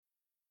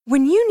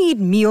When you need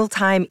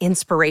mealtime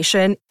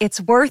inspiration,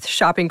 it's worth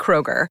shopping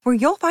Kroger, where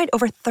you'll find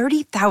over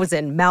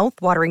 30,000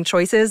 mouth-watering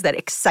choices that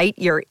excite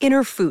your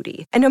inner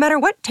foodie. And no matter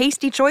what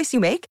tasty choice you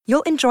make,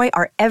 you'll enjoy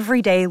our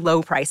everyday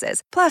low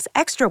prices, plus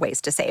extra ways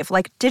to save,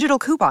 like digital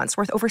coupons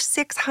worth over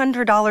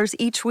 $600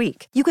 each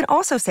week. You can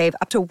also save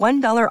up to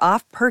 $1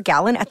 off per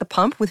gallon at the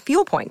pump with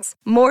fuel points.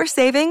 More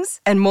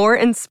savings and more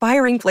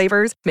inspiring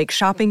flavors make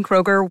shopping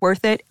Kroger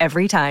worth it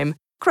every time.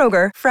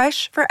 Kroger,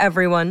 fresh for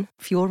everyone.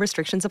 Fuel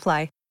restrictions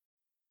apply.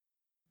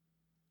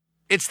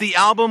 It's the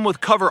album with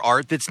cover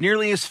art that's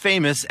nearly as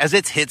famous as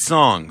its hit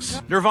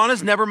songs.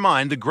 Nirvana's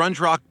Nevermind, the grunge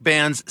rock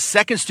band's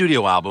second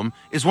studio album,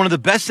 is one of the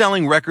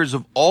best-selling records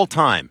of all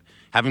time,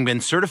 having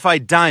been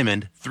certified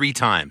diamond 3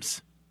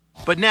 times.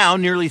 But now,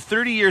 nearly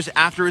 30 years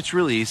after its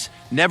release,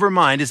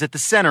 Nevermind is at the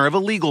center of a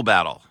legal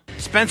battle.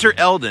 Spencer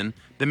Eldon,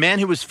 the man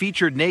who was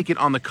featured naked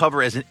on the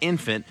cover as an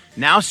infant,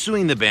 now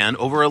suing the band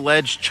over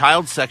alleged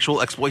child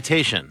sexual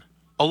exploitation.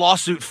 A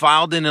lawsuit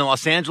filed in a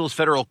Los Angeles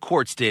federal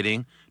court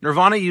stating,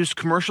 Nirvana used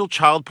commercial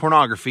child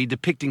pornography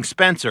depicting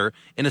Spencer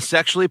in a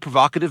sexually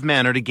provocative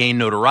manner to gain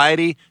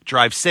notoriety,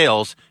 drive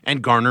sales,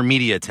 and garner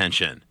media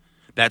attention.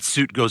 That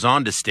suit goes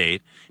on to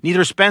state,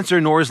 neither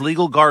Spencer nor his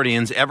legal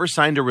guardians ever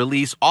signed a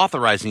release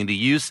authorizing the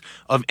use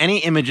of any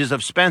images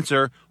of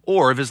Spencer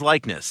or of his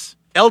likeness.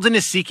 Eldon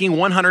is seeking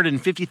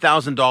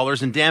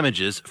 $150,000 in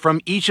damages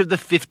from each of the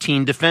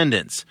 15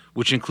 defendants,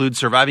 which include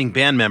surviving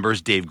band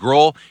members Dave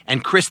Grohl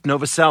and Chris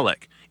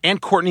Novoselic,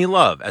 and Courtney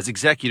Love as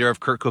executor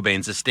of Kurt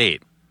Cobain's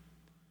estate.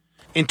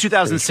 In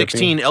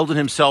 2016, Eldon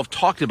himself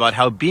talked about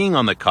how being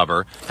on the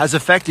cover has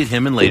affected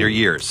him in later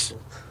years.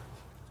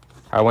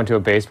 I went to a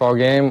baseball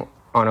game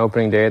on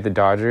opening day at the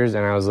Dodgers,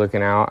 and I was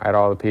looking out at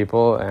all the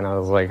people, and I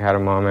was like, had a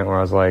moment where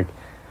I was like,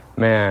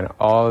 man,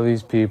 all of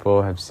these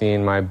people have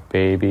seen my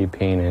baby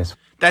penis.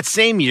 That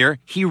same year,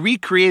 he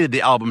recreated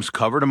the album's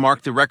cover to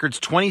mark the record's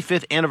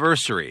 25th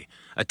anniversary,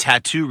 a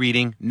tattoo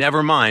reading,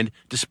 Nevermind,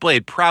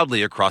 displayed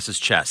proudly across his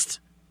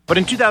chest. But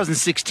in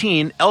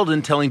 2016,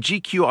 Eldon telling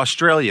GQ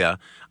Australia,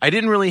 I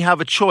didn't really have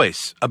a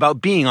choice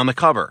about being on the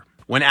cover.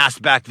 When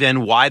asked back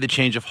then why the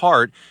change of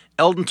heart,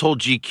 Eldon told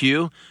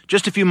GQ,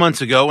 just a few months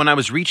ago when I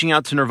was reaching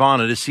out to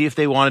Nirvana to see if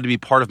they wanted to be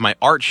part of my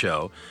art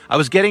show, I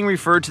was getting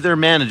referred to their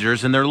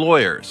managers and their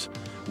lawyers.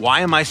 Why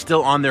am I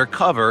still on their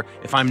cover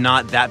if I'm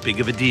not that big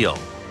of a deal?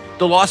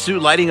 The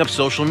lawsuit lighting up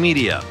social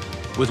media,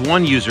 with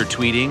one user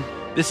tweeting,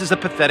 this is a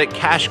pathetic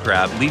cash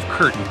grab, leave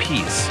Kurt in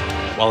peace,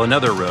 while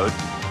another wrote,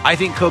 I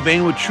think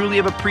Cobain would truly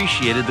have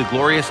appreciated the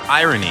glorious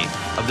irony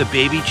of the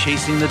baby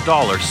chasing the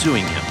dollar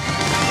suing him.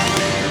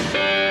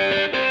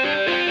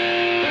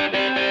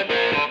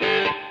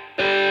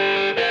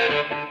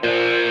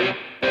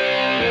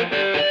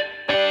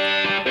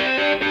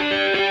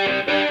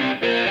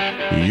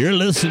 You're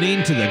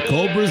listening to the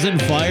Cobras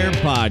and Fire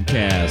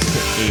podcast,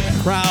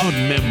 a proud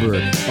member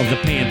of the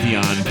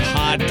Pantheon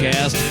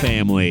podcast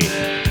family,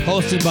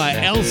 hosted by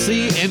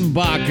Elsie and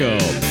Baco.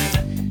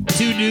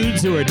 2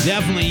 dudes who are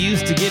definitely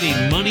used to getting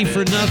money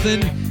for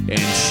nothing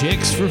and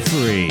chicks for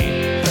free.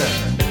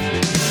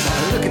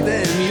 Look at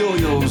them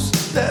yo-yos,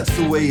 that's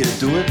the way you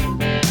do it.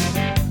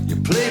 You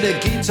play the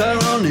guitar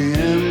on the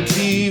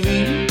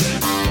MTV.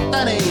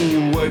 That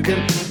ain't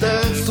working,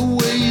 that's the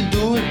way you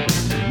do it.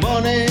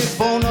 Money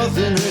for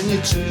nothing and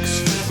your chicks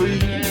for free.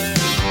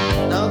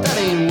 Now that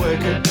ain't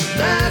working,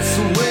 that's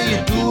the way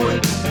you do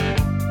it.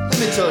 Let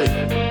me tell you,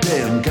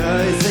 damn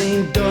guys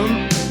ain't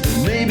dumb.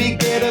 Maybe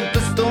get a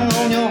blister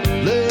on your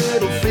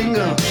little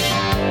finger.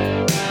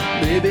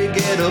 Maybe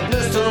get a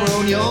blister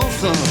on your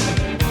thumb.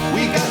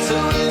 We got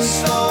to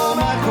install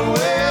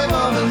microwave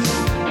ovens,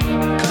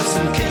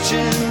 custom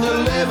kitchen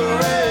deliveries.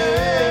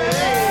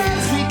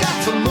 We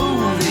got to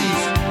move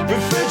these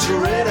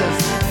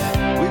refrigerators.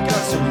 We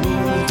got to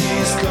move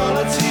these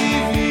color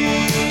TVs.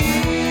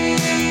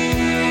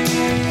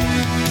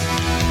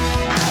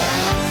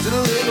 To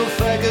the little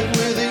faggot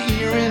with the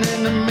earring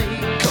and the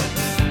makeup.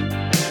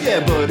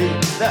 Yeah, buddy,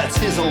 that's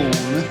his own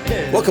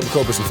head. Welcome to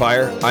Cobras and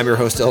Fire. I'm your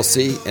host,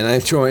 LC, and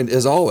I'm joined,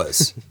 as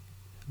always,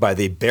 by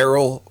the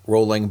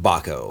barrel-rolling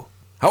Baco.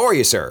 How are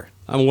you, sir?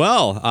 I'm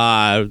well.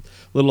 A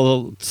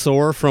little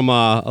sore from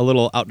a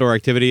little outdoor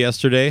activity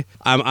yesterday.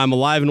 I'm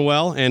alive and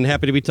well and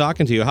happy to be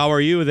talking to you. How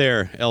are you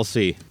there,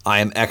 LC? I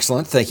am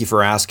excellent. Thank you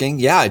for asking.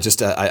 Yeah, I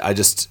just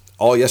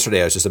all yesterday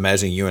I was just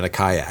imagining you in a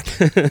kayak.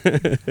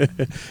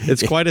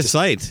 It's quite a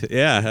sight.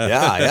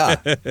 Yeah.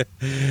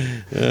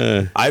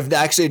 Yeah. I've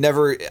actually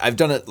I've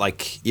done it,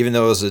 like, even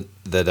though it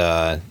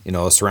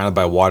was surrounded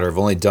by water, I've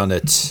only done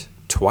it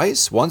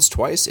twice.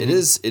 It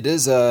is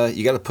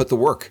you got to put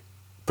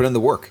in the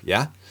work.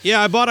 Yeah.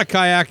 Yeah, I bought a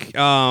kayak 4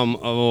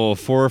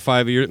 or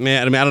 5 years.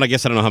 Man, I don't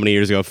know how many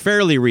years ago.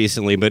 Fairly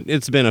recently, but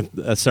it's been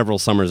several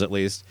summers at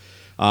least.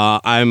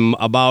 I'm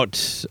about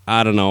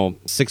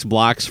 6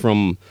 blocks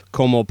from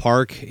Como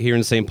Park here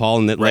in St. Paul,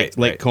 and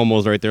Lake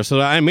Como's right there.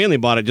 So I mainly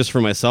bought it just for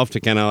myself to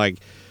kind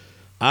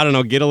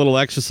of get a little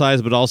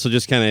exercise, but also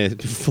just kind of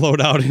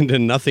float out into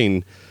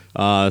nothing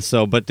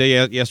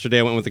Yesterday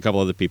I went with a couple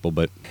other people,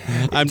 but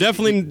I'm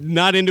definitely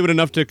not into it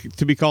enough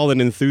to be called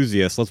an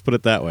enthusiast. Let's put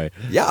it that way.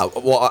 Yeah,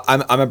 well,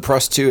 I'm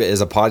impressed too.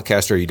 As a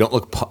podcaster, you don't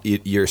look.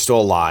 You're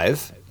still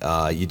alive.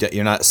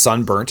 You're not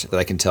sunburnt, that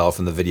I can tell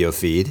from the video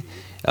feed.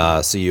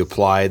 So you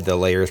applied the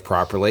layers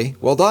properly.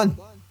 Well done.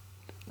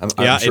 I'm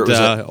sure it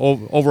was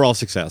overall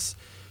success.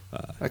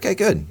 Okay,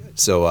 good.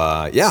 So,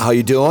 how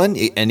you doing?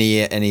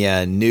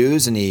 Any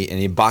news?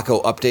 Any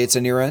Baco updates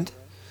on your end?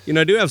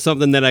 I do have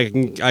something that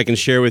I can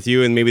share with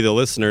you and maybe the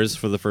listeners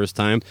for the first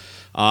time.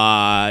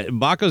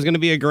 Baco's going to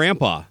be a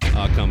grandpa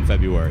come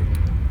February.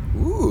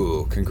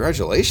 Ooh,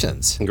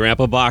 congratulations.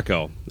 Grandpa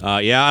Baco.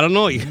 I don't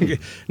know.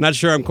 Not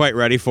sure I'm quite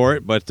ready for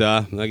it, but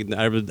I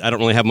don't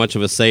really have much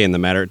of a say in the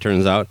matter, it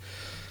turns out.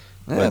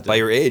 By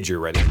your age, you're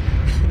ready.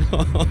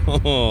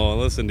 Oh,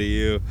 listen to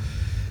you.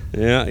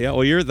 Yeah.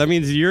 Well, that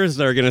means yours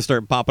are going to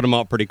start popping them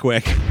out pretty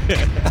quick.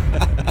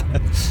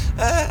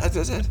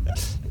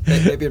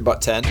 Maybe in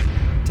about 10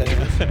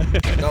 years.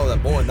 No,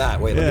 more than that.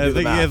 Wait, let me do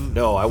the math.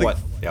 No, what?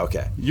 Yeah,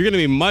 okay. You're going to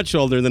be much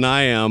older than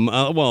I am.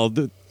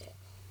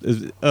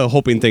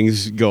 Hoping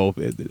things go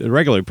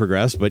regularly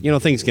progress, but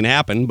things can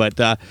happen.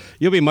 But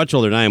you'll be much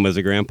older than I am as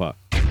a grandpa.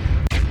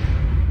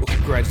 Well,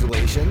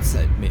 congratulations!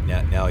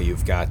 Now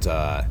you've got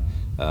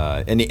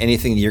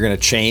anything you're going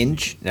to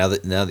change now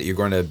that you're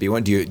going to be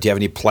one. Do you have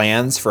any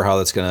plans for how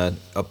that's going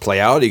to play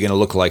out? Are you going to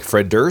look like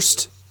Fred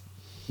Durst?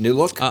 New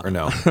look or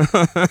no?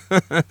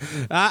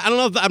 I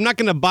don't know. I'm not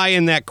going to buy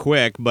in that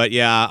quick, but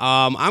yeah,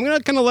 I'm going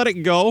to kind of let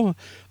it go.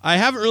 I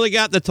haven't really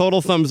got the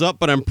total thumbs up,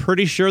 but I'm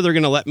pretty sure they're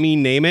going to let me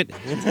name it.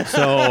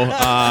 So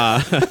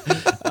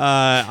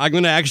I'm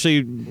going to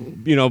actually,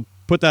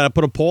 put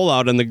a poll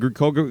out in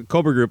the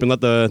Cobra group and let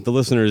the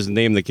listeners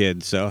name the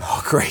kid. So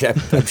great!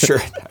 I'm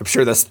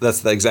sure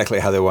that's exactly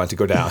how they want to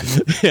go down.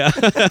 Yeah,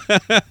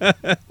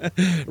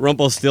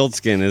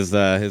 Rumpelstiltskin is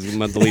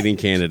the leading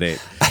candidate.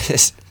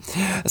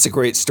 That's a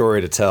great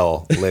story to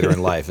tell later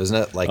in life, isn't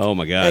it? Like, oh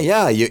my god!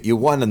 Yeah, you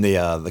won in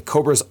the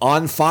Cobra's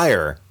On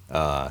Fire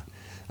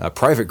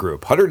private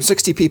group.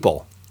 160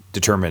 people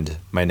determined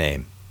my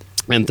name.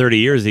 In 30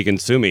 years, he can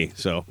sue me.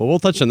 So, but we'll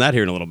touch on that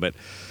here in a little bit.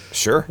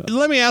 Sure.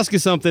 Let me ask you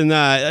something.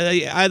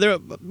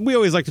 We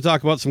always like to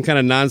talk about some kind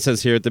of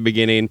nonsense here at the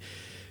beginning.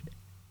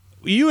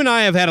 You and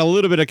I have had a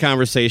little bit of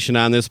conversation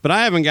on this, but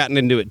I haven't gotten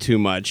into it too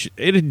much.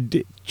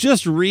 It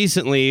just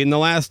recently, in the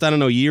last,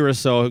 year or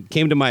so, it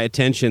came to my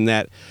attention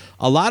that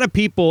a lot of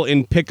people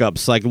in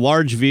pickups, like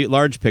large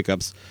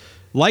pickups,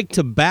 like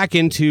to back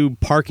into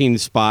parking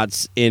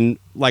spots in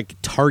like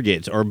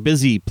Target or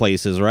busy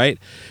places, right?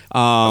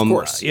 Of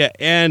course. Yeah,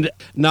 and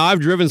now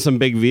I've driven some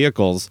big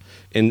vehicles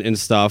and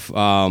stuff.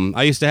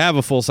 I used to have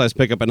a full-size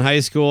pickup in high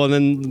school, and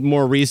then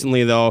more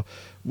recently, though,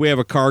 we have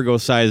a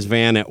cargo-sized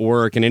van at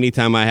work, and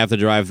anytime I have to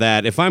drive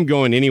that, if I'm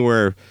going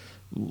anywhere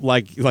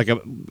I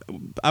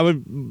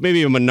would,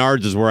 maybe a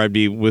Menards is where I'd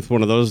be with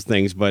one of those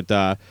things, but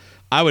I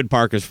would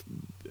park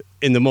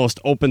in the most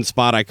open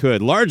spot I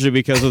could, largely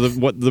because of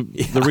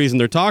the reason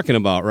they're talking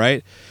about,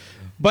 right?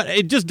 But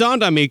it just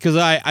dawned on me because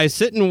I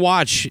sit and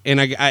watch, and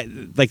I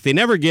they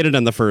never get it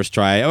on the first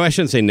try. Oh, I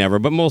shouldn't say never,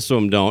 but most of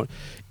them don't.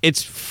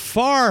 It's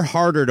far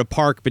harder to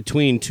park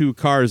between two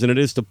cars than it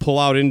is to pull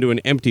out into an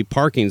empty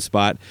parking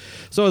spot.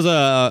 So as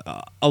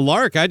a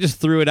lark, I just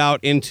threw it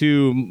out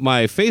into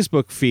my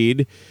Facebook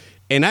feed,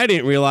 and I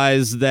didn't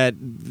realize that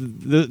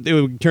it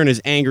would turn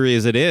as angry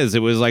as it is.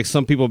 It was like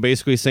some people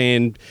basically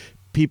saying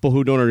people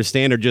who don't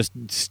understand are just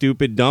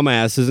stupid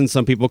dumbasses, and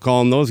some people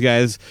calling those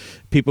guys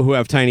people who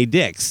have tiny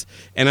dicks.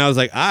 And I was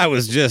like,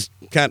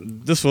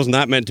 this was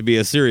not meant to be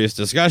a serious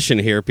discussion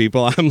here,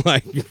 people. I'm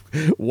like,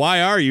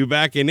 why are you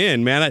backing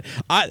in, man?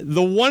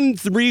 The one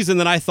reason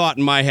that I thought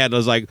in my head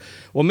was like,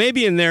 well,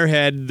 maybe in their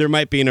head there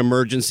might be an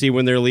emergency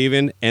when they're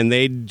leaving, and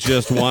they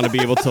just want to be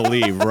able to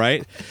leave,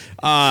 right?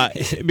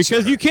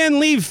 Because you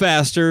can leave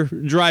faster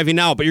driving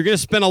out, but you're going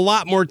to spend a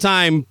lot more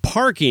time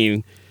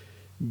parking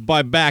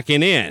by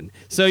backing in.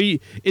 So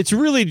it's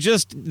really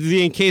just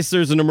in case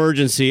there's an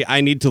emergency,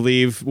 I need to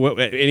leave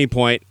at any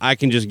point, I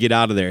can just get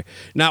out of there.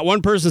 Not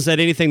one person said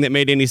anything that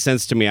made any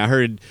sense to me. I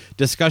heard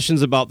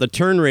discussions about the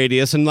turn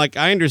radius, and like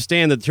I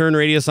understand the turn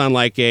radius on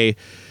like a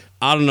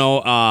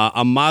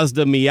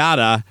Mazda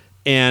Miata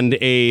and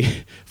a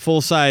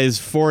full-size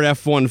Ford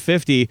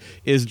F-150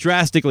 is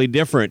drastically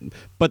different.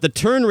 But the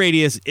turn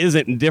radius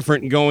isn't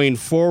different going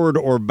forward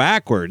or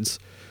backwards.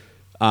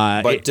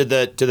 But did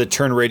the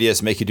turn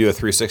radius make you do a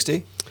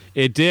 360?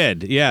 It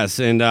did, yes,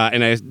 and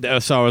I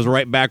was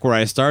right back where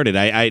I started.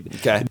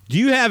 Okay. Do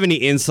you have any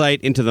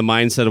insight into the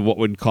mindset of what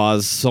would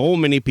cause so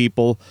many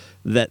people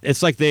that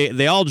it's like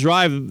they all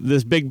drive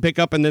this big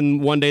pickup, and then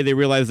one day they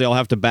realize they'll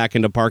have to back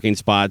into parking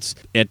spots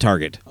at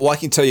Target? Well, I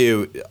can tell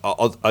you,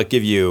 I'll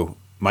give you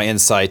my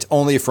insight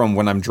only from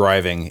when I'm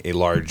driving a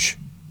large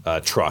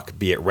truck,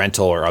 be it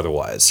rental or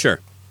otherwise. Sure.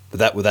 Would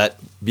that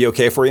be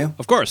okay for you?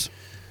 Of course.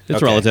 It's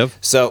okay. Relative.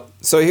 So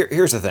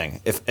here's the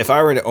thing. If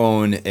I were to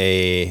own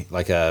a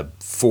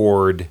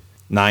Ford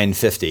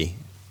 950,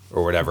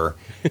 or whatever,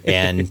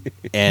 and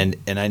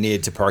I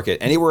needed to park it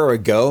anywhere I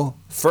would go.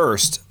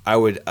 First, I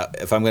would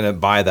if I'm going to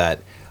buy that,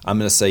 I'm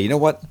going to say, you know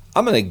what?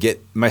 I'm going to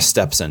get my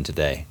steps in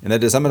today, and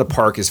that is I'm going to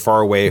park as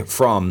far away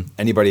from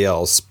anybody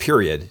else.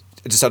 Period.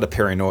 Just out of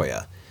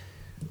paranoia.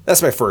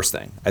 That's my first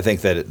thing. I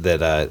think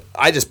that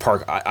I just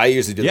park. I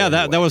usually do. Yeah,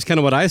 that. that was kind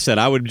of what I said.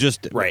 I would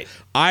just right.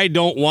 I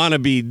don't want to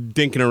be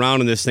dinking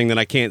around in this thing that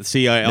I can't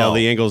see all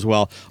the angles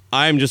well.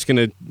 I'm just going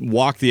to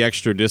walk the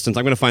extra distance.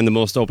 I'm going to find the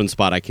most open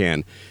spot I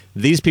can.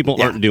 These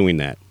people aren't doing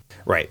that.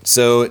 Right.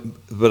 So,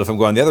 but if I'm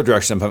going the other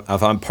direction,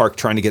 if I'm parked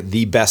trying to get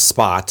the best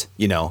spot,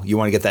 you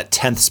want to get that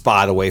 10th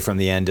spot away from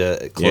the end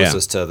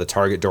closest to the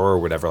target door or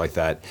whatever like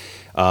that.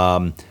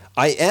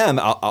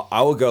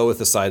 I will go with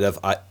the side of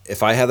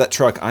if I have that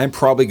truck, I'm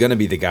probably going to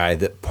be the guy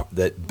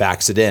that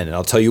backs it in, and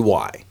I'll tell you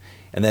why.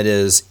 And that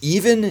is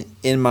even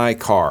in my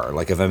car,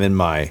 like if I'm in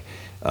my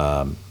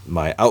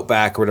my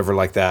Outback or whatever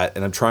like that,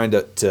 and I'm trying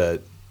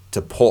to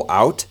pull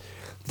out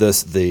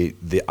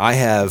I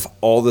have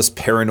all this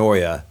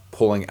paranoia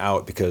pulling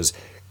out because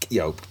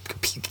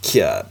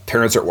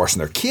parents aren't watching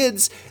their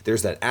kids.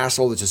 There's that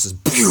asshole that just is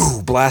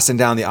blasting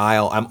down the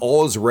aisle. I'm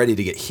always ready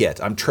to get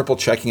hit. I'm triple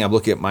checking. I'm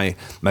looking at my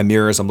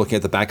mirrors. I'm looking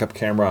at the backup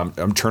camera.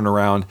 I'm turning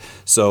around.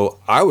 So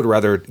I would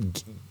rather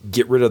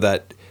get rid of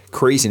that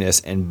craziness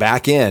and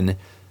back in,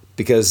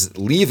 because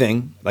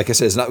leaving, like I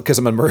said, is not because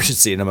I'm an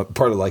emergency and I'm a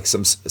part of like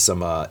some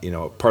part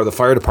of the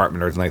fire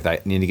department or anything like that.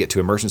 I need to get to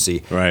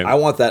emergency. Right. I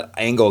want that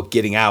angle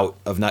getting out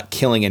of not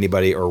killing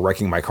anybody or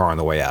wrecking my car on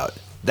the way out.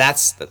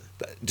 That's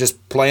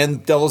just playing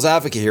devil's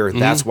advocate here. Mm-hmm.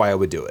 That's why I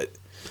would do it.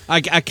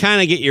 I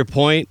kind of get your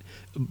point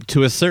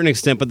to a certain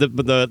extent, but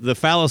the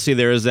fallacy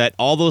there is that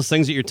all those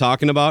things that you're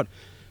talking about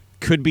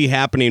could be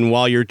happening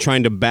while you're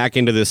trying to back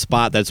into this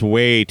spot that's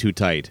way too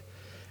tight.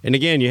 And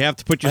again, you have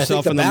to put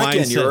yourself in the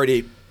mindset. You're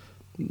already.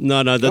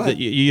 No.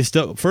 You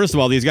still. First of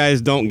all, these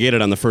guys don't get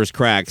it on the first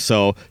crack.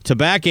 So to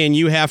back in,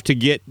 you have to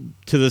get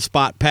to the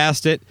spot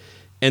past it,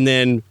 and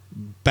then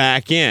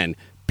back in.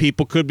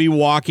 People could be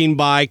walking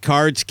by,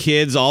 carts,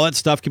 kids, all that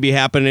stuff could be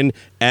happening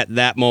at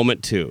that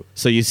moment too.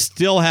 So you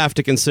still have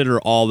to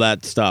consider all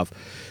that stuff.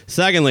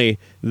 Secondly,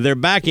 they're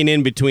backing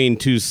in between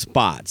two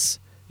spots.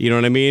 You know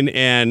what I mean?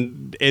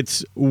 And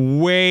it's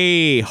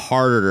way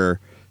harder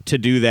to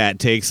do that. It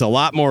takes a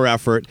lot more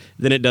effort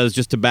than it does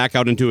just to back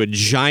out into a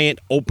giant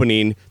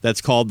opening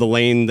that's called the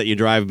lane that you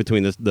drive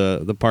between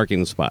the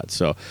parking spots.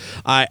 So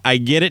I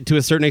get it to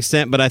a certain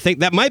extent, but I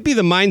think that might be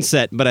the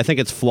mindset, but I think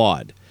it's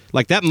flawed.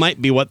 Like, that might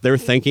be what they're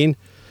thinking,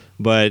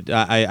 but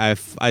I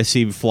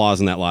see flaws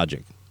in that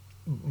logic.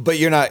 But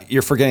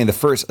you're forgetting the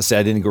first.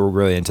 I didn't go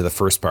really into the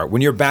first part.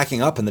 When you're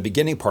backing up in the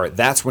beginning part,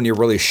 that's when you're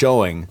really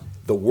showing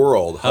the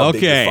world how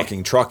big your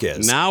fucking truck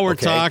is. Now we're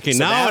talking.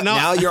 So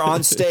now you're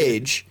on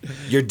stage.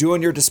 You're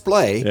doing your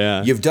display.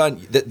 Yeah.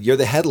 You're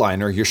the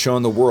headliner. You're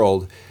showing the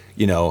world,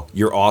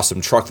 your awesome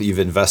truck that you've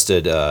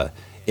invested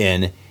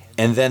in.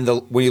 And then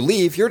when you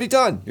leave, you're already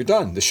done. You're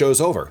done. The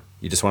show's over.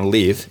 You just want to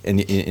leave, and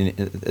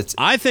it's.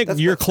 I think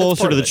you're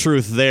closer to the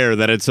truth there.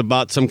 That it's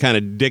about some kind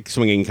of dick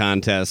swinging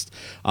contest.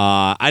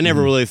 I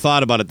never really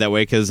thought about it that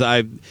way because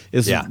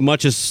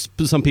much as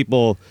some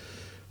people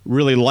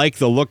really like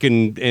the look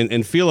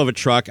and feel of a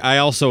truck, I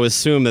also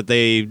assume that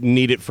they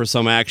need it for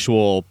some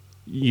actual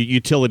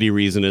utility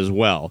reason as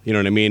well. You know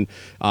what I mean?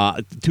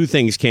 Two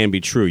things can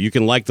be true. You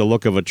can like the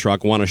look of a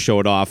truck, want to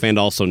show it off, and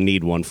also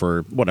need one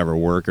for whatever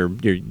work or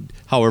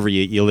however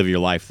you live your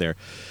life there.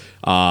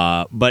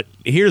 But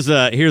here's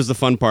the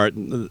fun part,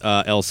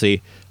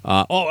 LC.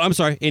 I'm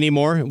sorry. Any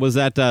more? Was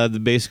that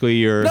basically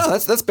your? No,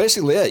 that's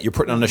basically it. You're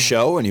putting on a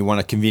show, and you want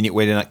a convenient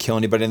way to not kill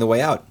anybody on the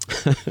way out.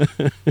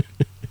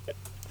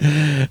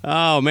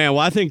 Oh man, well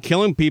I think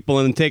killing people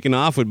and taking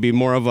off would be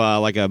more of a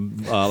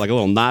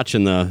little notch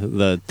in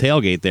the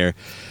tailgate there.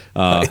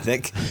 I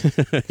think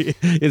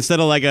instead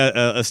of like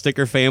a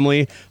sticker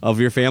family of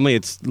your family,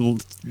 it's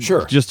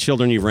just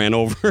children you ran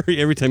over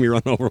every time you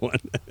run over one.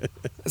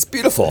 That's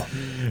beautiful.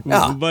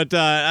 Yeah. But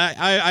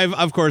I've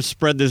of course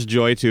spread this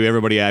joy to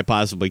everybody I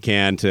possibly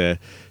can to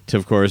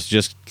of course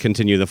just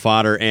continue the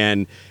fodder,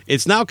 and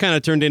it's now kind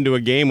of turned into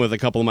a game with a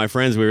couple of my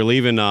friends. We were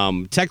leaving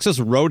Texas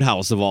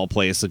Roadhouse of all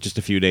places just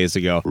a few days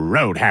ago.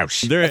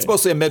 Roadhouse. It's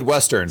mostly a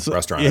Midwestern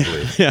restaurant, I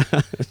believe. Yeah.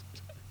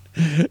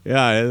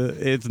 Yeah,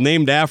 it's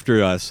named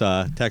after us,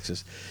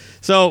 Texas.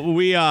 So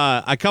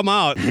I come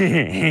out.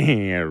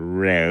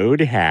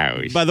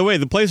 Roadhouse. By the way,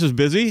 the place was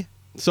busy,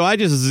 so I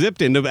just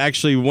zipped into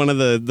actually one of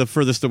the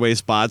furthest away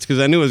spots because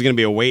I knew it was going to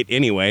be a wait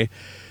anyway.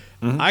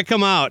 Mm-hmm. I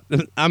come out.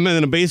 I'm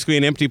in basically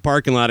an empty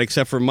parking lot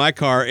except for my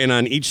car, and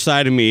on each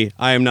side of me,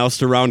 I am now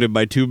surrounded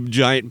by two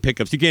giant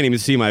pickups. You can't even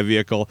see my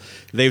vehicle.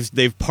 They've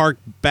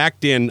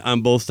backed in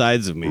on both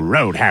sides of me.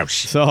 Roadhouse.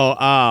 So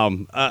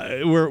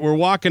we're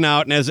walking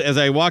out, and as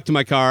I walk to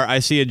my car, I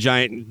see a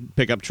giant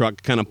pickup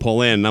truck kind of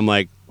pull in, and I'm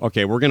like,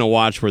 okay, we're going to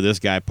watch where this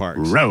guy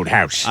parks.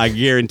 Roadhouse. I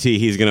guarantee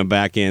he's going to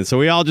back in. So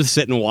we all just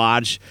sit and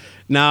watch.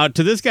 Now,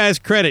 to this guy's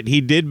credit,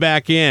 he did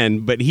back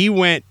in, but he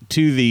went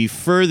to the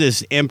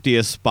furthest,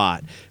 emptiest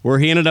spot. Where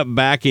he ended up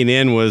backing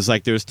in was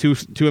like there's two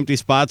empty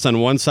spots on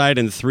one side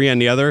and 3 on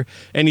the other,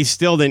 and he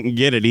still didn't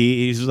get it.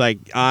 He's like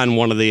on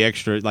one of the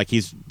extra, like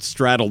he's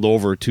straddled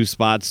over 2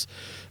 spots.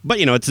 But,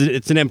 you know, it's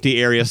an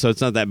empty area, so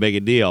it's not that big a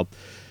deal.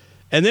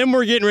 And then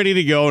we're getting ready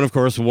to go, and of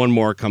course, one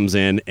more comes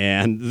in,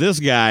 and this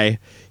guy,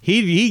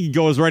 he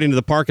goes right into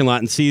the parking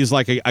lot and sees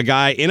like a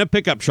guy in a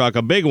pickup truck,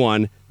 a big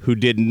one, who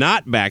did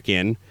not back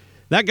in.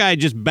 That guy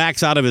just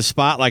backs out of his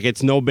spot like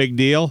it's no big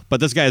deal, but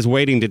this guy is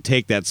waiting to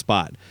take that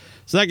spot.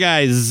 So that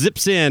guy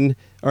zips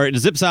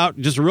out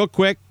just real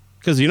quick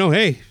because, you know,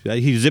 hey,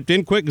 he zipped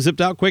in quick, zipped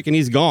out quick, and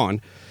he's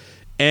gone.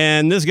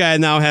 And this guy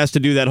now has to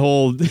do that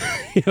whole,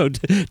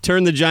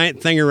 turn the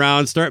giant thing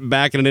around, start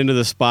backing it into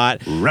the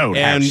spot.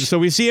 Roadhouse. And so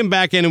we see him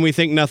back in and we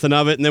think nothing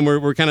of it. And then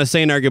we're kind of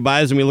saying our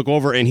goodbyes and we look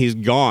over and he's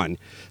gone.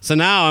 So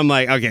now I'm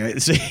like, okay,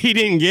 so he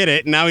didn't get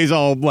it. Now he's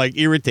all like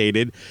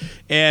irritated.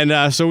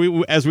 And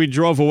so as we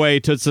drove away,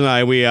 Toots and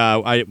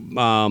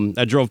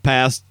I drove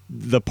past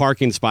the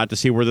parking spot to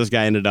see where this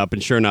guy ended up.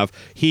 And sure enough,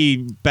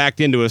 he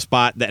backed into a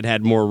spot that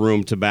had more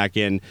room to back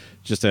in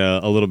just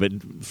a little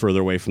bit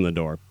further away from the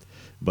door.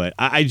 But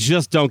I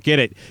just don't get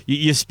it.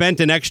 You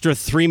spent an extra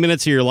 3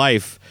 minutes of your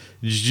life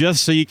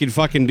just so you could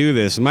fucking do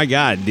this. My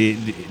God,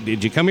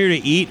 did you come here to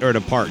eat or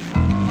to park?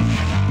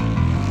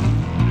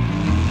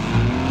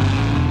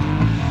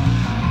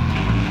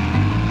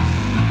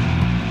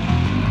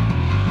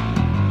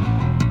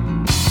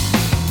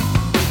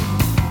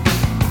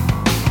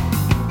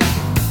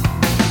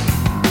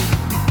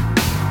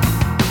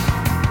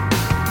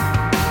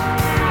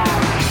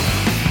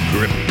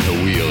 Gripping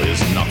the wheel,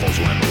 his knuckles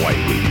went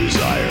white with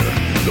desire.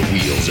 The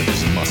wheels of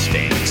his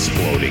Mustang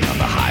exploding on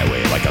the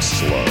highway like a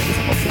slug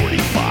from a 45.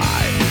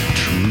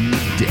 True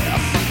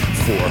death.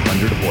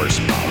 400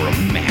 horsepower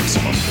of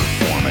maximum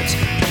performance,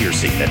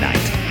 piercing the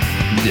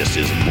night. This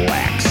is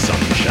Black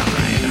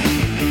Sunshine.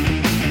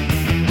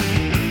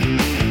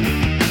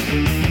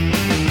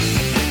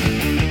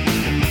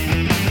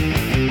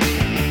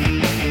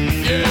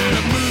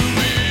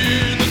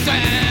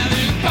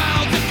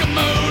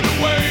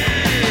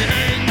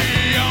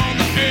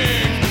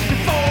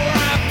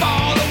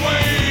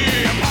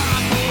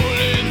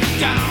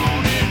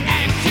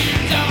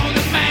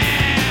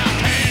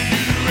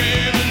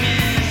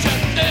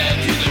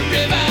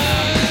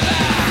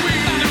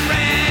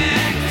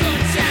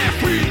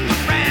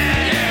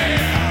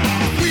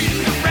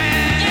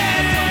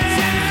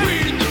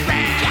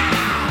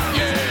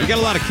 Got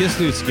a lot of Kiss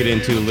news to get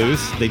into,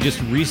 Luce. They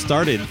just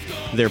restarted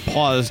their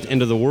Paused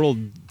End of the World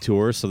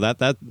tour, so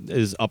that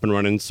is up and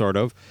running, sort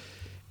of.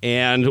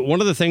 And one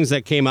of the things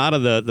that came out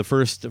of the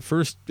first,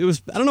 it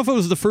was, I don't know if it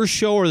was the first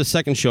show or the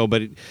second show,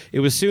 but it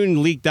was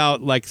soon leaked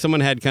out, like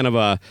someone had kind of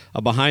a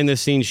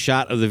behind-the-scenes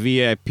shot of the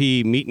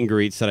VIP meet and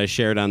greets that I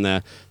shared on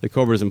the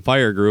Cobras and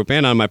Fire group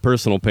and on my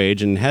personal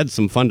page, and had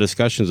some fun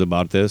discussions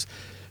about this.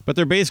 But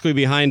they're basically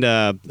behind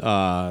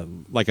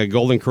like a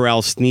Golden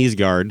Corral sneeze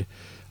guard.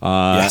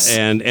 Yes.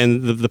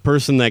 And the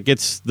person that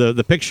gets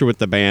the picture with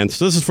the band,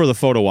 so this is for the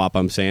photo op,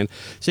 I'm saying.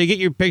 So you get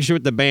your picture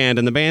with the band,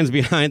 and the band's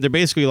behind, they're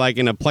basically like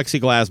in a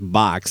plexiglass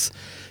box,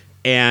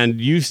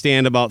 and you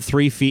stand about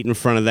 3 feet in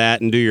front of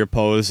that and do your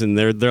pose, and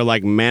they're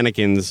like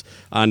mannequins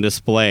on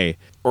display.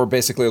 Or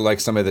basically like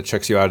somebody that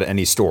checks you out at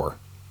any store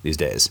these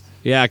days.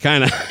 Yeah,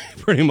 kind of,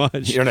 pretty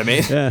much. You know what I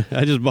mean? Yeah,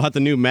 I just bought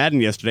the new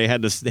Madden yesterday.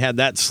 Had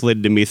that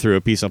slid to me through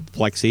a piece of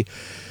plexi.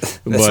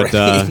 But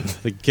right.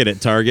 The kid at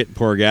Target,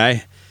 poor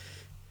guy.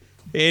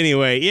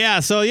 Anyway,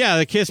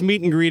 the Kiss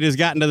meet and greet has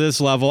gotten to this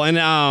level.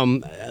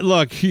 And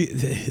look,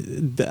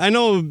 I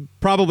know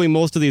probably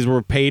most of these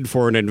were paid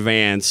for in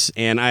advance.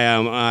 And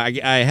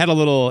I had a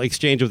little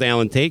exchange with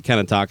Alan Tate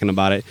kind of talking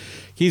about it.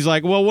 He's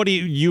like, well, what do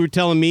you were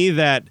telling me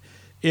that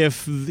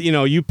if,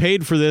 you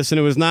paid for this and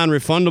it was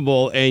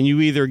non-refundable and you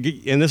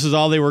and this is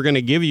all they were going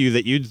to give you,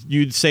 that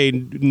you'd say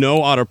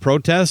no out of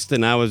protest.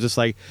 And I was just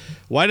like,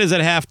 why does it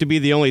have to be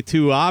the only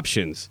 2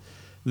 options?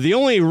 The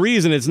only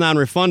reason it's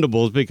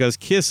non-refundable is because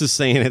Kiss is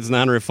saying it's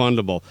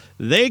non-refundable.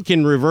 They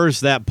can reverse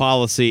that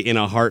policy in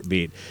a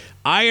heartbeat.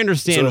 I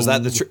understand. So is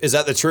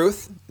that the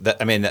truth?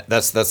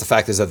 That's the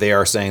fact, is that they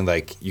are saying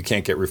like you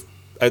can't get.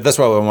 That's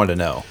what I wanted to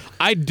know.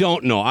 I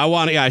don't know.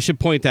 I should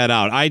point that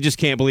out. I just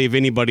can't believe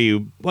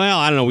anybody. Well,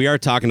 I don't know. We are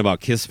talking about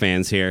Kiss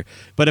fans here,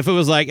 but if it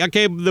was like,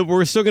 okay,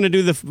 we're still going to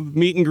do the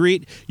meet and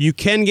greet, you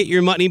can get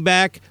your money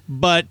back,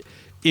 but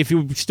if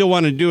you still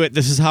want to do it,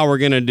 this is how we're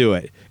going to do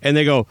it. And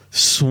they go,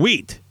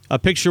 sweet. A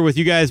picture with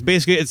you guys.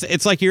 Basically,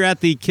 it's like you're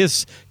at the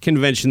Kiss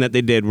convention that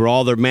they did, where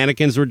all their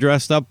mannequins were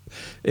dressed up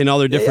in all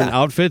their different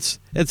outfits.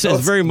 It's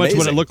very much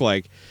what it looked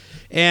like.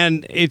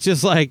 And it's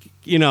just like,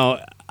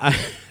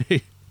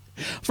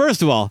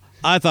 first of all,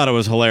 I thought it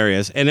was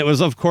hilarious. And it was,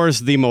 of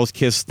course, the most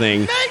Kiss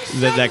thing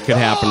that could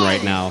happen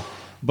right now.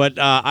 But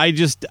I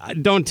just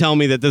don't tell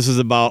me that this is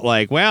about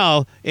like,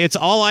 well, it's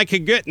all I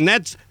could get, and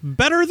that's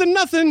better than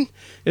nothing.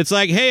 It's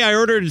like, hey, I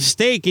ordered a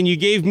steak, and you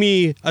gave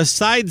me a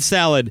side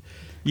salad.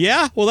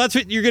 Yeah, well, that's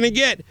what you're gonna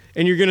get,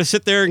 and you're gonna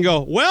sit there and go,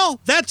 well,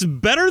 that's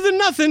better than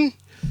nothing.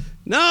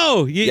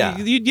 No, you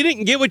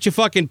didn't get what you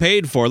fucking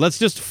paid for. Let's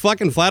just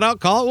fucking flat out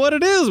call it what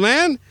it is,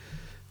 man.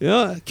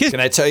 Yeah.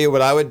 Can I tell you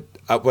what I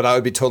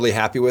would be totally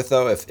happy with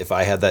though if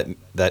I had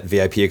that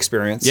VIP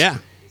experience? Yeah.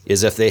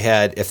 Is if they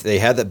had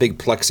that big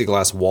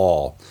plexiglass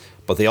wall,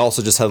 but they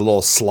also just had a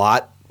little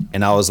slot,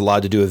 and I was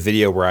allowed to do a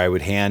video where I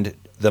would hand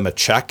them a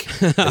check,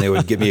 and they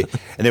would give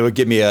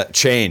me a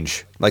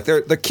change. Like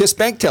they're KISS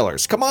bank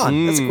tellers. Come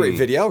on, that's a great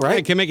video, right?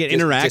 Yeah, can make it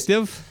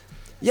interactive.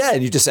 Yeah,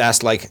 and you just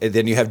ask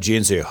then you have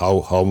Gene say,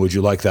 how would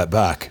you like that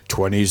back?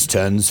 20s,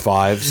 10s,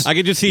 5s? I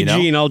could just see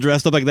Gene all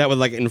dressed up like that with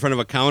like in front of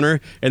a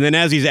counter, and then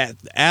as he's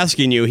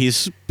asking you,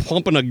 he's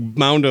pumping a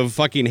mound of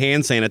fucking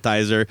hand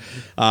sanitizer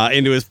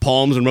into his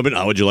palms and rubbing,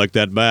 how would you like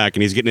that back?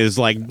 And he's getting his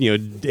hands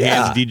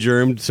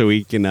de-germed so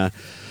he can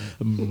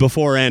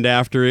before and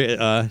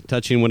after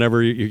touching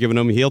whatever you're giving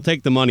him. He'll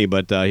take the money,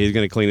 but he's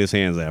going to clean his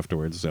hands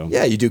afterwards. So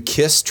yeah, you do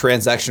KISS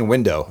transaction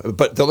window,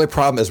 but the only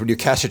problem is when you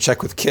cash a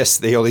check with KISS,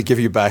 they only give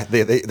you back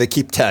they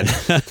keep 10,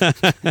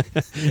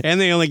 and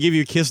they only give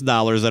you KISS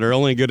dollars that are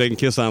only good at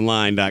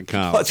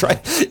KISSonline.com. That's right.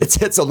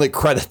 It's only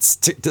credits.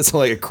 It's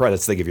only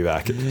credits they give you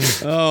back.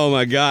 Oh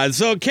my God!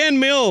 So Ken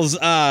Mills,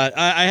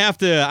 I have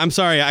to. I'm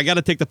sorry, I got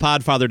to take the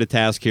Podfather to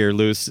task here,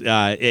 Luce.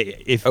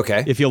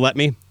 If you'll let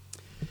me,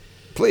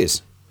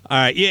 please. All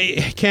right,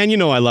 yeah, Ken, you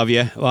know I love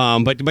you,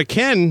 but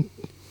Ken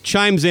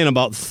chimes in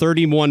about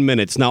 31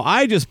 minutes. Now,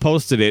 I just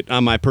posted it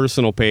on my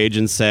personal page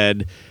and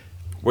said...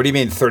 What do you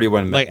mean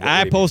 31 minutes? Like,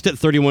 I post it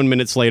 31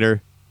 minutes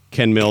later,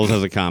 Ken Mills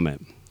has a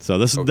comment. So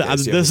this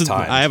is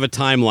I have a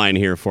timeline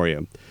here for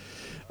you.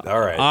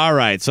 All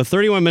right, so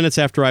 31 minutes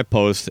after I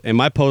post, and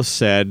my post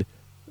said,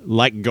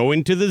 like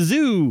going to the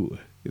zoo.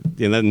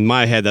 And in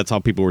my head, that's how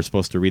people were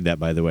supposed to read that,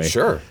 by the way.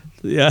 Sure.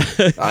 Yeah.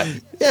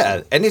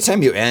 Yeah.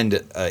 Anytime you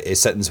end a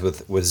sentence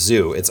with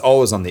zoo, it's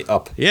always on the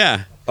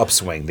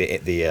upswing,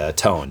 the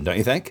tone, don't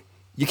you think?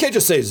 You can't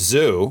just say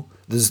zoo.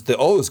 The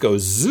O's go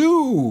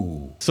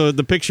zoo. So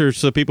the picture,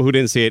 so people who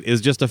didn't see it,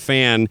 is just a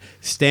fan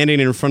standing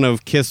in front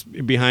of KISS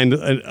behind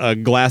a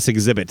glass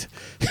exhibit.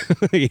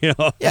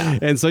 Yeah.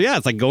 And so,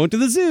 it's like going to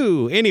the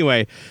zoo.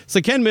 Anyway,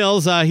 so Ken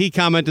Mills, he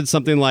commented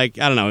something like,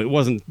 I don't know, it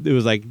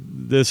was like,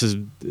 this is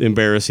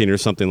embarrassing or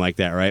something like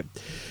that, right?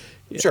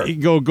 Sure.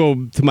 Go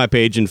to my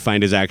page and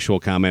find his actual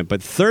comment.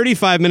 But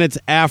 35 minutes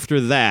after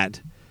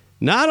that,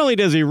 not only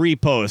does he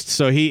repost,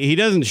 so he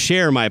doesn't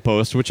share my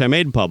post, which I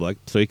made public,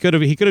 so he could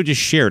have just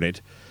shared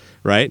it,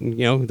 right?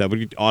 And, that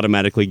would be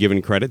automatically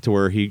given credit to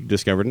where he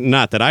discovered it.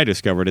 Not that I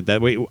discovered it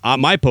that way.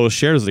 My post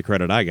shares the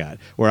credit I got,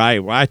 where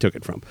I took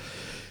it from.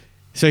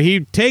 So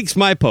he takes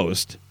my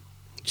post,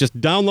 just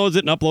downloads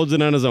it and uploads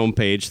it on his own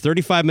page,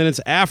 35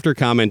 minutes after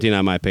commenting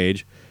on my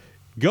page,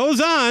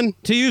 goes on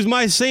to use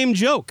my same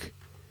joke.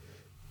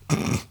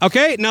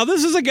 Okay, now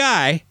this is a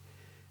guy...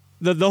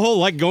 The whole,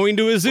 like, going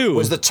to a zoo.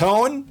 Was the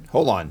tone...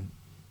 Hold on.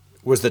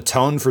 Was the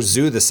tone for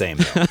zoo the same?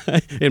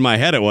 In my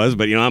head it was,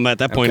 but, I'm at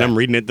that point, I'm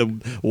reading it the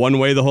one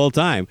way the whole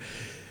time.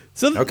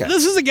 So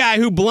this is a guy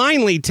who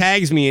blindly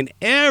tags me in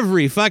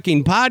every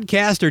fucking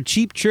podcast or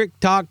Cheap Trick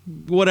Talk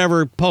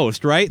whatever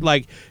post, right?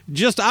 Like,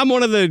 I'm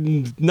one of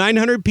the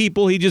 900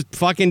 people he just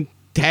fucking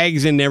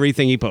tags in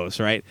everything he posts,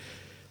 right?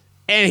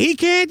 And he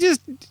can't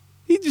just...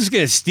 He's just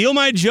going to steal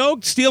my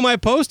joke, steal my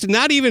post, and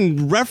not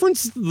even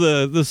reference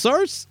the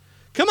source?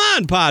 Come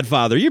on,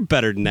 Podfather, you're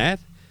better than that.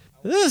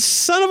 This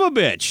son of a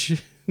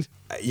bitch.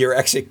 You're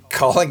actually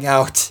calling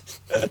out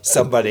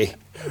somebody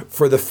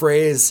for the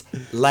phrase,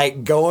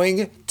 like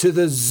going to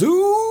the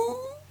zoo?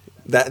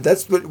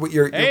 That's what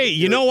you're... Hey,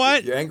 you know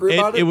what? You're angry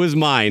about it? It was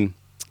mine.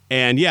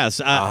 And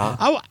yes,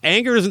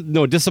 anger is...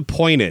 No,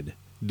 disappointed.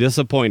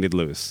 Disappointed,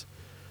 Luce.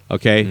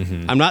 Okay?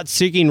 Mm-hmm. I'm not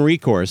seeking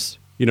recourse.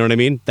 You know what I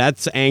mean?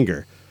 That's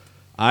anger.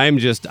 I'm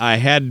just... I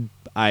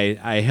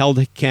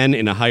held Ken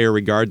in a higher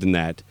regard than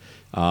that.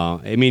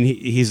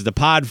 He's the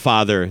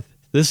Podfather.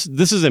 This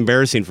is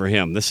embarrassing for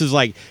him. This is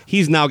like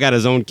he's now got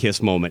his own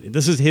KISS moment.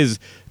 This is his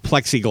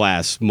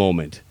plexiglass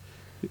moment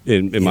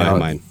in my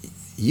mind.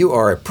 You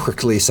are a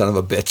prickly son of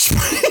a bitch.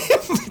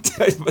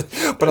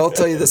 But I'll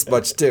tell you this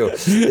much too: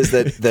 is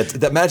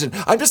that imagine?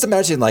 I'm just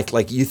imagining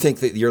like you think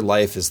that your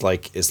life is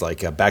like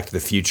Back to the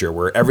Future,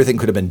 where everything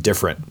could have been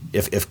different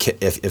if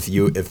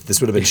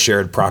this would have been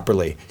shared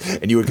properly,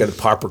 and you would get a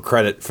proper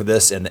credit for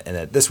this, and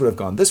this would have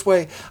gone this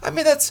way. I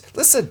mean,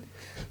 listen.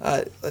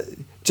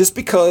 Just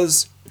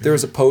because there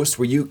was a post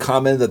where you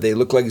commented that they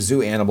look like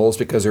zoo animals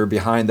because they're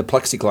behind the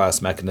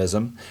plexiglass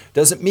mechanism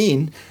doesn't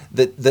mean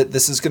that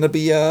this is going to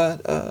be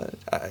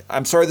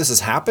I'm sorry this has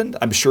happened.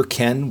 I'm sure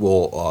Ken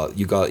will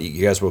you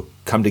guys will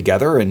come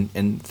together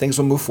and things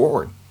will move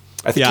forward.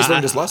 I think he's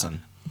learned his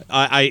lesson.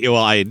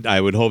 I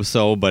would hope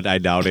so, but I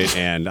doubt it,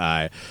 and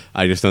I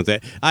just don't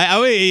think.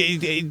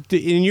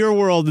 In your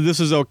world,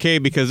 this is okay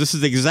because this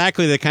is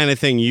exactly the kind of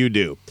thing you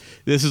do.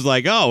 This is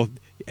like,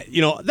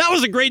 that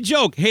was a great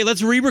joke. Hey,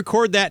 let's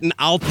re-record that and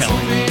I'll tell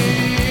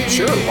it.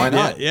 Sure, why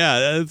not?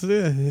 Yeah.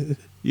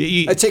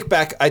 I take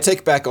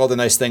back all the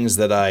nice things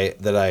that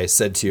I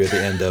said to you at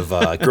the end of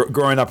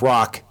Growing Up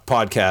Rock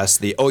podcast,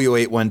 the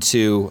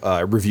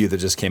OU812 review that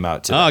just came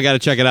out today. Oh, I got to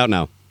check it out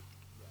now.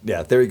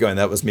 Yeah, there you go. And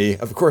that was me.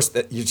 Of course,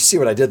 you see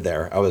what I did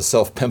there. I was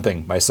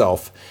self-pimping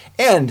myself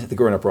and the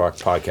Growing Up Rock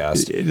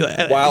podcast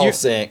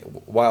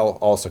while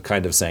also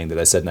kind of saying that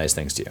I said nice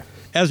things to you.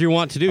 As you're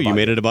wont to do, you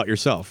made it about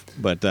yourself.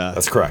 But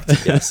that's correct.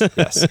 Yes.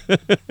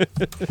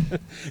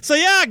 So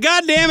yeah,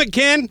 God damn it,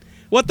 Ken.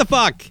 What the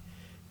fuck?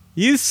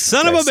 You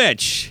son of a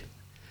bitch.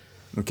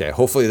 Okay,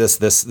 hopefully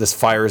this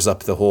fires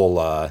up the whole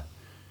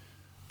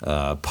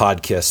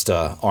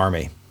podcast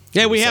army.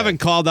 Yeah, we haven't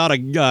called out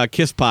a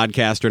Kiss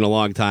podcaster in a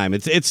long time.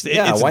 It's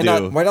why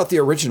not? Why not the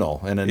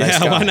original and a nice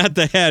guy? Why not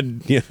the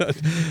head?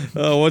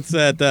 What's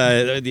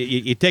that?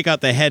 You take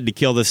out the head to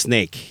kill the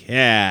snake.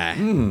 Yeah.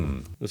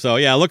 So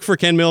yeah, look for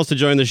Ken Mills to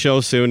join the show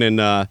soon, and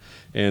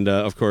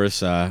of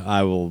course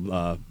I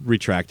will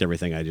retract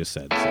everything I just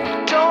said.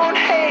 So. Don't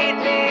hate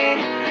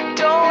me,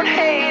 don't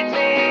hate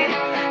me,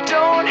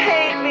 don't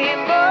hate me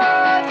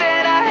more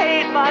than I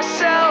hate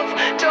myself.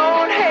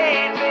 Don't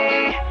hate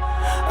me.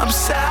 I'm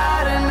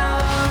sad enough.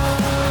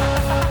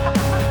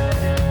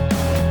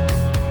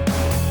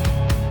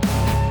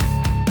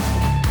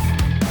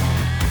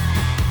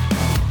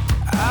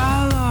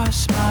 I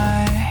lost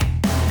my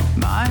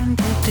mind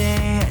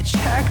today. I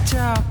checked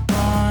up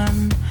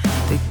on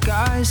the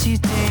guys you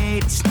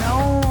date. It's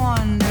no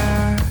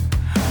wonder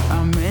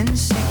I'm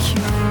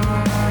insecure.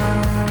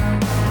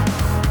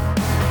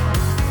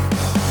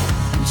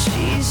 And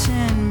she's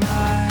in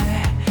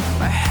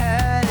my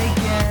head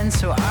again,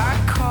 so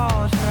I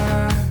called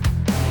her,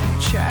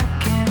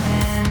 checking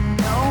in,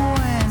 no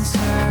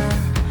answer.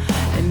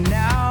 And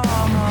now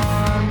I'm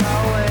on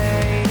my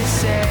way to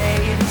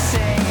say the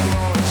same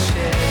old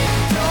shit.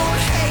 Don't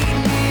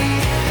hate me,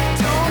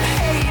 don't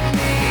hate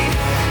me,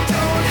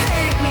 don't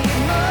hate me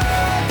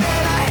more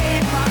than I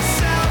hate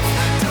myself.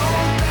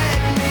 Don't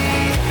let me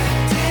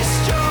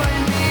destroy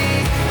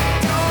me,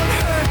 don't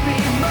hurt me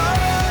more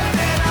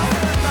than I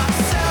hurt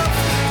myself.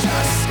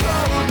 Just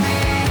scold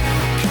me,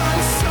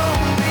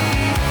 console me,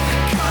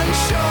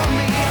 control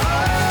me. Oh,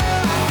 I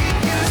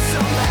could use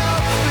some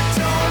help, but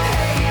don't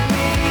hate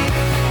me.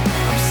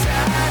 I'm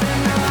sad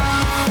enough.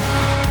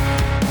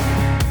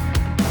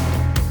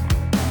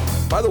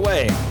 By the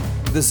way,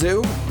 the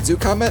zoo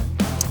comment,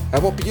 I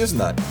won't be using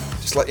that.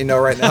 Just let you know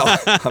right now.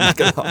 I'm not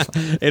gonna.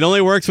 It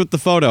only works with the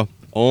photo.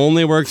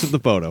 Only works with the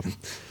photo.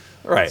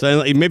 Right.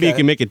 So maybe you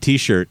can make a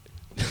T-shirt.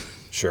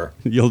 Sure.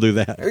 You'll do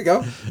that. There you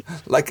go.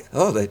 Like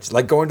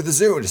going to the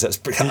zoo. And it says,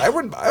 I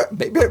wouldn't.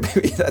 Maybe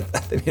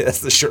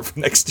that's the shirt for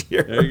next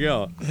year. There you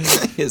go.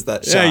 Is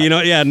that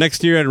shot? Yeah,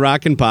 next year at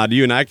Rockin' Pod,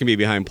 you and I can be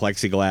behind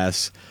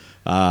plexiglass.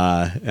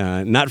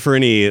 Not for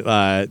any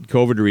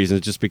COVID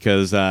reasons, just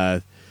because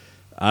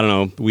I don't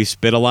know, we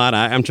spit a lot.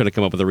 I'm trying to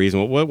come up with a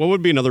reason. What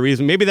would be another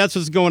reason? Maybe that's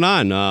what's going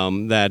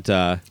on.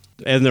 That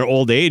in their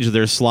old age,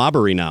 they're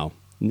slobbery now.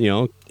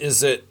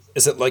 Is it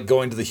like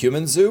going to the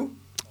human zoo?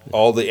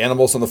 All the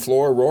animals on the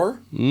floor roar?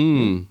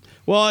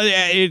 Well,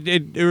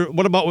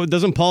 what about,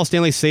 doesn't Paul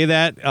Stanley say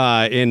that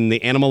in the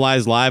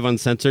Animalized Live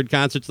Uncensored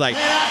concerts? Like,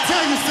 man, I'll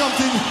tell you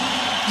something.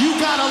 You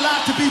got a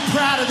lot to be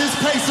proud of. This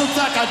place looks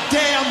like a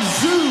damn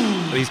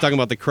zoo. He's talking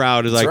about the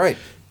crowd. Is like, right.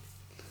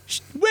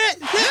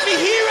 Let me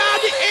hear all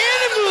the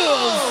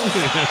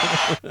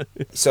animals.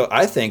 So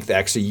I think that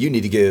actually you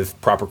need to give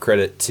proper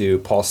credit to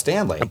Paul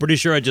Stanley. I'm pretty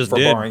sure I just for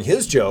did. borrowing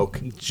his joke.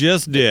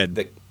 Just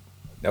did.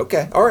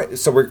 Okay, all right.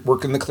 So we're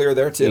working the clear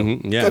there too.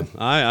 Mm-hmm. Yeah,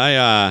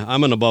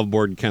 I'm an above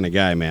board kind of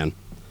guy, man.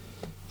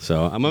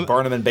 So I'm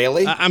Barnum and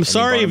Bailey. I'm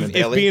sorry if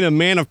being a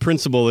man of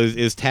principle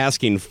is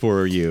tasking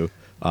for you,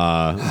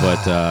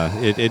 but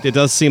it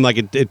does seem like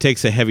it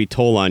takes a heavy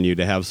toll on you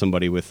to have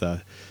somebody with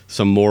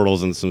some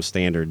morals and some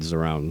standards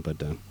around.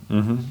 But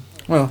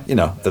well,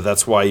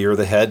 that's why you're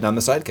the head and I'm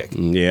the sidekick.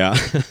 Yeah,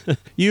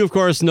 you of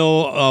course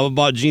know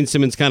about Gene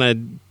Simmons kind of,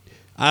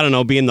 I don't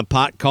know, being the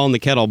pot calling the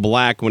kettle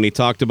black when he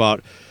talked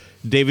about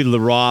David Lee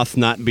Roth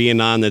not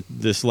being on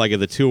this leg of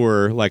the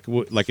tour like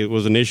it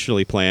was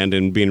initially planned,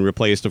 and being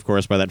replaced, of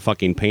course, by that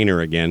fucking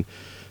painter again,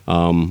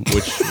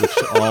 which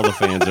all the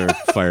fans are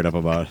fired up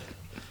about.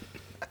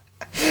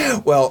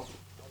 Well,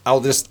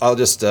 I'll just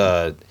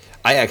I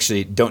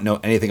actually don't know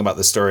anything about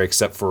this story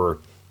except for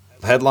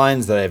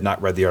headlines that I have not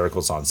read the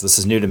articles on, so this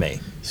is new to me.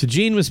 So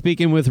Gene was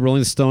speaking with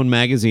Rolling Stone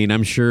magazine,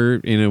 I'm sure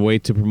in a way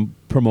to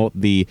promote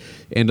the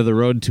End of the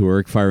Road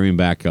tour firing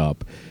back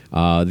up.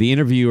 The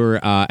interviewer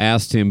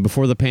asked him,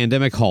 before the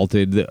pandemic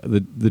halted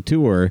the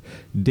tour,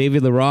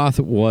 David Lee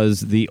Roth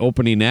was the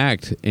opening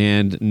act,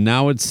 and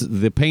now it's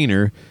the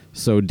painter,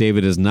 so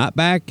David is not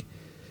back?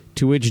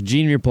 To which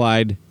Gene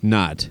replied,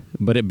 not.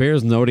 But it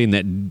bears noting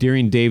that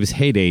during Dave's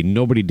heyday,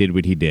 nobody did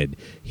what he did.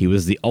 He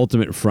was the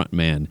ultimate front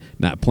man.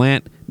 Not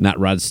Plant, not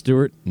Rod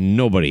Stewart,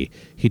 nobody.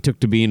 He took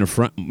to being a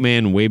front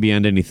man way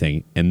beyond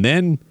anything. And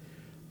then,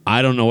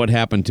 I don't know what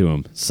happened to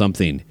him.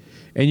 Something.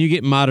 And you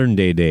get modern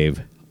day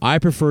Dave. I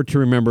prefer to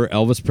remember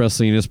Elvis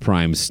Presley in his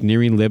prime,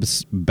 sneering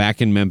lips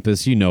back in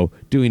Memphis,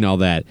 doing all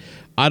that.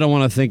 I don't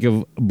want to think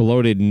of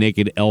bloated,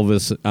 naked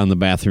Elvis on the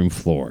bathroom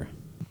floor.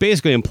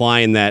 Basically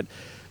implying that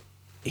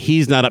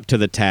he's not up to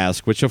the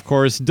task, which, of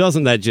course,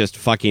 doesn't that just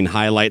fucking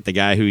highlight the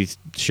guy who he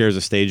shares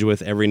a stage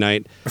with every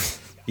night?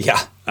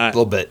 Yeah, a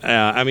little bit.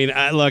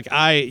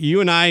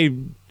 You and I,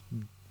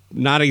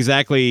 not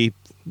exactly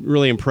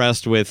really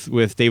impressed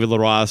with David Lee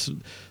Roth's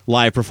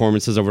live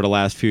performances over the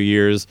last few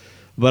years.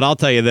 But I'll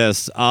tell you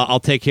this, I'll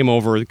take him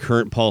over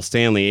current Paul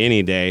Stanley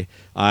any day.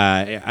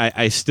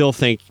 I still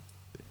think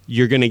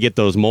you're going to get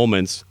those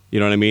moments. You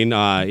know what I mean?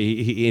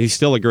 He's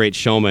still a great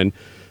showman.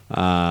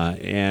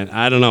 And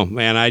I don't know,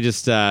 man. I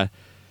just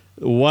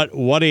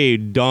what a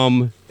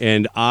dumb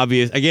and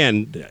obvious.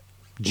 Again,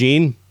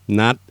 Gene,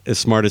 not as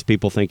smart as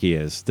people think he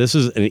is. This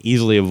is an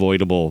easily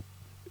avoidable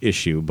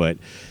issue. But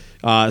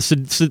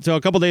so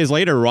a couple days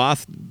later,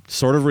 Roth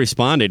sort of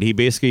responded. He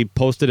basically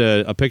posted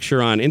a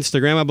picture on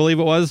Instagram, I believe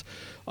it was,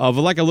 of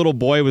like a little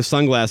boy with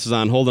sunglasses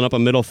on holding up a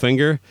middle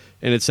finger,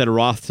 and it said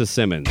Roth to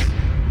Simmons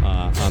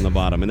on the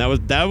bottom. And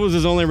that was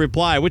his only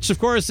reply, which, of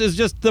course, is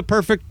just the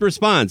perfect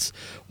response.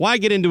 Why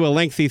get into a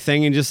lengthy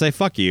thing and just say,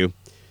 fuck you?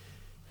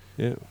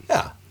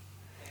 Yeah.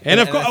 And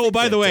of course,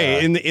 by the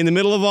way, in the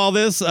middle of all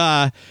this,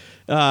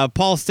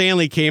 Paul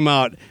Stanley came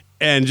out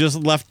and just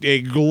left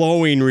a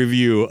glowing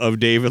review of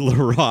David Lee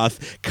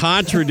Roth,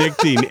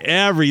 contradicting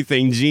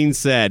everything Gene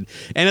said.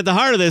 And at the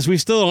heart of this, we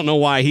still don't know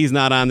why he's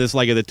not on this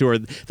leg of the tour.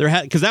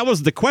 Because that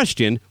was the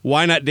question,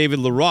 why not David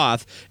Lee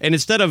Roth? And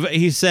instead of,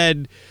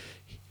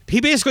 he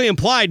basically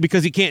implied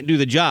because he can't do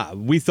the job.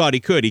 We thought he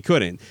could. He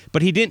couldn't.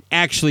 But he didn't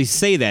actually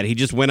say that. He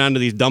just went on to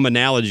these dumb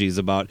analogies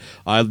about,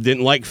 I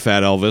didn't like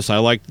Fat Elvis.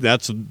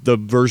 That's the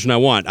version I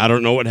want. I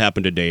don't know what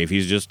happened to Dave.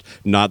 He's just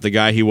not the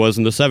guy he was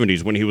in the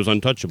 70s when he was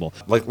untouchable.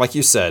 Like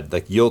you said,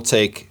 you'll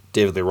take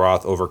David Lee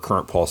Roth over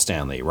current Paul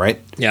Stanley, right?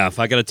 Yeah, if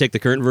I got to take the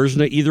current version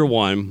of either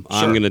one, sure.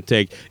 I'm going to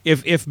take...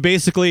 If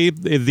basically,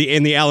 in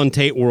the Alan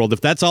Tate world,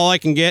 if that's all I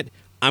can get,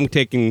 I'm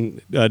taking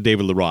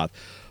David Lee Roth.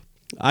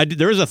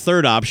 There is a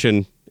third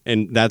option...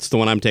 And that's the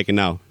one I'm taking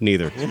now.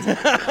 Neither.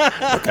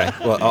 Okay.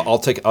 Well, I'll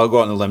go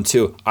out on a limb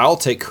too. I'll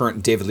take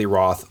current David Lee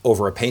Roth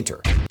over a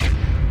painter.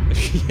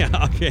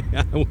 Yeah. Okay.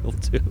 I will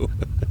too.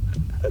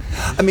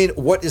 I mean,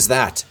 what is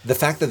that? The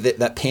fact that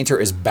that painter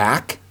is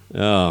back.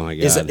 Oh my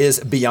God. Is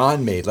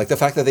beyond me. Like the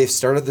fact that they've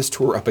started this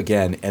tour up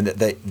again, and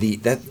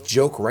that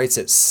joke writes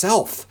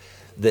itself.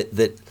 That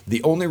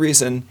the only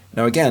reason.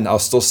 Now again, I'll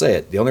still say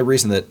it. The only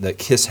reason that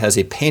Kiss has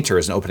a painter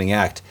as an opening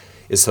act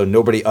is so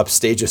nobody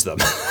upstages them.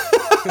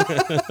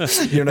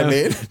 You know what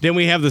I mean? Didn't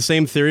we have the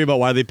same theory about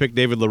why they picked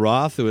David Lee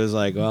Roth? It was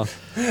like, well,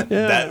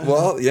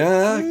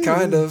 yeah,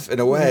 kind of in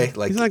a way.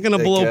 Like he's not going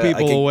to blow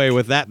people away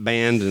with that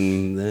band,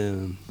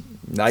 and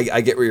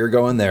I get where you're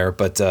going there,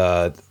 but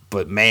can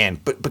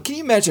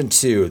you imagine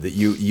too that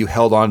you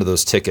held on to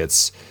those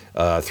tickets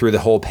through the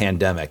whole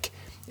pandemic,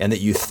 and that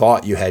you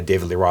thought you had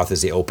David Lee Roth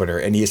as the opener,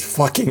 and he is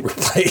fucking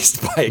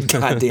replaced by a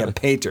goddamn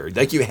painter.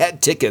 Like you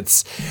had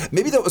tickets.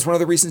 Maybe that was one of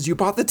the reasons you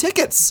bought the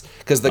tickets,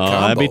 because the combo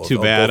that'd be too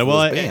bad. Of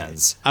both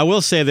bands. I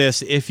will say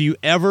this: if you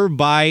ever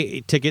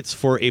buy tickets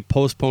for a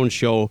postponed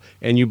show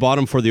and you bought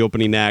them for the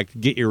opening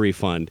act, get your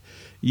refund.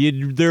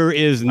 There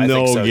is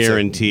no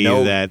guarantee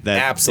that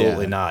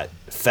absolutely not.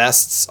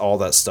 Fests, all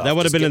that stuff. That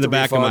would have been in the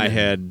back of my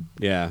head.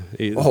 Yeah.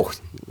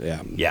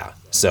 Yeah.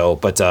 So,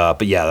 but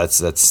yeah, that's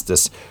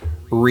just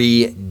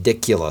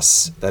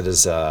ridiculous. That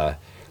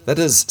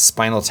is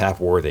Spinal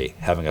Tap worthy,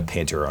 having a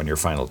painter on your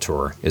final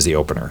tour as the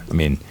opener. I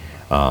mean,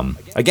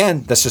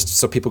 again, that's just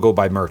so people go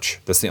buy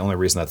merch. That's the only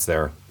reason that's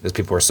there, is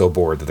people are so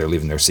bored that they're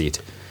leaving their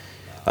seat.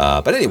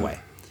 But anyway,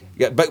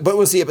 yeah. But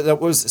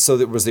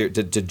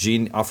did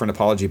Gene offer an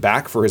apology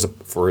back for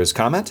his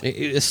comment?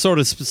 So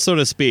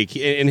to speak.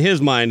 In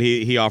his mind,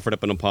 he offered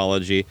up an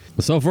apology.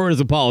 So for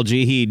his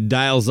apology, he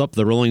dials up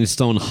the Rolling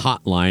Stone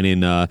hotline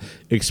and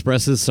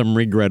expresses some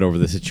regret over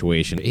the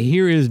situation.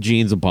 Here is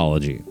Gene's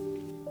apology.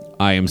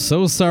 I am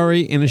so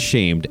sorry and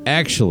ashamed,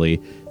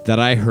 actually, that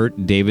I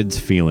hurt David's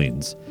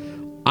feelings.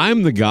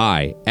 I'm the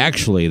guy,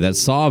 actually, that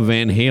saw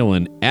Van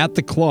Halen at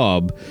the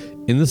club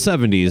in the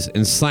 70s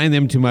and signed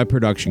them to my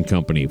production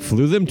company,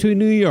 flew them to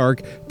New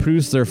York,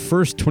 produced their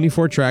first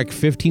 24-track,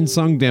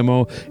 15-song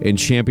demo, and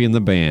championed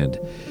the band.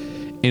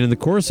 And in the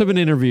course of an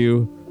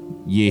interview,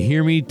 you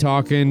hear me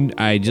talking,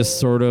 I just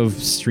sort of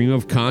stream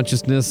of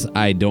consciousness.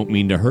 I don't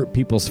mean to hurt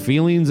people's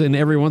feelings, and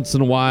every once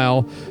in a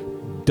while,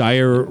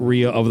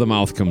 diarrhea of the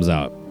mouth comes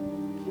out.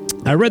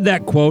 I read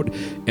that quote,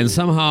 and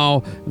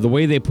somehow the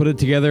way they put it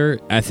together,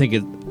 I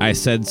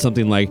said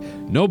something like,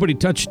 nobody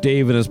touched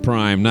Dave in his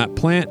prime, not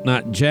Plant,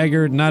 not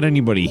Jagger, not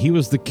anybody. He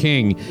was the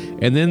king.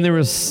 And then there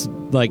was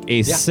like a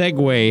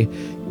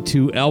segue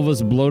to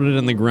Elvis bloated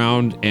on the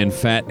ground and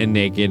fat and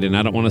naked, and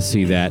I don't want to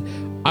see that.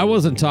 I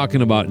wasn't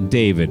talking about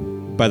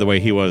David. By the way,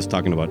 he was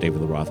talking about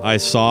David Lee Roth. I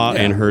saw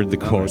and heard the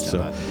quote.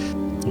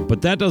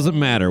 But that doesn't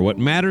matter. What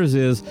matters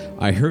is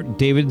I hurt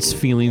David's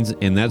feelings,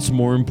 and that's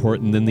more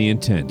important than the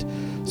intent.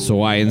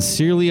 So I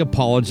sincerely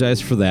apologize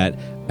for that.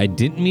 I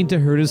didn't mean to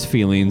hurt his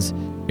feelings.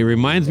 It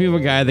reminds me of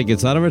a guy that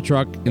gets out of a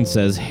truck and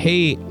says,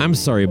 hey, I'm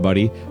sorry,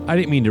 buddy. I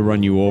didn't mean to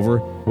run you over.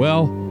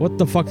 Well, what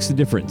the fuck's the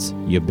difference?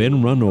 You've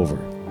been run over.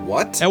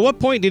 What? At what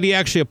point did he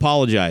actually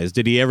apologize?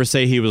 Did he ever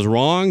say he was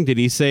wrong? Did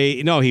he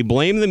say, no, he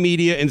blamed the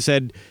media and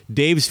said,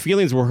 Dave's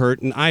feelings were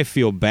hurt and I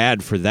feel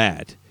bad for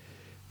that.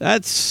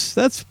 That's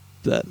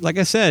like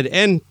I said.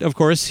 And of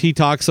course he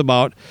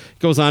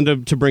goes on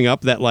to bring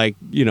up that, like,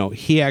 you know,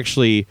 he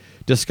actually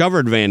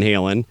discovered Van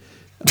Halen.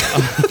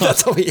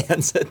 That's how he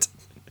ends it.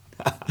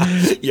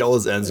 He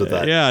always ends with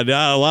that.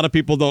 Yeah, a lot of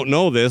people don't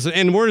know this.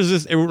 And where does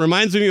this? It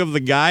reminds me of the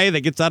guy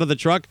that gets out of the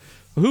truck.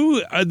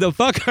 Who the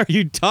fuck are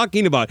you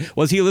talking about?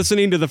 Was he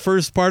listening to the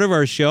first part of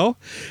our show?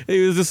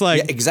 He was just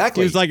like,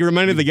 exactly. He was like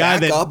reminded the guy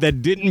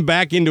that didn't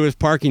back into his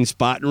parking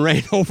spot and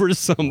ran over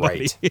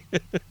somebody.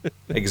 Right.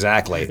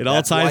 Exactly. It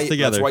all ties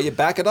together. That's why you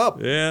back it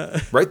up. Yeah.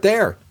 Right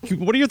there.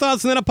 What are your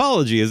thoughts on that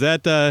apology? Is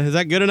that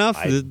good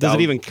enough? Does it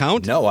even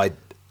count? No, I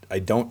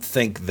don't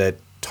think that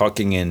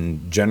talking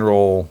in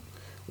general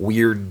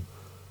weird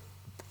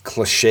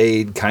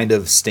cliched kind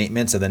of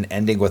statements and then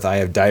ending with "I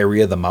have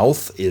diarrhea of the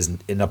mouth" is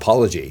an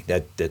apology.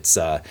 It's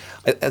not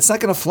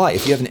going to fly.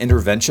 If you have an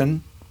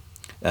intervention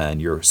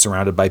and you're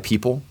surrounded by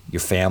people,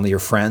 your family, your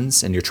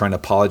friends, and you're trying to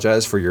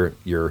apologize for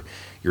your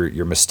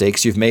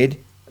mistakes you've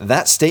made,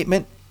 that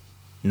statement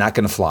not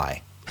going to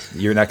fly.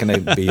 You're not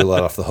going to be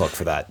let off the hook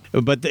for that.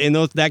 But in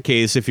that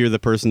case, if you're the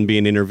person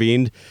being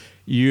intervened,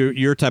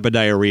 your type of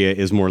diarrhea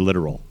is more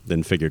literal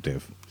than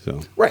figurative.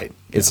 So right,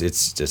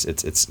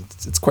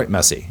 it's quite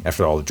messy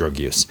after all the drug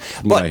use.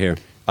 But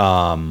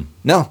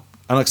no,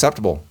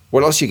 unacceptable.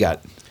 What else you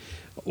got?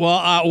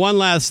 Well, one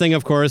last thing,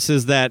 of course,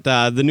 is that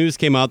the news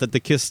came out that the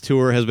Kiss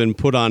tour has been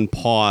put on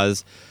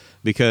pause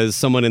because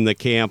someone in the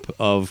camp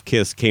of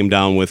Kiss came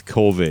down with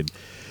COVID.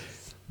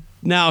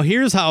 Now,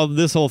 here's how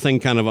this whole thing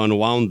kind of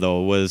unwound,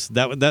 though, was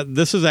that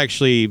this is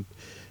actually.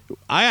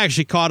 I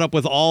actually caught up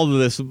with all of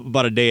this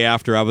about a day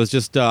after. I was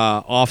just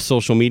off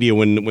social media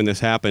when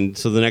this happened.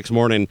 So the next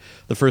morning,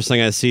 the first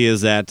thing I see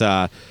is that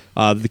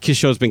the Kiss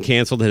show's been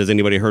canceled. Has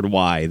anybody heard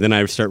why? Then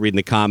I start reading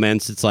the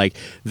comments. It's like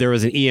there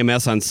was an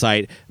EMS on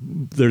site.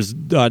 There's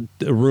a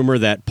rumor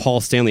that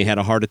Paul Stanley had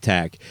a heart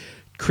attack.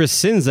 Chris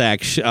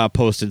Czynszak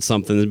posted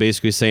something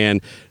basically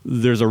saying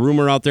there's a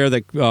rumor out there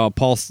that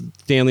Paul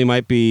Stanley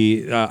might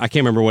be, I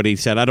can't remember what he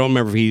said. I don't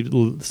remember if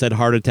he said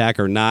heart attack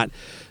or not.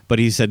 But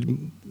he said,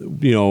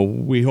 you know,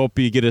 we hope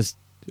you get us.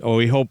 Oh,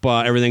 we hope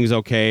everything's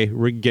okay.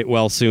 Get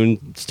well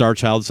soon. Star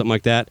Child, something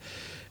like that.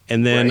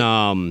 And then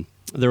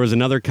there was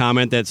another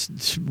comment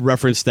that's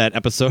referenced that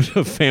episode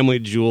of Family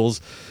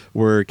Jewels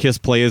where Kiss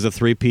play as a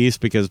 3-piece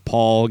because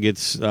Paul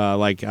gets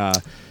an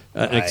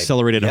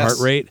accelerated heart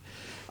rate.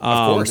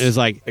 Of course. It's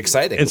like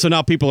exciting. And so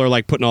now people are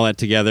like putting all that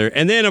together.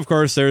 And then, of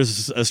course,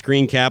 there's a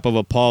screen cap of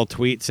a Paul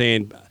tweet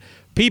saying,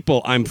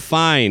 "People, I'm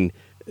fine.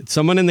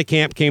 Someone in the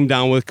camp came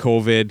down with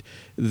COVID.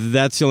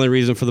 That's the only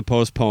reason for the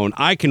postpone.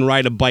 I can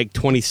ride a bike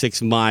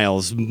 26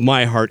 miles.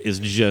 My heart is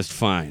just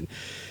fine."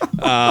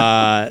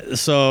 And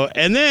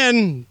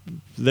then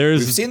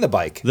we've seen the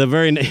bike.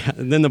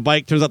 Then the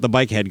bike turns out the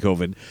bike had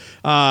COVID.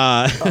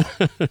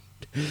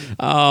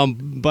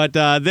 But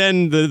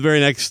then the very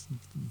next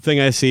thing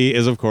I see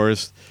is, of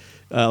course,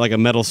 like a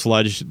Metal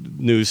Sludge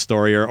news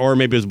story, or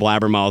maybe it was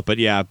Blabbermouth. But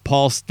yeah,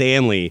 Paul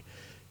Stanley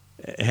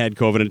had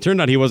COVID, and it turned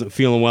out he wasn't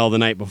feeling well the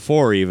night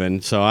before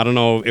even. So I don't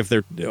know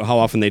how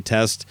often they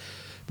test,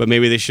 but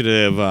maybe they should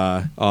have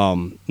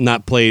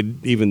not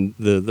played even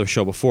the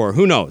show before.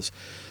 Who knows?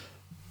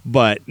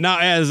 But now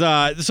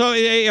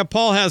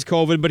Paul has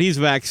COVID, but he's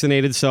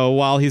vaccinated. So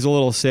while he's a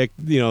little sick,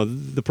 you know,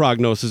 the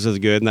prognosis is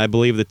good, and I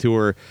believe the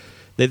tour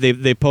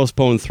they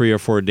postponed 3 or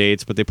 4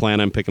 dates, but they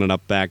plan on picking it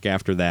up back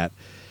after that.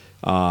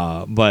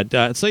 I'm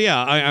at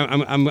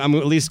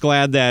least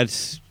glad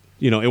that.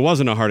 You know, it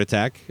wasn't a heart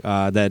attack.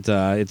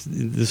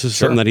 This is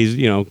something that he's,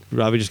 you know,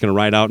 probably just going to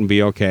ride out and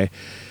be okay.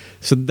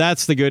 So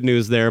that's the good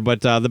news there.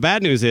 But the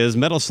bad news is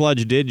Metal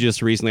Sludge did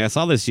just recently, I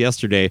saw this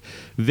yesterday,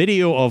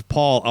 video of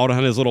Paul out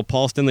on his little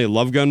Paul Stanley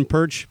love gun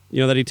perch, you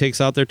know, that he takes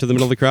out there to the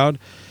middle of the crowd.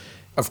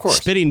 Of course.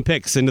 Spitting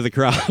pics into the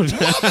crowd.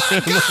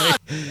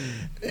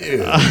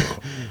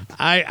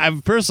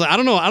 I personally, I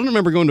don't know. I don't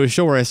remember going to a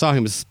show where I saw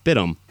him spit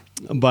them,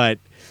 but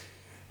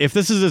if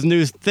this is his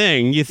new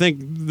thing, you think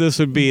this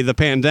would be the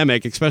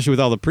pandemic, especially with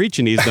all the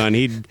preaching he's done.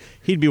 He'd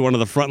be one of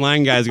the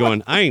frontline guys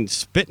going, "I ain't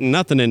spitting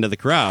nothing into the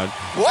crowd."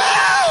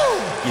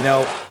 Wow! You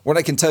know, what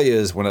I can tell you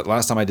is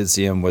last time I did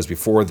see him was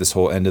before this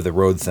whole end of the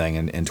road thing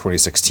in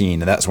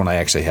 2016, and that's when I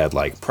actually had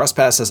like press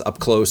passes up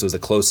close. It was the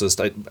closest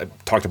I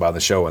talked about on the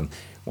show, and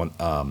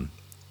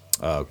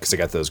because I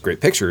got those great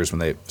pictures when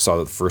they saw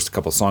the first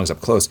couple songs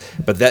up close.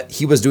 But that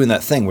he was doing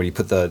that thing where he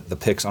put the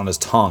pics on his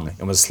tongue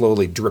and was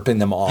slowly dripping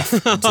them off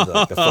into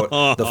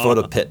the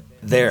photo pit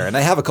there. And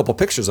I have a couple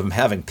pictures of him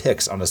having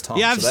pics on his tongue.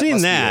 Yeah, I've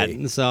seen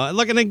that. So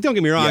look, and don't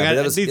get me wrong,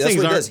 these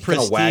things aren't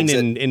pristine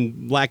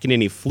and lacking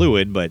any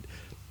fluid, but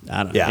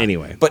I don't know.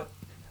 Anyway.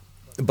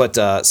 But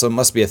so it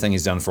must be a thing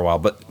he's done for a while.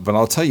 But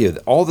I'll tell you,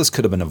 all this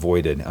could have been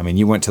avoided. I mean,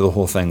 you went to the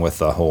whole thing with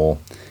the whole,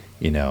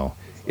 you know,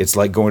 It's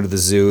like going to the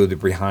zoo. They're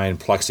behind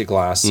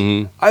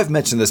plexiglass. I've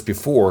mentioned this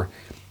before.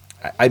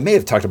 I may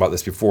have talked about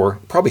this before.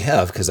 Probably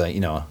have, because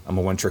I'm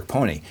a one-trick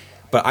pony.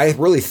 But I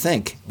really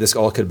think this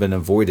all could have been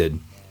avoided.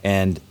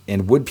 And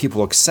would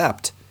people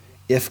accept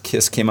if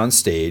Kiss came on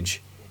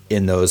stage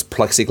in those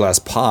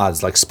plexiglass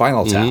pods like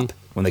Spinal Tap?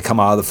 When they come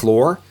out of the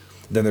floor,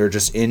 then they're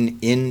just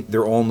in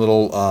their own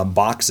little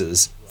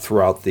boxes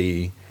throughout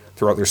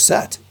their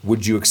set.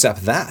 Would you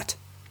accept that?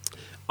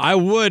 I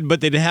would,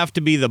 but they'd have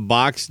to be the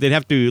box. They'd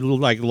have to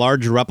like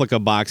large replica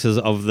boxes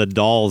of the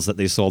dolls that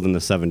they sold in the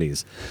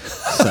 70s.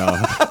 So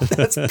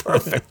that's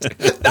perfect.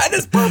 That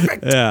is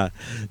perfect. Yeah.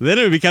 Then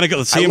it would be kind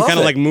of see them kind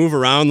of like move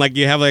around, like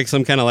you have like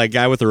some kind of like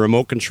guy with a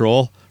remote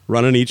control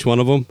running each one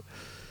of them.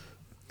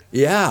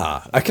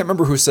 Yeah, I can't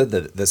remember who said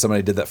that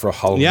somebody did that for a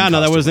Halloween. Yeah,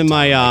 no, that was in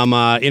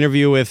my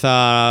interview with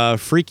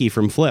Freaky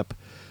from Flip.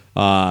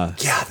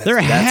 There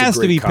has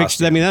to be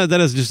pictures. I mean,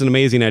 that is just an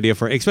amazing idea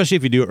especially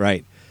if you do it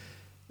right.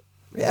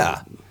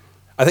 Yeah,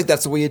 I think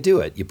that's the way you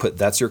do it.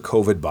 That's your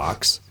COVID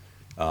box,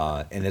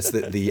 and it's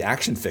the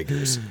action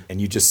figures,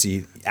 and you just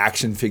see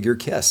action figure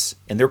Kiss,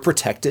 and they're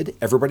protected.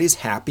 Everybody's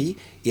happy.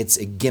 It's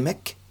a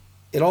gimmick.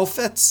 It all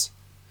fits.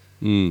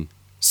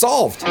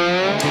 Solved.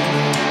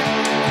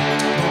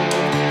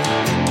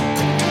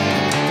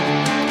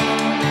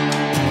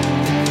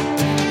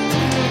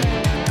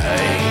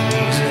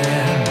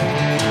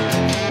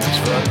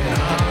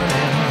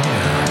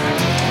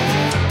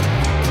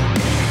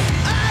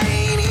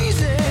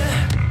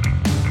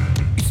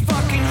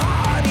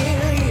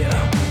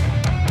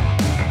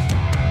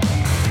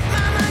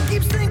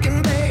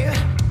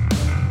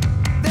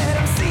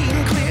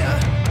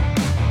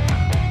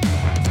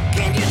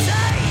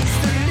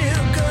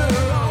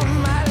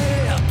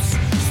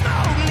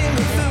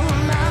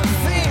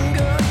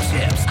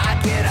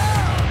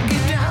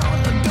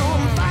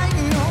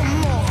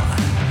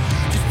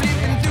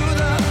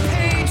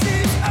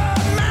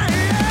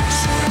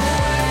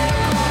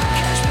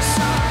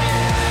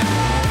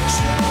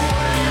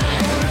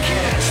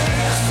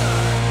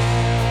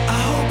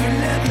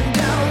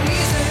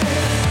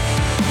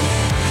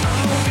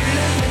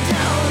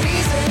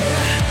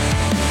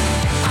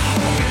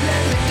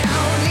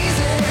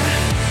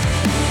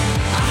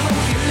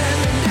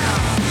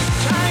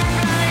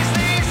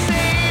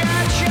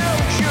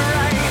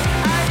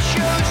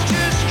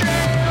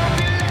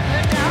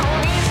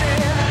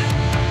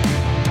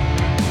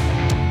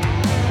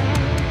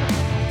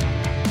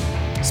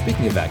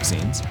 Speaking of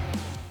vaccines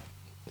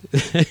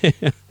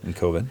and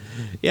COVID,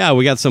 yeah,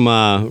 we got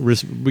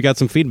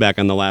some feedback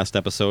on the last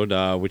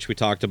episode, which we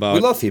talked about. We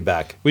love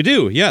feedback. We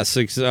do, yes.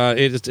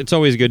 It's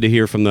always good to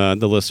hear from the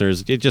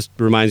listeners. It just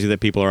reminds you that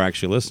people are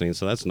actually listening,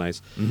 so that's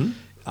nice.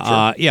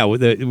 Sure. Yeah,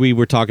 we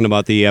were talking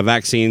about the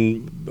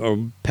vaccine or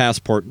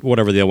passport,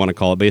 whatever they want to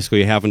call it.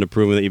 Basically, having to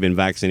prove that you've been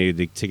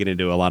vaccinated to get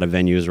into a lot of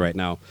venues right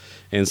now.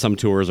 And some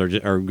tours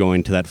are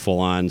going to that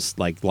full-on,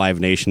 like Live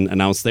Nation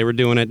announced they were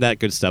doing it, that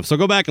good stuff. So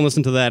go back and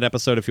listen to that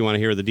episode if you want to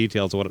hear the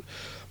details of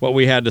what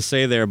we had to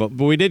say there. But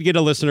we did get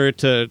a listener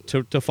to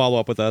follow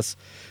up with us.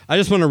 I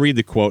just want to read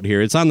the quote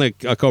here. It's on the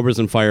Cobras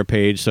and Fire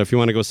page, so if you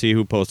want to go see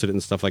who posted it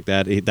and stuff like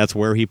that, that's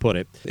where he put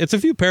it. It's a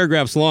few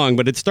paragraphs long,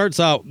 but it starts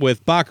out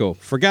with, Baco,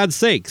 for God's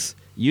sakes,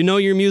 you know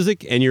your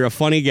music and you're a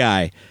funny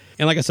guy.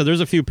 And like I said, there's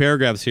a few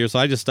paragraphs here, so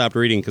I just stopped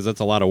reading because that's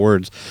a lot of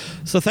words.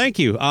 So thank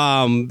you.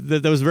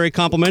 That was very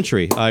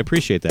complimentary. I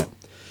appreciate that.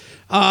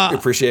 We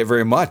appreciate it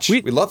very much.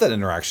 We love that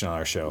interaction on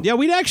our show. Yeah,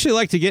 we'd actually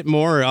like to get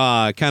more,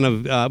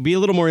 be a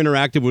little more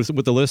interactive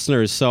with the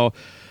listeners. So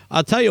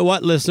I'll tell you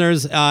what,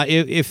 listeners,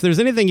 if there's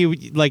anything you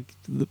like,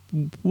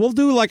 we'll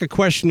do like a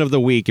question of the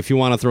week if you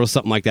want to throw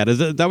something like that. Is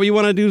that what you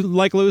want to do,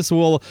 like, Lewis?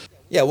 We'll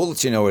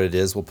let you know what it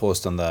is. We'll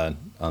post on the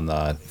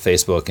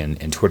Facebook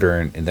and Twitter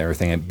and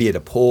everything, and be it a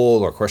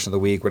poll or question of the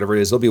week, whatever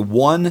it is. There'll be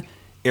one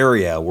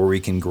area where we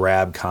can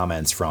grab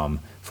comments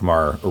from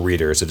our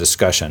readers, a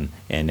discussion,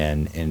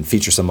 and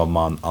feature some of them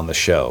on the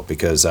show,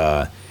 because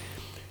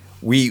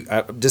we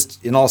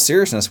just, in all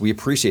seriousness, we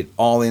appreciate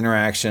all the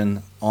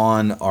interaction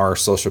on our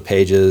social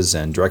pages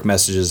and direct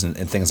messages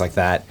and things like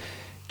that.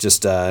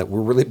 Just we're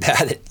really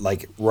bad at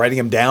like writing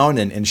them down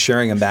and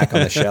sharing them back on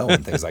the show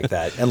and things like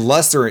that,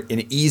 unless they're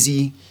an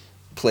easy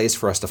place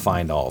for us to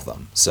find all of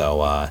them.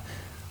 So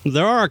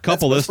there are a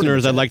couple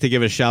listeners I'd like to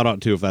give a shout out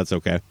to, if that's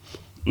okay.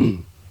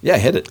 Yeah,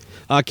 hit it.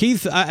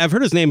 Keith, I've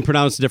heard his name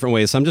pronounced different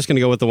ways, so I'm just going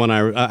to go with the one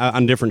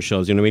on different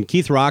shows. You know what I mean?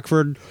 Keith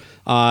Rockford.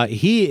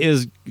 He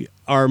is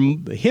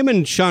him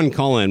and Sean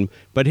Cullen,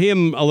 but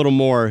him a little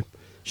more.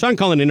 Sean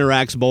Cullen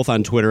interacts both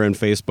on Twitter and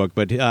Facebook,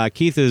 but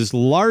Keith is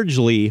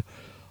largely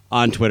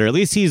on Twitter. At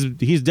least he's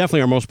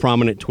definitely our most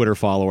prominent Twitter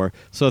follower.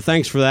 So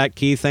thanks for that,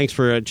 Keith. Thanks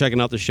for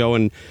checking out the show,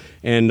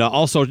 and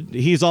also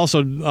he's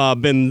also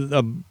been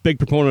a big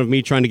proponent of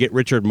me trying to get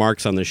Richard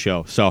Marks on the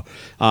show. So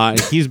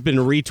he's been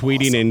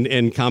retweeting awesome.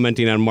 and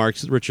commenting on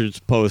Richard's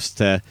post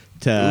to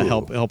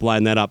help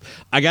line that up.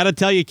 I got to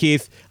tell you,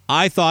 Keith,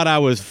 I thought I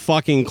was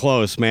fucking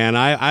close, man.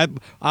 I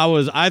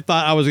thought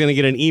I was going to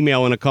get an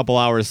email in a couple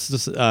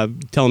hours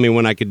telling me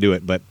when I could do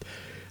it, but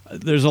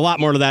there's a lot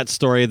more to that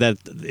story that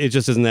it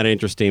just isn't that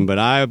interesting.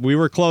 But we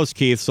were close,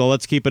 Keith, so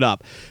let's keep it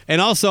up.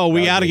 And also,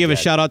 we got to give a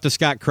shout out to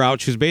Scott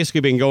Crouch, who's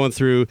basically been going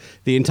through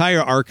the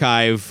entire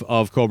archive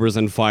of Cobras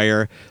and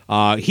Fire.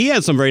 He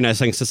had some very nice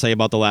things to say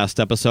about the last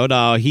episode.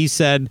 He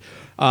said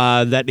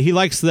that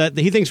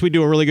he thinks we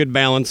do a really good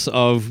balance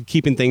of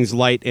keeping things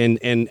light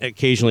and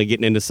occasionally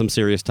getting into some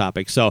serious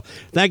topics. So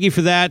thank you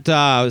for that,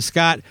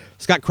 Scott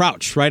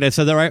Crouch, right? I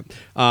said that right?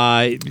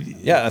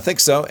 Yeah, I think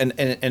so.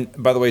 And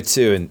by the way,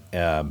 too,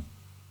 and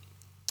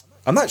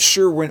I'm not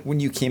sure when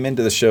you came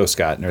into the show,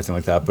 Scott, and everything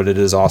like that, but it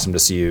is awesome to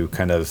see you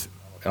kind of,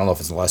 I don't know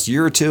if it's in the last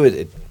year or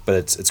two, but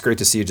it's great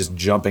to see you just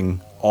jumping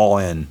all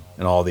in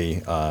all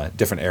the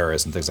different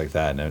eras and things like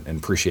that, and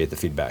appreciate the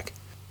feedback.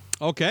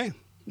 Okay.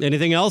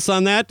 Anything else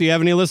on that? Do you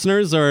have any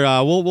listeners? Or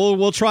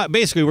we'll try.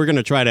 Basically, we're going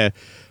to try to.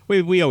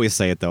 We always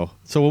say it though,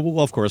 so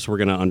of course we're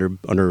going to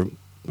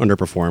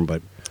underperform.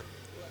 But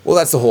well,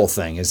 that's the whole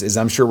thing. Is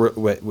I'm sure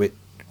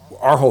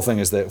our whole thing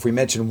is that if we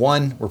mention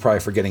one, we're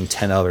probably forgetting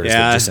 10 others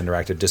that just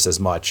interacted just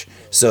as much.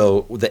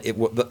 So with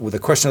the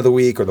question of the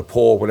week or the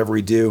poll, whatever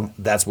we do,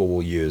 that's what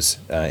we'll use.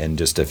 And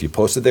just if you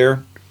post it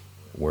there,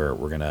 we're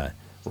gonna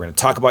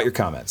talk about your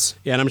comments.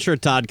 Yeah, and I'm sure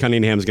Todd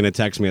Cunningham's going to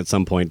text me at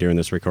some point during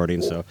this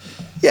recording. So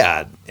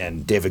yeah,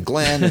 and David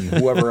Glenn and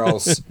whoever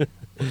else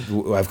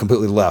who I've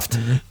completely left.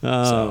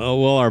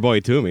 Well, our boy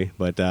Toomey,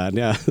 but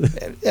yeah.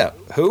 Yeah,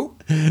 who?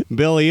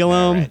 Bill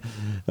Elam.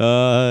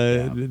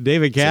 Right.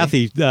 David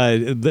Cathy,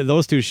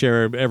 those two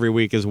share every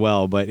week as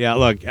well. But yeah,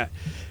 look,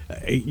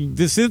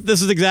 this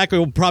is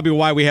exactly probably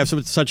why we have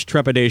such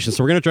trepidation.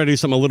 So we're going to try to do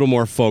something a little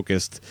more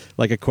focused,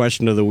 like a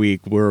question of the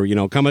week, where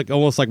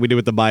almost like we did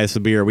with the bias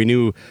of beer. We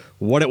knew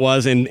what it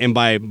was, and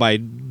by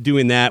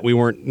doing that, we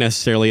weren't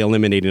necessarily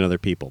eliminating other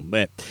people.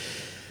 But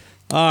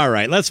all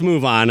right, let's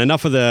move on.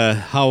 Enough of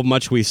the how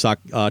much we suck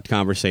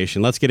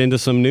conversation. Let's get into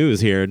some news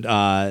here.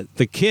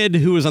 The kid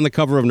who was on the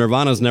cover of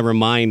Nirvana's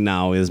Nevermind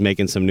now is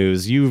making some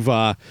news. You've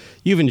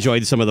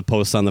enjoyed some of the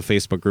posts on the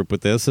Facebook group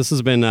with this. This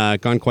has been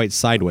gone quite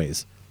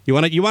sideways. You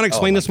want to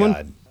explain this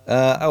one?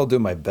 I will do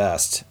my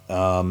best.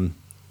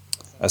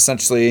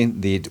 Essentially,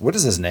 what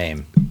is his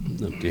name?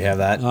 Do you have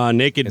that?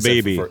 Naked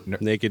Baby.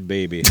 Naked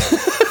Baby.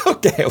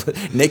 Okay,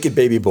 Naked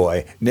Baby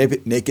Boy.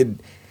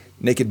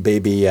 Naked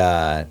Baby,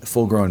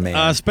 full-grown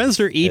man.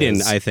 Spencer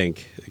Eden, I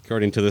think,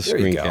 according to the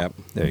screen cap.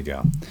 There you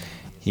go.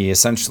 He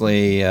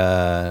essentially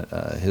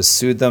has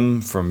sued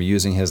them from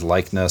using his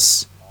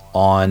likeness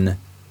on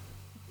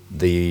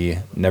the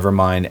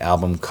Nevermind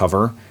album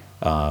cover,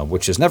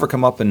 which has never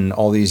come up in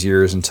all these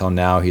years until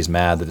now. He's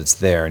mad that it's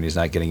there and he's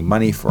not getting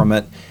money from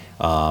it.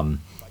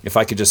 If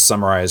I could just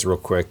summarize real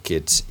quick,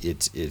 it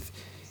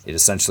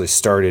essentially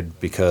started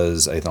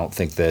because I don't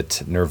think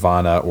that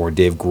Nirvana or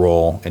Dave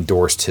Grohl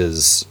endorsed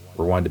his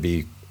or wanted to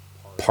be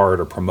part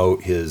or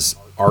promote his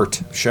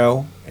art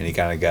show, and he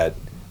kind of got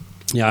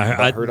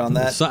I heard on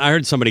that. So I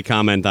heard somebody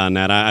comment on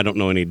that. I don't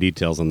know any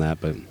details on that,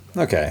 but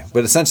okay.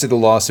 But essentially, the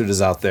lawsuit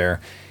is out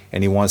there,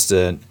 and he wants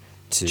to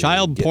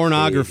child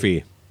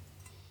pornography.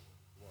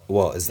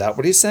 Well, is that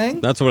what he's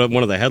saying? That's what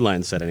one of the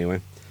headlines said, anyway.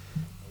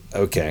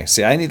 Okay.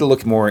 See, I need to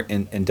look more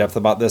in depth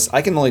about this.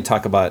 I can only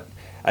talk about.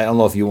 I don't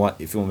know if you want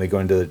me to go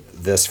into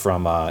this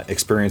from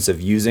experience of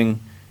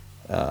using.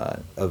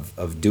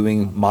 Of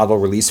doing model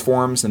release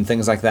forms and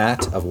things like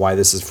that, of why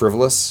this is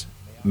frivolous.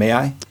 May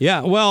I?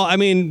 Yeah, well, I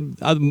mean,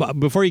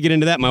 before you get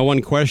into that, my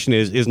one question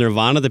is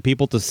Nirvana the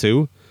people to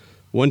sue?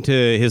 Wouldn't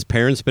his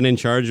parents been in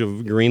charge of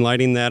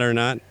greenlighting that or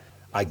not?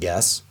 I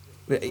guess.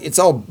 It's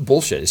all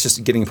bullshit. It's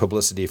just getting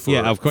publicity for.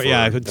 Yeah, of course.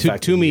 Yeah,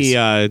 Toomey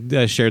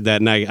shared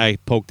that, and I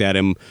poked at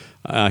him.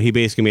 He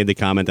basically made the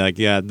comment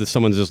that,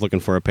 someone's just looking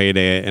for a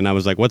payday, and I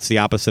was like, what's the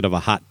opposite of a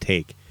hot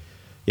take?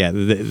 Yeah,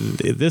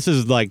 this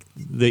is like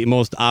the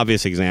most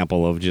obvious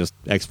example of just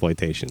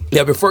exploitation.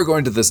 Yeah, before we go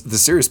into the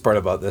serious part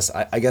about this,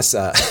 I guess,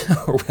 or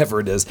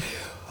whatever it is,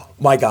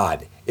 my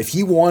God, if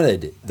he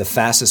wanted the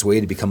fastest way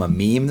to become a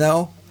meme,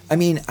 though, I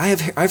mean,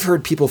 I've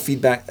heard people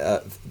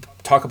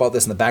talk about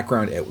this in the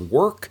background at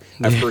work.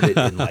 I've heard it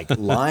in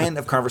line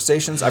of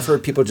conversations. I've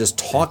heard people just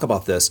talk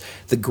about this.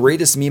 The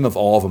greatest meme of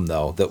all of them,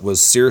 though, that was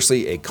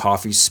seriously a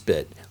coffee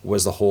spit,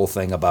 was the whole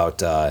thing about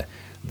the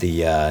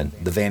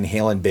Van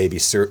Halen baby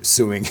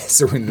suing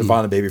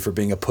Nirvana baby for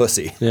being a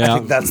pussy. Yeah. I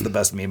think that's the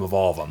best meme of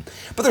all of them.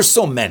 But there's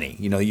so many.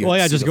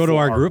 Just go to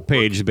our group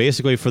page.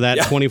 Basically, for that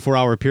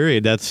 24-hour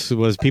period,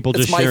 was people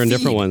just sharing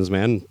different ones,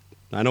 man.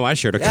 I know I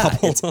shared a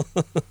couple.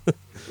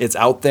 It's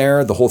out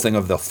there. The whole thing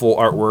of the full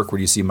artwork where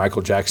you see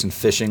Michael Jackson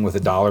fishing with a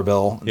dollar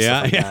bill. And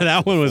stuff like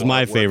that one was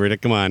my favorite.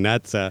 Come on,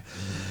 that's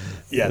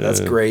that's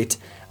great.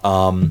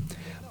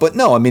 But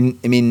no, I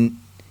mean.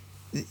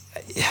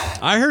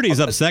 I heard he's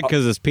upset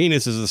because his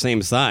penis is the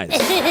same size. Is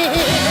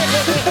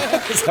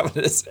that what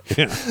it is?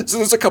 Yeah. So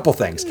there's a couple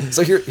things.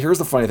 So here's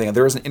the funny thing.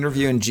 There was an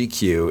interview in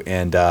GQ,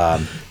 and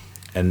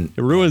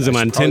it ruins him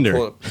on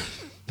Tinder.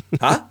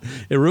 Huh?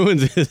 It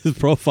ruins his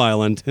profile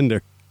on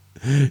Tinder.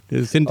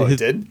 His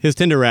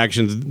Tinder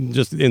action's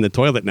just in the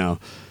toilet now.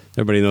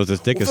 Everybody knows his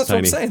dick is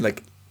tiny. That's what I'm saying.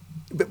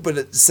 But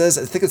it says,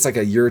 I think it's like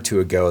a year or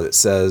two ago, that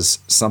says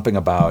something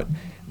about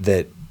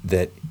that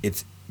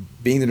it's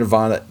being the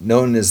Nirvana,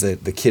 known as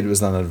the kid who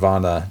was on the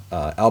Nirvana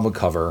album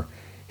cover,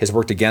 has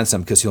worked against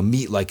him because he'll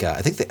meet like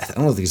I don't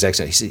know the exact.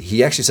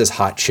 He actually says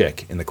hot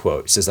chick in the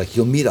quote. He says like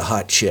you'll meet a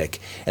hot chick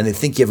and they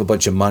think you have a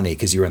bunch of money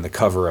because you're on the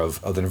cover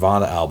of the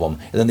Nirvana album,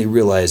 and then they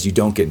realize you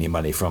don't get any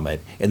money from it,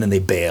 and then they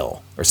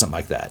bail or something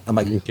like that. I'm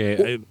like,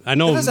 okay, I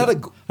know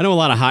a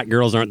lot of hot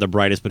girls aren't the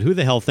brightest, but who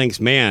the hell thinks,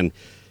 man,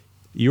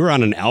 you were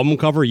on an album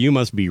cover, you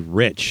must be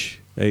rich.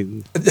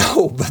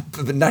 No,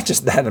 but not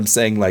just that. I'm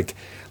saying like,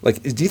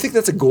 do you think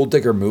that's a gold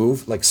digger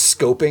move? Like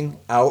scoping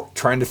out,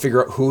 trying to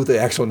figure out who the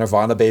actual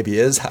Nirvana baby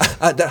is?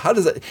 How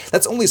does that?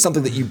 That's only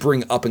something that you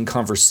bring up in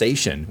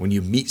conversation when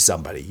you meet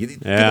somebody.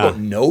 People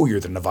don't know you're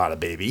the Nirvana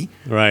baby,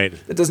 right?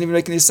 It doesn't even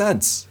make any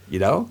sense, you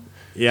know?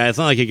 Yeah, it's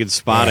not like you could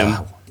spot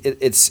him.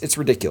 It's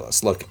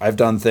ridiculous. Look, I've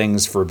done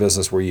things for a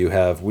business where you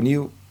have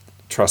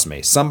trust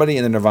me, somebody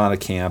in the Nirvana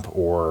camp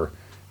or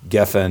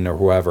Geffen or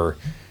whoever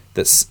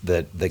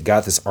that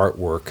got this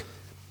artwork,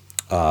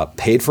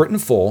 paid for it in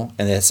full,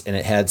 and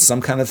it had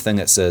some kind of thing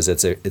that says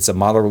it's a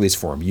model release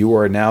form. You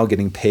are now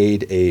getting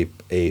paid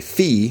a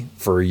fee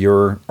for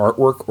your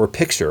artwork or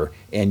picture,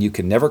 and you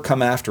can never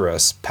come after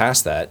us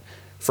past that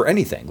for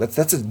anything.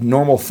 That's a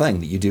normal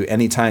thing that you do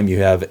anytime you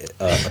have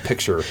a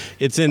picture.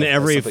 It's in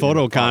every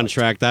photo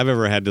contract I've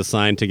ever had to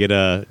sign to get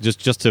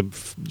just to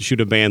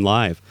shoot a band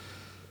live.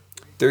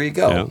 There you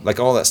go. Yeah. Like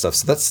all that stuff.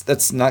 So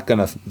that's not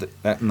gonna.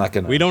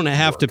 We don't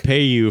have to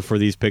pay you for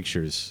these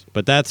pictures,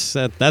 but that's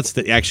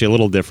actually a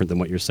little different than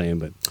what you're saying.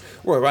 But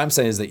what I'm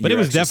saying is that. But it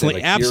was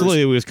definitely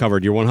absolutely it was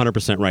covered. You're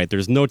 100% right.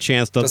 There's no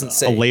chance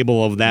that a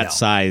label of that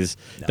size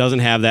doesn't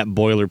have that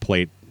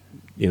boilerplate,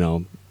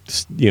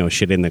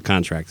 shit in the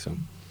contract. So.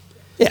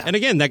 Yeah. And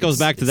again, that goes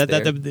back to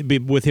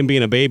that with him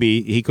being a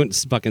baby, he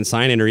couldn't fucking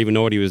sign it or even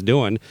know what he was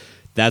doing.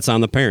 That's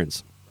on the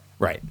parents.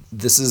 Right.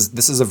 This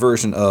is a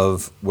version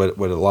of what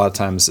a lot of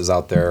times is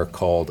out there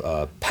called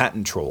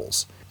patent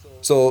trolls.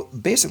 So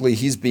basically,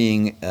 he's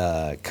being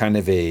kind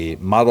of a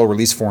model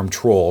release form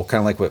troll, kind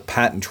of like what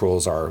patent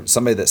trolls are.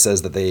 Somebody that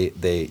says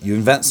that you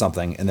invent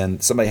something and then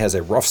somebody has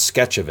a rough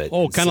sketch of it.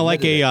 Oh, kind of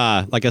like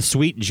a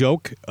sweet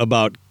joke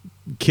about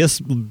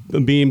Kiss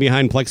being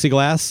behind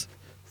plexiglass.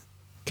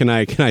 Can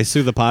I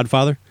sue the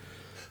Podfather?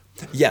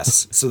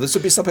 Yes. So this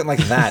would be something like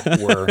that,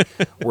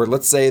 where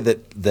let's say that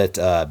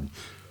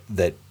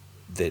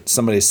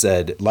somebody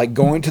said, like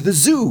going to the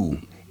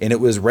zoo, and it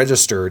was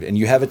registered, and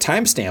you have a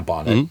timestamp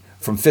on it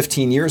from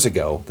 15 years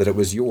ago that it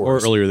was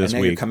yours. Or earlier this and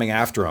now week. You're coming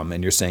after them,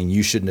 and you're saying,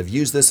 you shouldn't have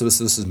used this.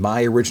 This is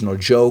my original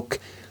joke,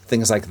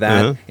 things like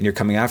that, and you're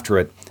coming after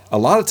it. A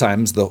lot of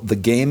times, the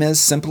game is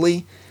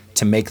simply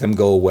to make them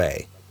go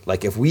away.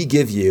 Like if we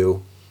give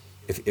you,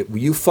 if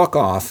you fuck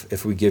off,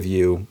 if we give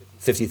you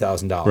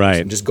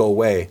 $50,000 and just go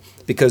away,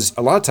 because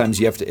a lot of times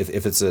you have to,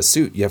 if it's a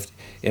suit, if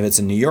it's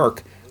in New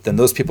York, then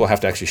those people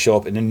have to actually show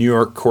up in a New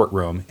York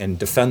courtroom and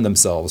defend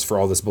themselves for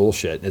all this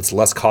bullshit. It's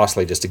less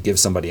costly just to give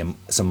somebody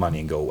some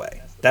money and go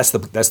away. That's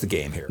the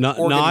game here.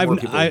 More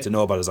people to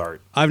know about his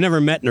art. I've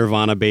never met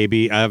Nirvana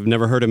Baby. I've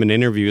never heard him in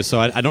interviews, so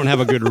I don't have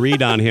a good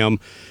read on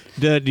him.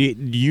 Do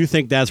you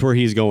think that's where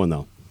he's going,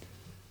 though?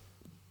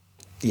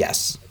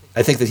 Yes.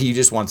 I think that he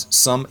just wants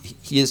some...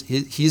 He's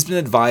been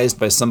advised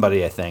by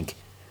somebody, I think,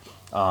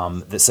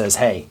 that says,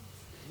 hey,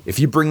 if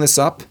you bring this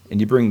up and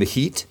you bring the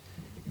heat,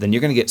 then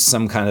you're going to get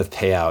some kind of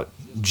payout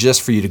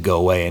just for you to go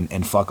away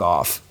and fuck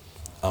off.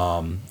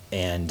 And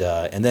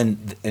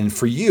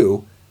for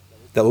you,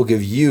 that will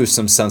give you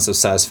some sense of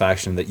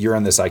satisfaction that you're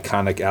on this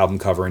iconic album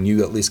cover and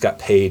you at least got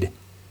paid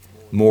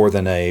more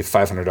than a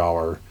 $500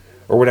 or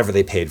whatever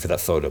they paid for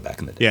that photo back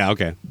in the day. Yeah,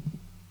 okay.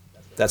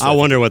 I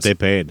wonder what they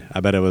paid.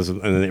 I bet it was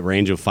in the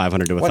range of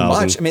 $500 to $1,000.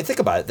 Much. I mean, think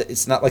about it.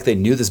 It's not like they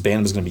knew this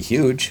band was going to be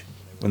huge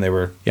when they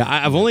were. Yeah,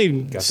 I've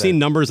only seen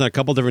numbers a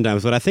couple different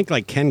times, but I think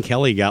like Ken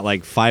Kelly got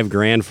like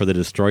 $5,000 for the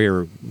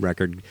Destroyer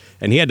record,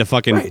 and he had to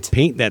fucking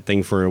paint that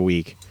thing for a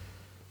week.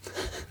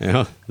 You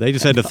know, they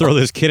just had to throw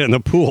this kid in the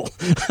pool.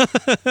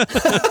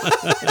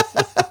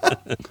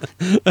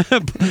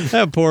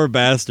 That poor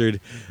bastard.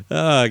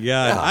 Oh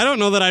God, I don't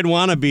know that I'd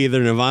want to be the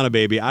Nirvana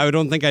Baby. I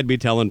don't think I'd be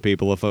telling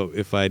people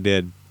if I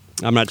did.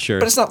 I'm not sure.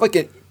 But it's not like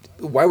it.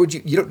 Why would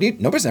you? You don't need.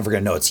 Nobody's ever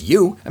going to know it's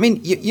you. I mean,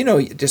 you're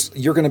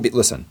going to be.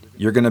 Listen,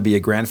 you're going to be a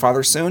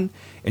grandfather soon,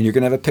 and you're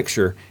going to have a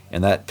picture,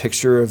 and that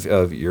picture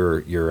of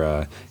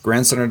your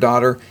grandson or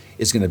daughter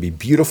is going to be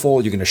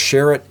beautiful. You're going to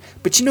share it.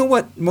 But you know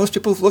what? Most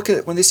people look at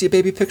it when they see a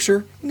baby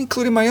picture,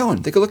 including my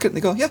own. They go look at it and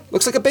they go, "Yeah,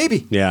 looks like a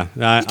baby." Yeah,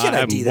 I'm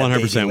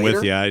 100%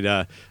 with you.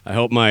 I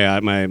hope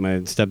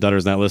my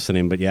stepdaughter's not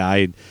listening, but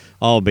yeah,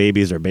 all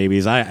babies are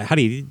babies. How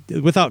do you,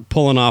 without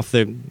pulling off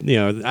the,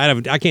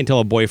 I can't tell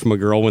a boy from a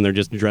girl when they're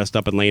just dressed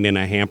up and laying in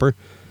a hamper.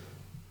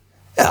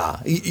 Yeah.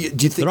 Do you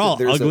think they're all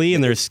ugly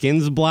and their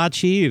skin's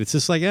blotchy? It's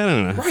just like, I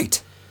don't know.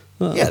 Right.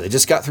 Yeah, they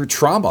just got through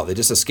trauma. They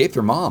just escaped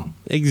their mom.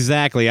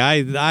 Exactly.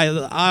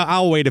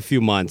 I'll wait a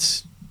few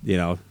months,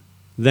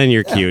 then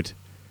you're cute.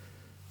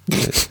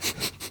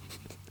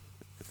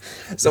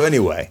 So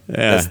anyway,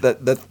 Yeah.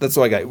 that's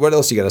what I got. What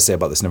else you got to say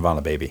about this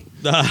Nirvana baby?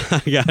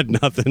 I got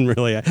nothing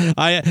really.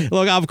 I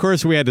look. Of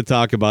course, we had to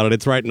talk about it.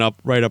 It's right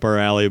up our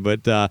alley.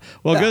 But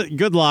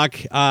good luck.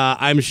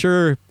 I'm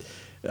sure.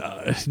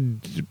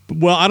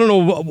 Well, I don't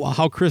know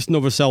how Chris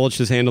Novoselic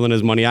is handling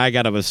his money. I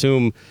got to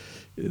assume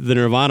the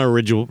Nirvana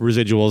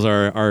residuals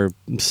are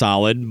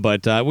solid,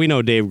 but we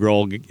know Dave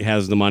Grohl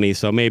has the money,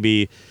 so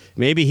maybe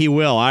he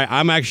will.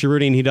 I'm actually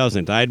rooting he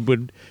doesn't.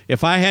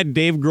 If I had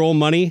Dave Grohl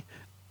money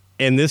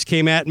and this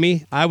came at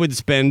me, I would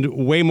spend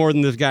way more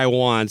than this guy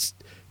wants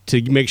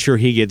to make sure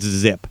he gets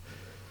zip.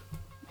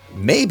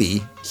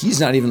 Maybe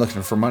he's not even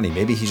looking for money.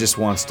 Maybe he just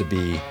wants to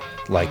be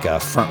like a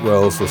front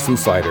row for Foo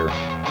Fighter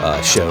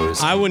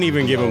shows. I wouldn't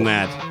even give him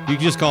that. You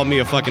just called me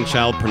a fucking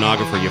child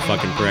pornographer, you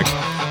fucking prick.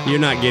 You're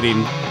not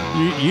getting...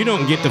 You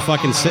don't get to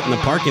fucking sit in the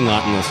parking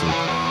lot and listen.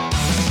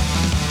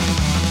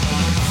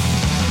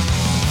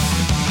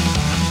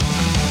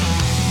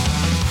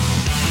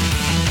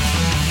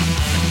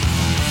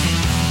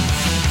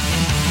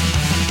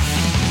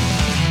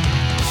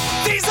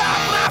 These are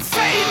my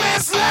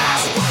famous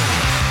last words.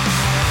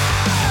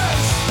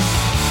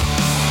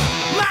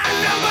 My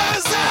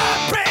numbers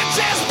are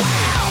bridges.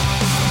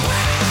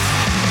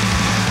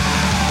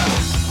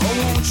 Oh,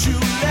 won't you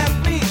let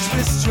me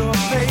twist your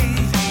fate?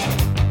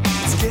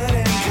 It's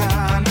getting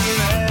kinda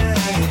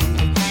late,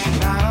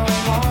 and I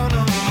don't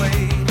wanna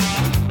wait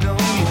no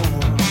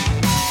more.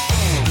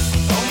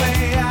 Oh,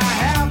 may I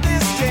have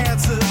this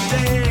dance of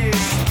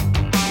days,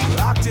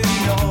 locked in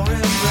your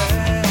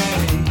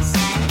embrace,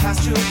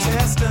 past your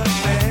test of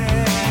faith.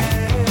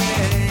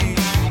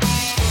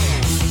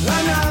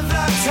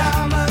 Another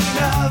time,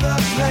 another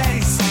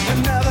place,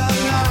 another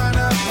line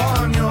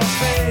upon your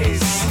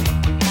face,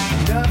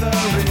 another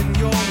in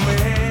your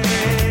way.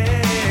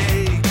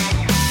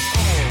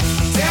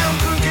 Down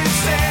crooked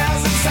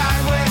stairs and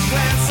sideways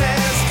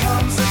glances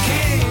comes the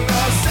king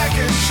of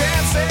second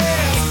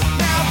chances.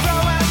 Now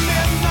throw him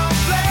in the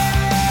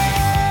flames.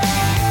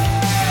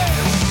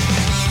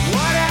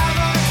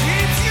 Whatever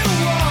keeps you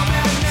warm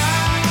at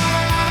night.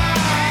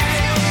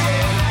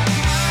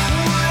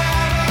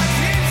 Whatever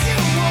keeps you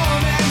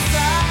warm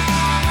inside.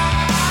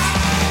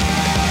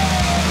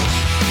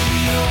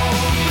 Your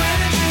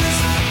bridges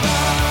are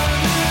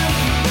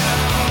burning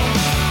down.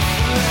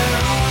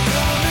 They're all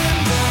coming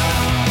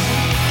down.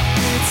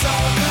 It's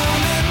all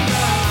coming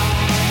down.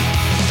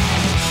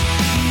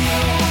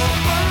 You're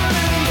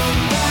burning them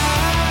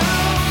down.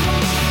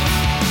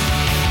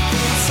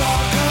 It's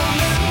all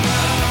coming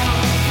down.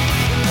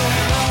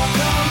 They're all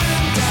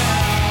coming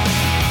down.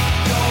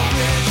 Your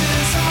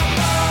bridges are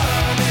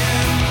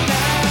burning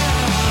down.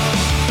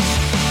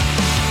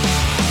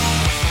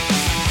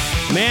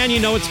 Man, you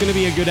know it's going to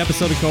be a good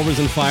episode of Cobras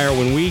and Fire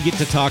when we get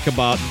to talk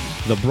about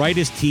the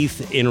brightest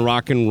teeth in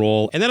rock and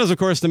roll. And that is, of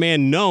course, the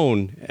man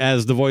known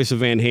as the voice of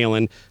Van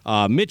Halen,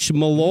 Mitch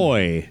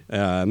Malloy.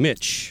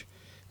 Mitch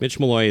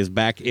Malloy is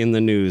back in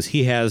the news.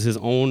 He has his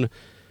own,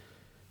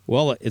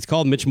 well, it's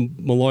called Mitch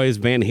Malloy's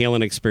Van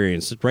Halen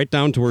Experience. Right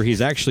down to where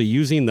he's actually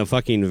using the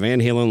fucking Van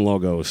Halen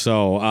logo.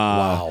 So,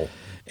 Wow.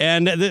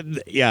 And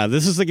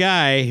this is the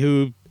guy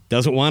who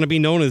doesn't want to be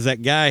known as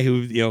that guy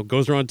who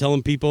goes around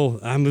telling people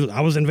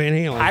I was in Van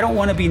Halen. I don't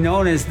want to be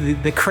known as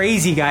the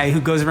crazy guy who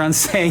goes around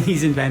saying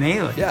he's in Van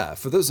Halen. Yeah,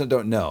 for those that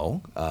don't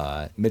know,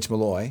 Mitch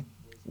Malloy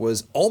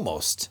was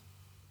almost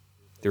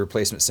the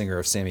replacement singer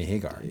of Sammy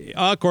Hagar.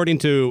 According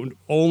to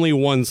only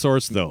one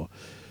source, though.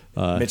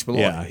 Mitch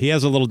Malloy. Yeah, he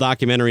has a little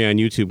documentary on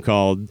YouTube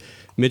called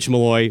Mitch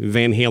Malloy,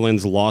 Van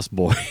Halen's Lost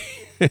Boy.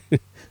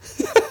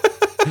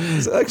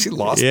 It's actually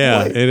Lost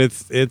Yeah, Boy. and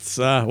it's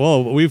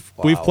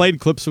we've played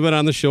clips of it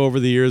on the show over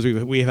the years.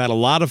 We've had a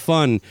lot of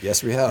fun.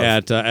 Yes, we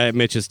have. At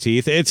Mitch's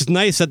Teeth. It's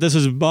nice that this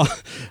is.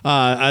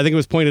 I think it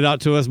was pointed out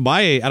to us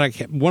by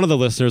one of the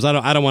listeners.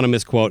 I don't want to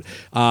misquote,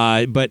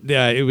 but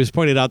it was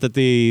pointed out that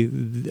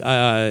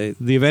the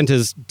event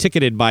is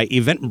ticketed by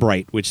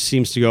Eventbrite, which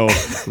seems to go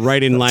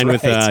right in line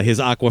with his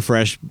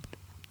Aquafresh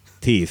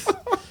teeth.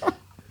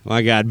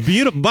 My God,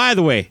 beautiful. By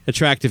the way,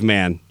 attractive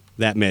man.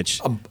 That Mitch,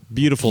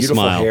 beautiful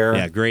smile, hair,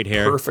 yeah, great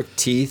hair, perfect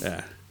teeth.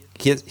 Yeah.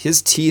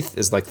 His teeth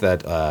is like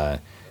that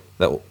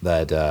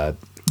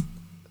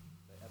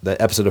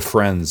episode of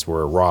Friends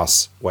where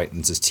Ross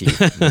whitens his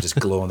teeth and they just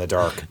glow in the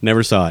dark.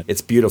 Never saw it.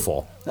 It's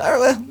beautiful.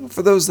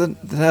 For those that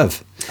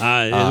have,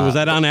 was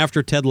that on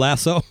after Ted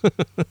Lasso?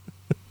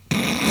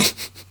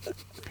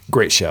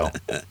 Great show.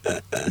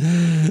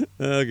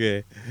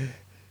 Okay.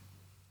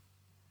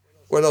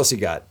 What else you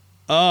got?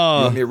 You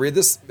want me to read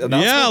this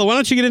announcement? Yeah, why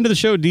don't you get into the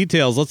show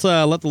details? Let's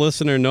let the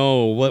listener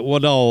know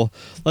what all.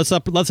 Let's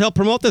help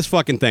promote this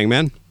fucking thing,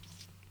 man.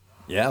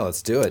 Yeah,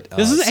 let's do it.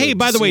 This is hey,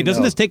 by the way,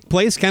 doesn't this take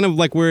place kind of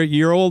like where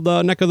your old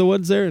neck of the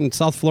woods there in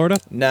South Florida?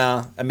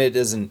 No, I mean it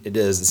isn't. It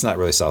is. It's not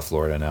really South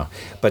Florida now.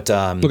 But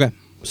okay,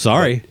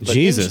 sorry, but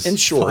Jesus. In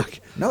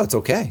short, no, it's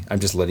okay. I'm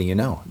just letting you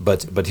know.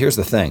 But here's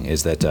the thing: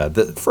 is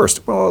that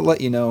first, well, I'll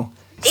let you know.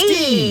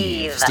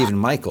 Stephen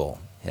Michael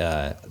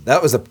That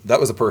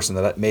was a person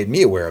that made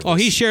me aware of. Oh,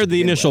 he shared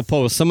the initial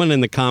post. Someone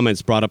in the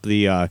comments brought up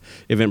the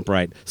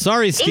Eventbrite.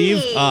 Sorry,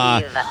 Steve.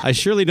 I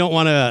surely don't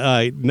want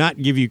to not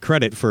give you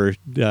credit for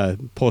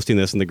posting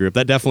this in the group.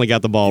 That definitely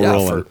got the ball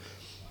rolling.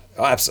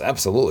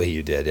 Absolutely,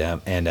 you did. Yeah,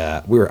 and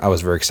I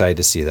was very excited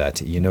to see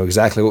that. You know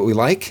exactly what we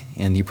like,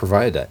 and you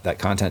provided that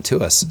content to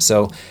us.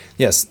 So,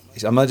 yes,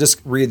 I'm gonna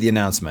just read the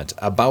announcement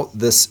about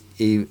this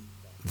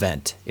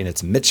event, and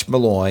it's Mitch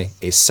Malloy,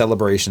 a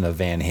celebration of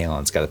Van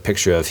Halen. It's got a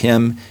picture of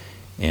him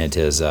and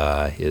his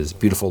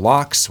beautiful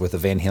locks with the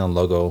Van Halen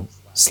logo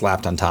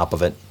slapped on top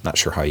of it. Not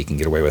sure how you can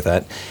get away with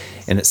that.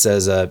 And it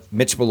says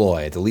Mitch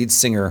Malloy, the lead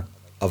singer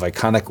of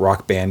iconic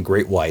rock band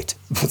Great White.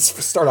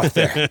 Let's start off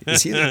there.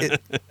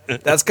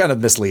 That's kind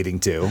of misleading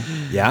too.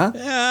 Yeah,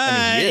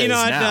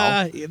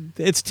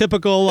 it's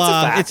typical.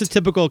 It's a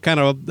typical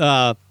kind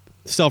of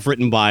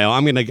self-written bio.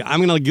 I'm gonna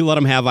let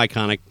him have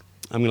iconic.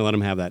 I'm gonna let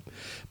him have that.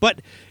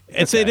 But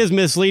it is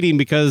misleading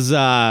because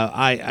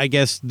I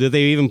guess, do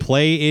they even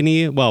play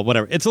any? Well,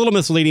 whatever. It's a little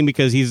misleading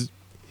because he's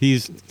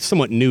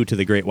somewhat new to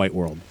the Great White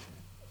world.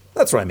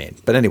 That's what I mean.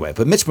 But anyway,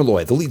 Mitch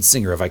Malloy, the lead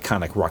singer of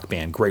iconic rock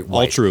band Great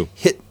White. All true.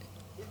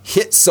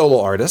 Hit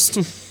solo artist.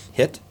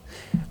 Hit.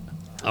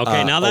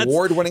 Okay, now that's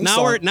award-winning.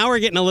 Now we're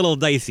getting a little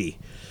dicey.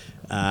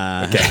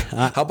 Okay.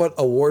 How about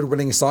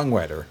award-winning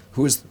songwriter?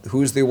 Who's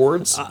the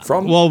awards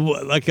from?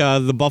 Well, like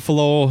the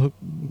Buffalo.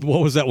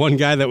 What was that one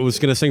guy that was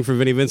going to sing for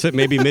Vinnie Vincent?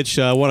 Maybe Mitch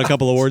won a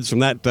couple awards from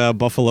that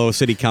Buffalo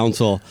City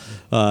Council.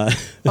 Oh,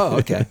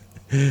 okay.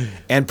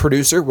 And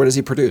producer, what has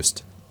he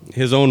produced?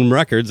 His own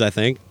records, I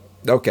think.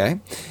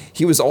 Okay.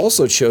 He was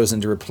also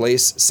chosen to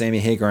replace Sammy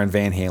Hagar and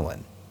Van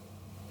Halen.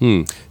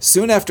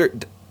 Soon after,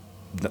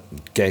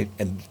 okay,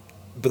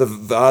 but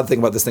the odd thing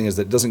about this thing is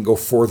that it doesn't go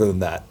further than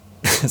that.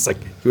 It's like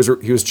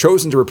he was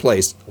chosen to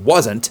replace,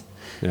 wasn't.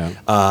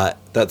 Yeah.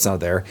 That's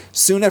not there.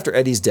 Soon after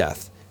Eddie's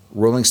death,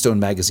 Rolling Stone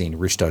magazine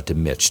reached out to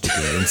Mitch to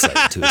gain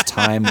insight to his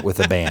time with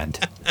the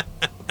band.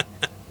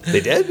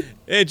 They did?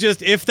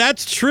 If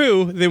that's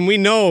true, then we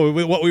know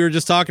what we were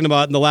just talking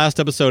about in the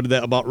last episode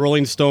about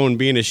Rolling Stone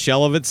being a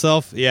shell of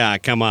itself. Yeah,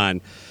 come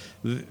on.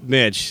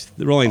 Mitch,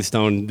 the Rolling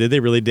Stone, did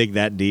they really dig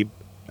that deep?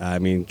 I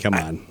mean, come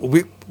on.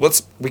 We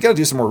got to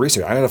do some more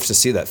research. I have to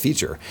see that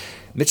feature.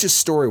 Mitch's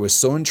story was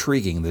so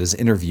intriguing that his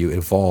interview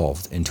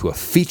evolved into a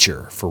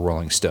feature for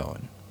Rolling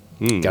Stone.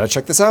 Got to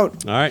check this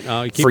out. All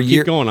right,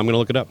 keep going. I'm going to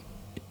look it up.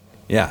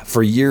 Yeah,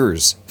 for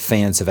years,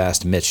 fans have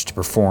asked Mitch to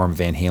perform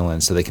Van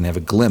Halen so they can have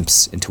a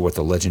glimpse into what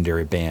the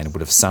legendary band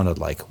would have sounded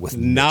like with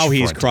Mitch. Now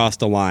he's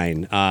crossed a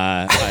line.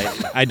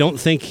 I don't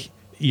think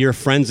your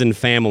friends and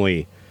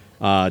family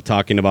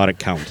talking about it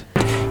count.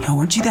 Yo,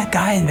 weren't you that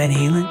guy in Van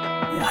Halen?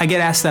 I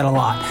get asked that a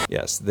lot.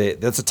 Yes,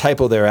 that's a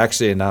typo there,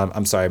 actually, and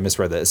I'm sorry, I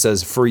misread that. It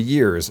says, for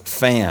years,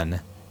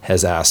 fan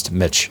has asked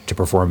Mitch to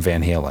perform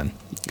Van Halen.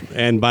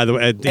 And by the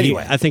way,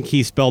 anyway. I think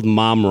he spelled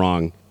mom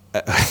wrong.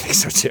 I think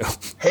so, too.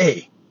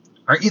 Hey,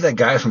 aren't you that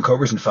guy from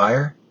Cobras and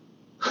Fire?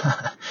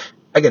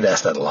 I get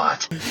asked that a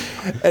lot.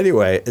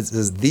 Anyway, it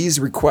says, these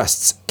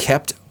requests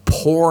kept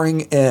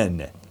pouring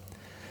in.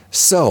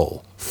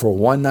 So, for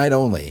one night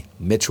only,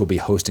 Mitch will be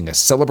hosting a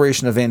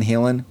celebration of Van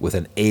Halen with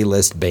an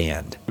A-list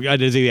band.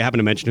 Does he happen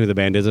to mention who the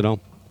band is at all?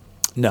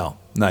 No,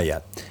 not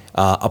yet.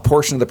 A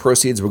portion of the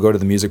proceeds will go to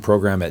the music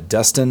program at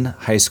Destin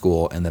High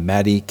School and the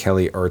Maddie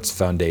Kelly Arts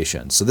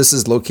Foundation. So this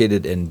is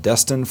located in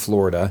Destin,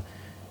 Florida,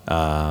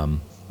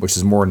 which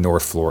is more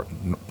North Florida,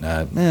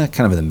 kind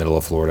of in the middle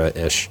of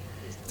Florida-ish.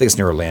 I think it's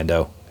near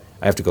Orlando.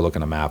 I have to go look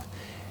on a map.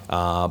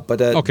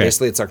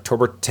 Basically, it's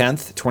October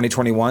 10th,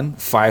 2021,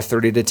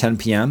 5:30 to 10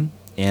 p.m.,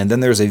 and then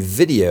there's a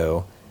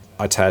video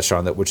attached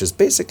on that, which is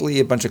basically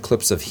a bunch of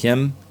clips of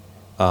him,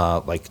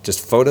 like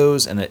just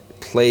photos, and it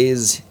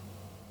plays.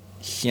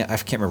 I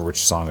can't remember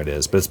which song it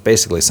is, but it's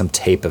basically some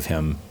tape of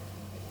him,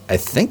 I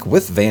think,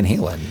 with Van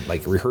Halen,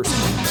 like rehearsing.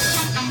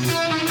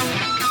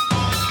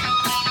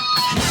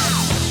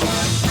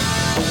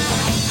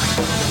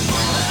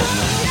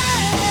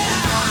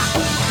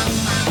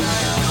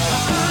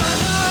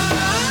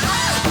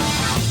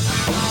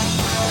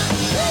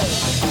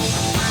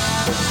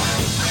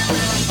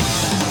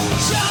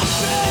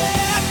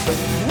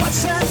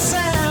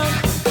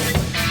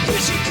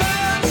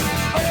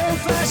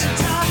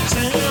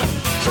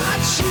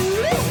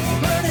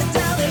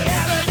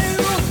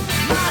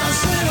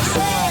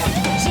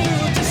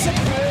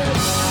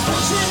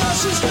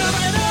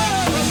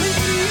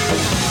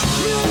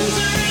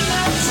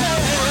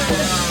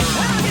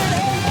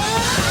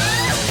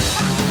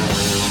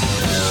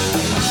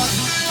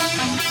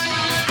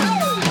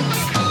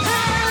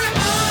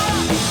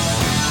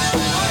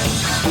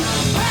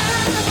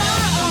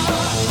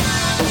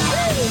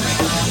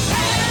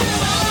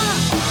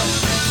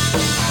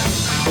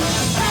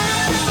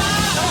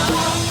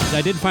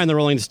 I did find the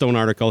Rolling Stone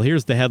article.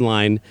 Here's the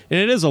headline, and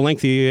it is a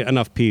lengthy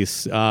enough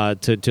piece to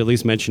at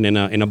least mention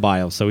in a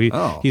bio. So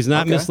he's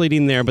not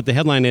misleading there. But the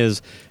headline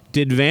is,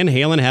 "Did Van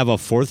Halen have a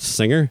fourth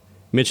singer?"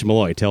 Mitch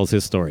Malloy tells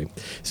his story.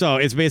 So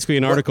it's basically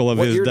an article of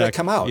what his. What year did it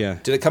come out? Yeah.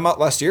 Did it come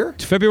out last year?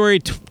 February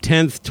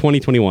 10th,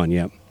 2021.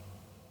 Yeah.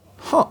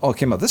 Huh? Oh, it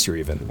came out this year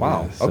even.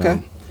 Wow. Yeah, so-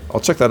 Okay. I'll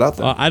check that out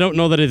then. I don't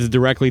know that it's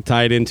directly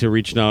tied into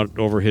reaching out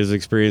over his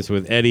experience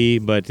with Eddie,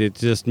 but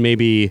it's just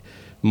maybe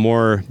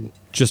more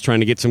just trying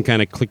to get some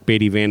kind of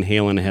clickbaity Van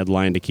Halen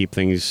headline to keep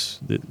things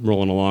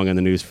rolling along on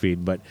the news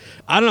feed. But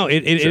I don't know.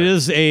 It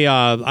is a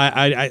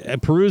I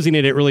perusing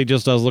it. It really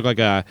just does look like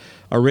a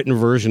written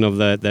version of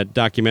that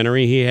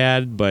documentary he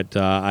had. But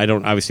I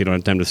obviously don't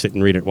have time to sit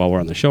and read it while we're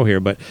on the show here.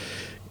 But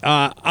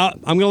I'm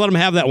going to let him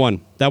have that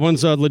one. That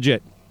one's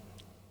legit.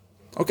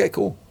 Okay,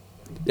 cool.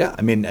 Yeah,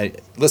 I mean,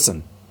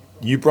 listen.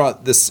 You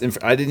brought this.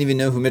 I didn't even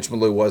know who Mitch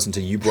Malloy was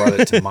until you brought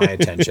it to my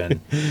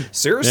attention.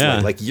 Seriously, Yeah.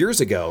 like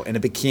years ago, and it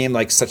became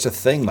like such a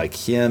thing. Like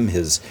him,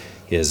 his.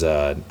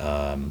 So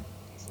I'm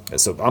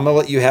gonna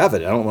let you have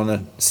it. I don't want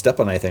to step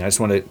on anything. I just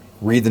want to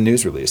read the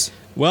news release.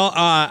 Well,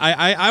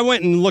 I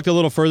went and looked a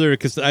little further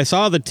because I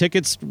saw the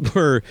tickets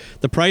were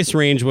the price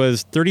range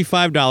was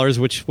 $35,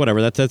 which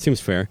whatever that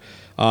seems fair,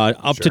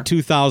 up to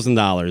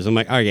 $2,000. I'm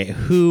like, okay,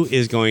 who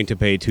is going to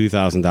pay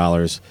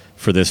 $2,000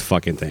 for this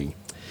fucking thing?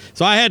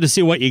 So I had to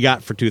see what you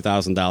got for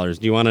 $2,000.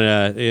 Do you want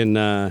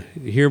to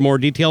hear more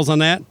details on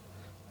that?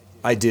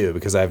 I do,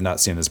 because I have not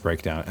seen this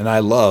breakdown, and I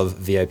love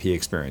VIP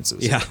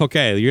experiences. Yeah,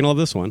 okay, you're gonna love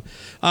this one.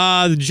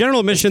 The general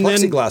admission There's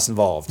then plexiglass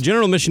involved.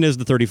 General admission is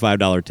the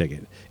 $35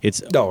 ticket.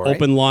 It's All right.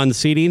 open lawn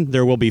seating.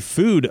 There will be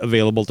food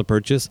available to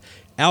purchase,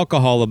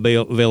 alcohol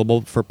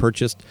available for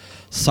purchase,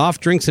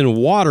 soft drinks and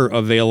water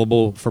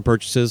available for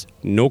purchases.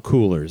 No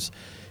coolers.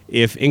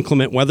 If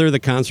inclement weather, the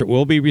concert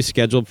will be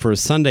rescheduled for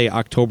Sunday,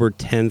 October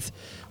 10th.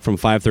 From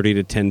 5:30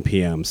 to 10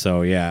 p.m.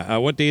 So, yeah.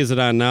 What day is it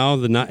on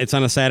now? It's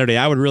on a Saturday.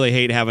 I would really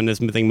hate having this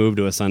thing moved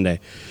to a Sunday.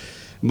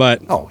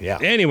 But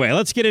anyway,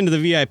 let's get into the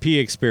VIP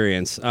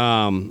experience.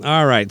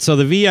 All right. So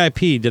the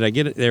VIP, did I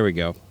get it? There we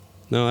go.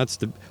 No, that's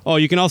the... Oh,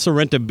 you can also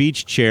rent a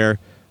beach chair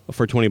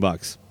for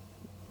 $20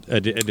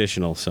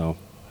 additional. So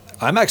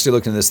I'm actually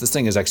looking at this. This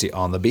thing is actually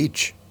on the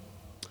beach.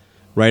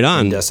 Right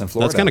on. In Destin,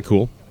 Florida. That's kind of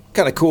cool.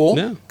 Kind of cool.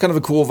 Yeah. Kind of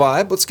a cool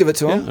vibe. Let's give it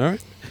to him. All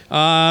right.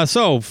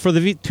 So for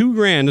the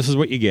 $2,000, this is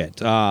what you get: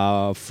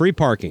 free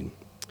parking,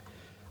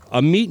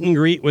 a meet and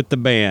greet with the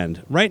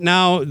band. Right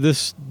now,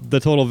 the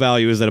total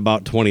value is at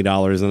about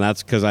 $20, and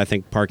that's because I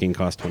think parking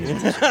costs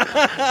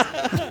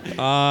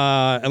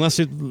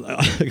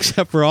 $20.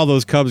 Except for all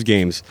those Cubs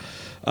games.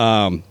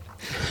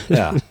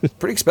 Yeah,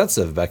 pretty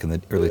expensive back in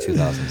the early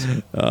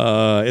 2000s.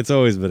 It's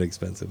always been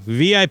expensive.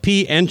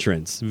 VIP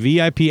entrance,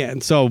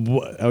 So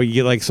you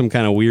get like some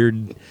kind of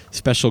weird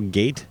special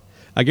gate.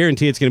 I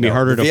guarantee it's going to be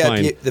harder to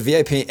find. The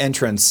VIP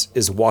entrance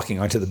is walking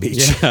onto the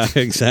beach. Yeah,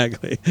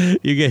 exactly.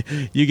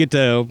 You get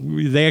to.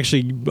 They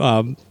actually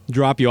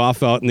drop you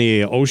off out in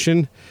the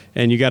ocean,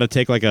 and you got to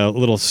take like a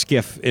little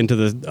skiff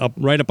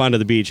right up onto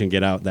the beach and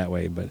get out that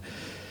way. But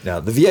now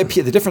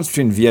the difference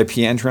between VIP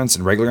entrance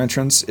and regular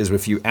entrance is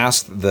if you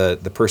ask the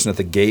person at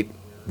the gate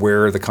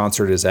where the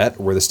concert is at,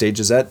 or where the stage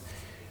is at,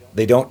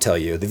 they don't tell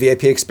you. The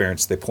VIP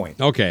experience, they point.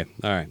 Okay,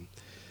 all right.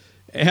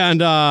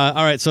 And all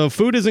right, so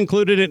food is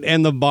included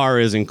and the bar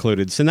is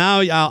included. So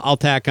now I'll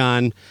tack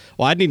on.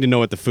 Well, I'd need to know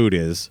what the food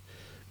is,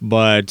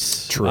 but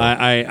True.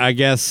 I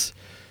guess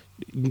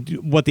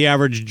what the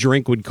average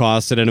drink would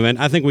cost at an event.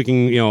 I think we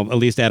can at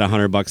least add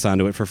 $100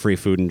 onto it for free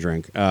food and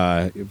drink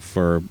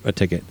for a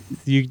ticket.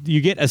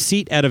 You get a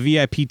seat at a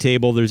VIP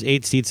table. There's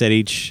 8 seats at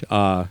each.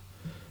 Oh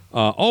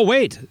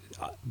wait,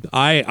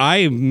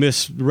 I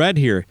misread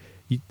here.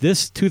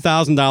 This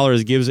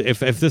 $2,000 gives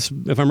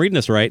if I'm reading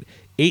this right,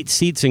 8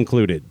 seats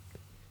included.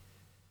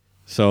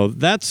 So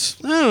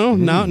that's I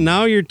don't know.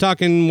 Now you're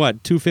talking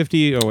what,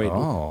 $250 or wait,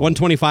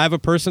 $125 a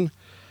person.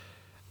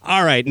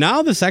 All right,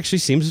 now this actually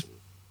seems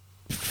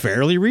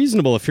fairly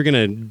reasonable if you're going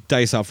to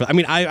dice out for. I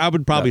mean, I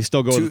would probably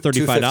still go with the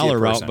 $35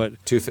 route, but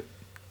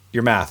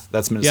your math,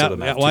 that's Minnesota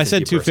math. Well, I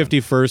said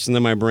 $250 first, and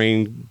then my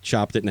brain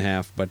chopped it in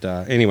half. But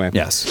anyway,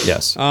 yes.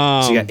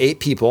 So you got 8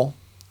 people.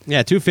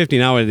 Yeah, $250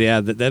 now.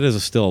 Yeah, that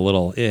is still a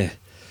little.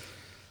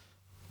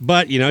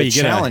 But you get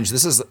challenge.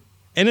 This is.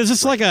 And is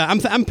this like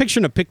I'm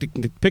picturing a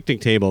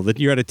picnic table that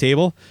you're at a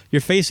table,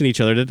 you're facing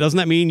each other. Doesn't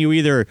that mean you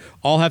either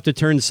all have to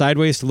turn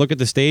sideways to look at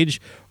the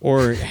stage,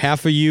 or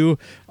half of you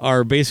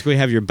are basically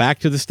have your back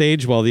to the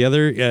stage while the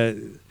other?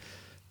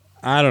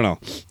 I don't know.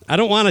 I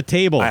don't want a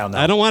table.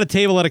 I don't want a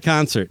table at a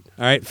concert.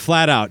 All right,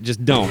 flat out,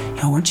 just don't.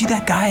 Weren't you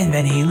that guy in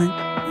Van Halen?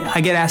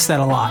 I get asked that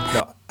a lot.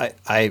 No,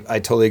 I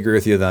totally agree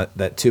with you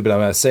that too. But I'm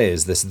going to say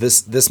is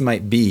this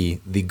might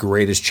be the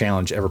greatest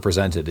challenge ever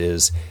presented.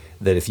 Is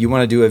that if you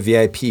want to do a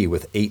VIP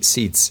with 8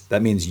 seats,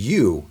 that means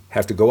you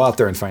have to go out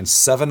there and find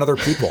 7 other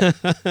people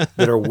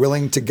that are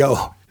willing to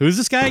go. Who's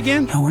this guy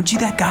again? Weren't you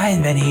that guy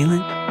in Van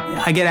Halen?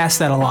 I get asked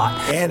that a lot.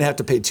 And have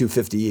to pay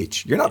 $250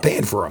 each. You're not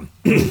paying for them.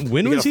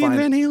 When was he in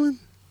Van Halen?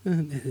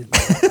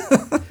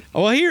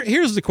 Well,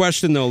 here's the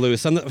question though,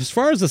 Lewis. As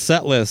far as the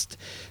set list,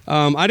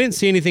 I didn't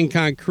see anything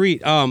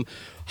concrete.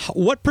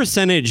 What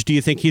percentage do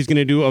you think he's going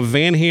to do of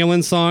Van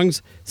Halen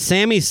songs,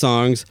 Sammy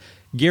songs,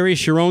 Gary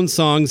Cherone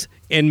songs,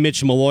 and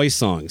Mitch Malloy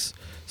songs?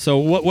 So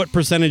what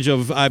percentage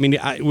of? I mean,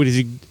 what is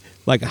he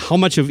like? How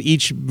much of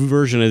each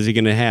version is he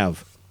going to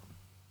have?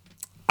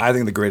 I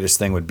think the greatest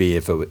thing would be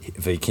if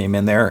he came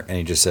in there and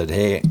he just said,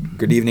 "Hey,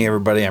 good evening,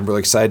 everybody. I'm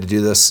really excited to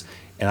do this,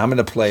 and I'm going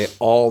to play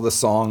all the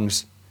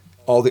songs,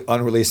 all the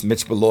unreleased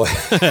Mitch Malloy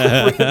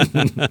Van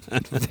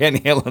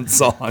Halen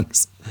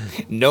songs.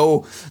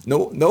 No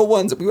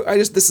ones.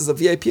 This is a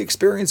VIP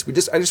experience.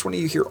 I just want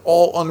you to hear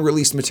all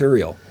unreleased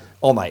material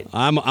all night."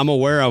 I'm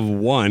aware of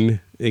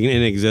one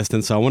in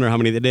existence, so I wonder how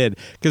many they did.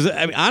 Because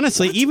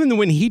honestly, even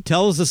when he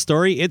tells the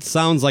story, it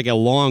sounds like a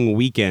long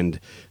weekend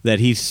that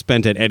he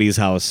spent at Eddie's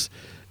house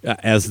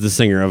as the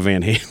singer of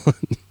Van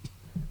Halen.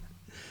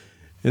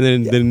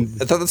 And then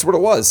I thought that's what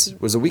it was.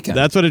 It was a weekend.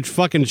 That's what it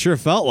fucking sure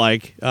felt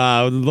like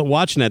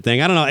watching that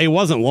thing. I don't know. It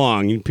wasn't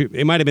long.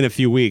 It might have been a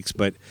few weeks,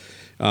 but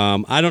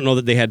I don't know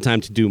that they had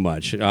time to do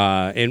much.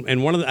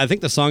 And one of I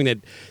think the song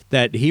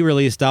that he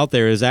released out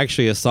there is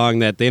actually a song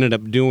that they ended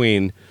up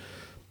doing.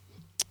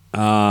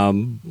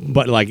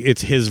 But like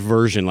it's his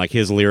version, like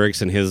his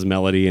lyrics and his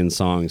melody and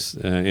songs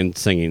and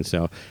singing.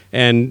 So,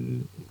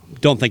 and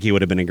don't think he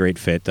would have been a great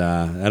fit.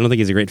 I don't think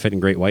he's a great fit in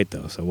Great White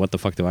though. So what the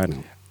fuck do I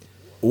know?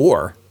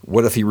 Or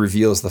what if he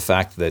reveals the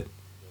fact that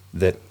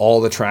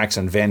all the tracks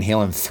on Van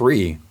Halen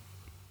 3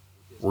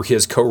 were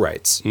his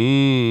co-writes?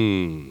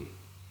 Does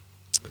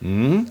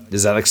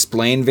that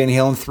explain Van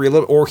Halen 3 a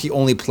little? Or he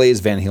only plays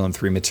Van Halen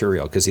 3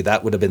 material? Because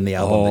that would have been the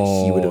album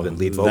that he would have been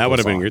lead vocals on. That would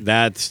have been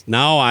that's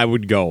now I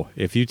would go.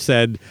 If you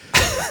said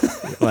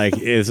like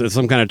is it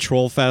some kind of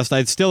troll fest,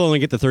 I'd still only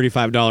get the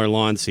 $35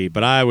 lawn seat,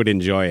 but I would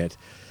enjoy it.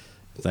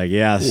 It's like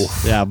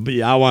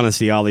I want to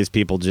see all these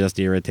people just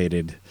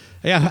irritated.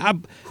 Yeah,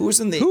 who is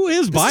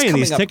buying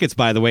these tickets?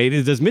 By the way,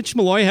 does Mitch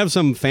Malloy have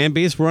some fan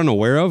base we're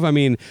unaware of? I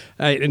mean,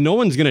 no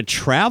one's going to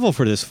travel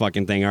for this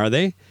fucking thing, are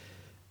they?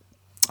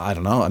 I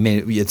don't know. I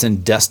mean, it's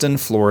in Destin,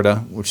 Florida,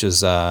 which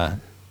is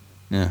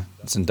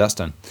it's in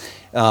Destin.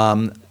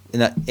 And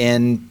but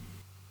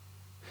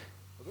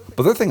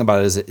the other thing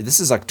about it is that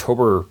this is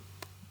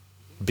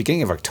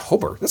beginning of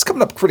October. That's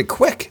coming up pretty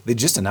quick. They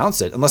just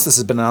announced it. Unless this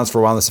has been announced for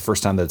a while, this is the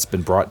first time that it's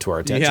been brought to our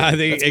attention. Yeah, I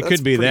think it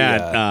could be pretty,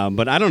 that.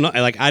 But I don't know.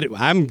 Like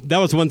that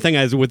was one thing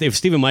if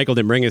Stephen Michael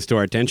didn't bring this to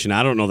our attention,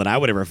 I don't know that I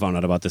would ever found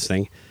out about this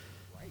thing.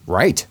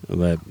 Right.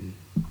 But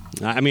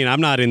I mean,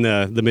 I'm not in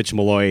the Mitch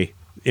Malloy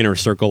inner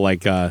circle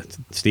like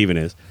Stephen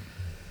is.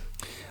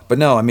 But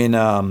no, I mean,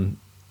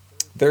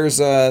 there's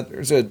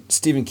a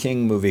Stephen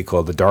King movie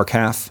called The Dark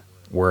Half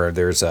where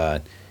there's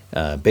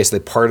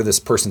basically part of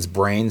this person's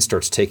brain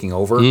starts taking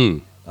over,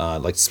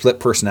 like split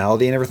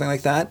personality and everything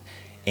like that.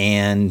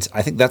 And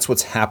I think that's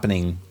what's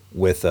happening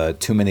with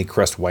too many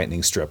crest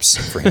whitening strips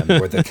for him,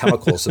 where the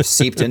chemicals have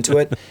seeped into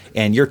it,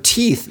 and your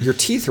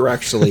teeth are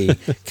actually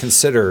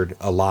considered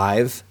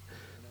alive.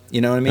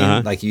 You know what I mean?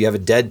 Uh-huh. Like you have a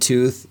dead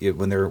tooth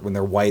when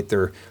they're white,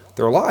 they're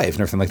alive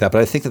and everything like that.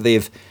 But I think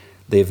that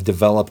they've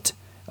developed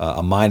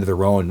a mind of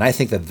their own, and I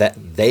think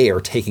that they are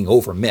taking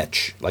over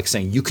Mitch, like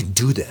saying you can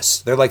do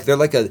this. They're like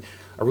a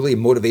really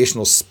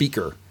motivational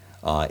speaker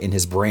in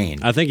his brain.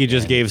 I think he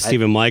just gave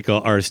Stephen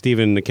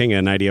King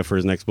an idea for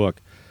his next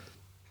book.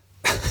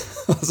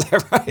 Is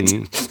that right?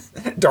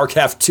 Mm-hmm. Dark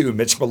Half 2,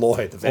 Mitch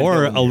Malloy.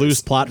 Or a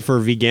loose plot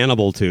for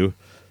Veganable 2.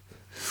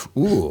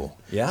 Ooh,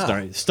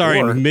 yeah.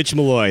 Starring Mitch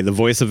Malloy, the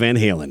voice of Van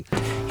Halen.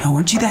 Yo,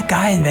 weren't you that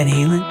guy in Van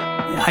Halen?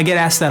 I get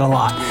asked that a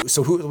lot.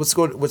 So let's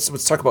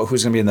talk about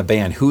who's going to be in the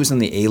band. Who's in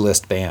the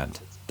A-list band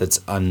that's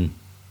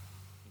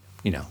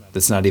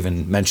that's not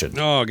even mentioned?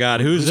 Oh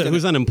God,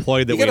 who's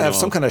unemployed that we know? You got to have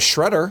some kind of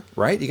shredder,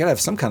 right? You got to have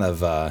some kind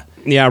of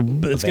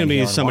it's going to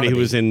be somebody who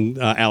was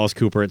in Alice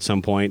Cooper at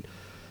some point.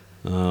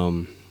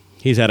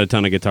 He's had a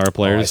ton of guitar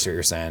players. I see what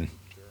you're saying.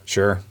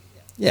 Sure.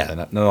 Yeah,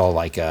 not all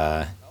like.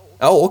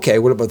 Oh, okay.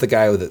 What about the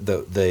guy with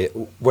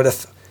what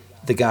if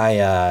the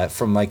guy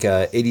from like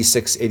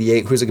 86,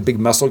 88, who's like a big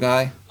muscle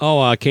guy?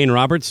 Oh, Kane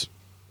Roberts.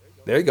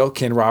 There you go.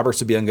 Ken Roberts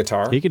would be on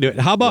guitar. He could do it.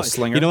 How about,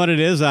 you know what it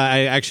is?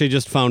 I actually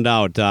just found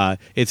out.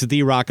 It's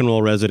the Rock and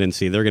Roll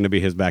Residency. They're going to be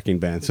his backing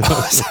band. So.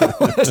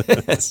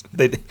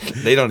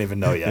 They don't even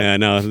know yet. Yeah,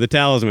 no, the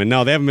Talisman.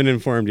 No, they haven't been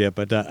informed yet.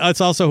 But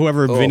it's also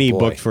whoever Vinny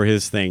booked for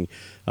his thing.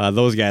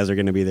 Those guys are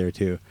going to be there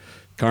too.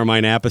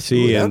 Carmine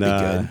Appice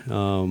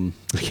and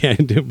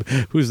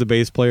who's the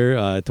bass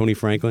player? Tony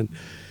Franklin.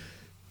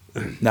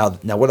 Now,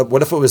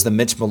 what if it was the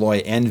Mitch Malloy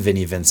and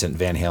Vinnie Vincent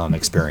Van Halen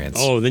experience?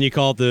 Oh, then you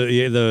call it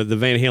the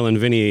Van Halen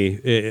Vinnie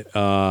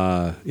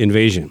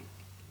invasion.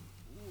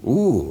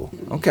 Ooh,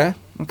 okay.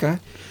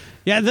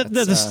 Yeah,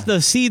 the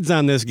seeds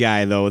on this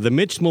guy though, the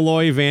Mitch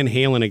Malloy Van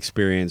Halen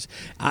experience.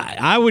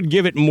 I would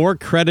give it more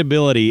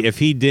credibility if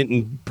he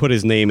didn't put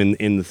his name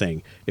in the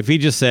thing. If he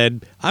just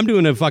said, "I'm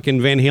doing a fucking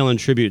Van Halen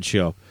tribute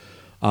show,"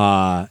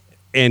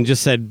 and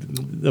just said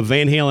a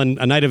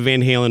night of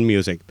Van Halen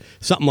music,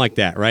 something like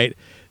that, right?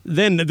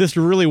 Then this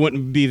really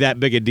wouldn't be that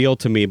big a deal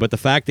to me. But the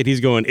fact that he's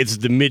going, it's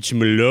the Mitch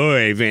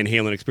Malloy Van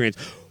Halen experience.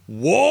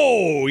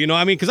 Whoa,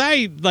 because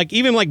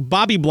even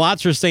Bobby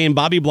Blotzer saying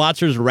Bobby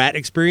Blotzer's Rat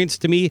experience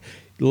to me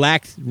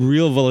lacked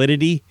real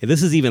validity.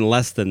 This is even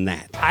less than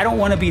that. I don't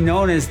want to be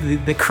known as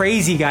the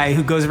crazy guy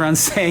who goes around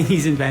saying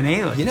he's in Van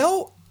Halen.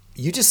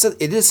 You just said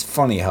it is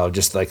funny how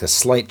just like a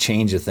slight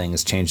change of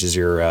things changes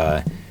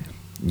your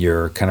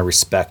your kind of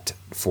respect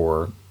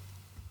for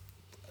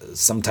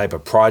some type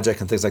of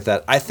project and things like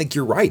that, I think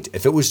you're right.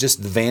 If it was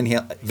just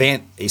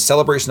the a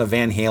celebration of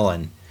Van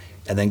Halen,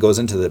 and then goes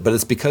into it, but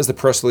it's because the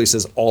press release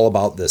is all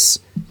about this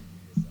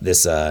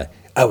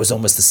I was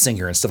almost the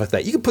singer and stuff like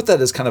that. You can put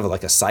that as kind of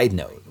like a side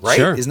note, right?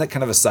 Sure. Isn't that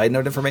kind of a side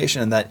note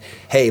information? And that,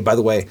 hey, by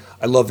the way,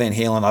 I love Van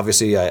Halen.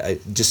 Obviously, I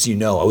just so you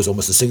know, I was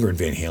almost a singer in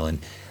Van Halen.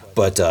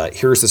 But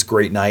here's this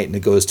great night, and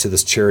it goes to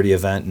this charity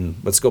event, and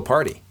let's go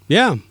party.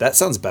 Yeah. That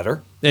sounds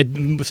better.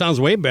 It sounds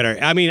way better.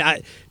 I mean,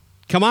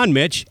 come on,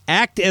 Mitch.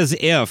 Act as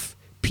if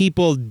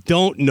people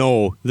don't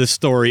know the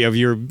story of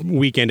your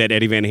weekend at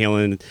Eddie Van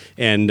Halen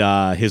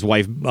and his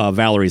wife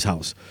Valerie's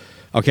house.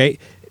 Okay?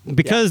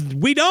 Because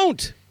we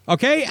don't.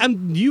 Okay?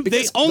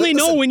 They only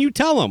know when you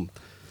tell them.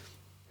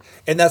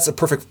 And that's a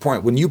perfect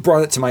point. When you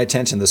brought it to my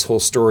attention, this whole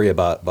story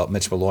about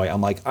Mitch Malloy,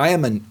 I'm like, I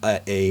am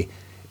a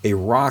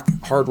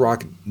hard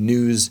rock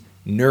news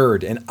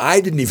nerd, and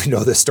I didn't even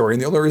know this story.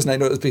 And the only reason I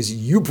know it is because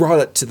you brought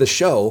it to the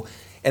show,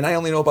 and I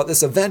only know about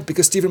this event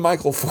because Stephen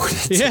Michael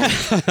forwarded it. Yeah,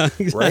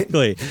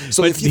 exactly. Right?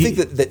 So if you think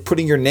that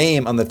putting your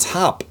name on the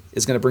top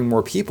is going to bring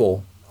more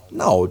people,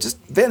 no, just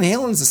Van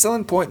Halen's the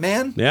selling point,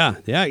 man. Yeah.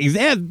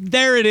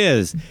 There it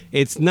is.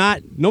 It's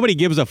not. Nobody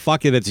gives a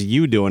fuck if it's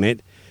you doing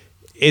it.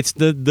 It's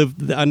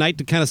a night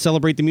to kind of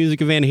celebrate the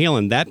music of Van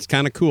Halen. That's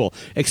kind of cool,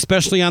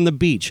 especially on the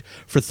beach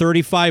for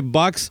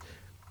 $35.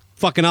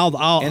 Fucking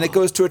I'll and it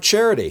goes to a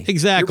charity.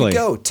 Exactly.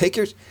 Here we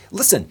go.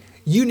 Listen.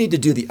 You need to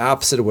do the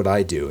opposite of what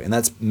I do, and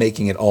that's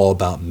making it all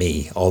about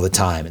me all the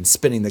time and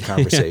spinning the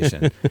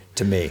conversation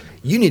to me.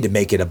 You need to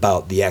make it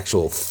about the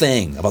actual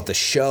thing, about the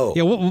show.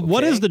 Yeah,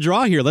 what is the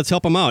draw here? Let's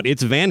help them out.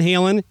 It's Van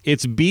Halen,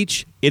 it's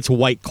beach, it's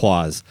White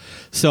Claws.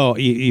 So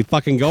you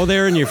fucking go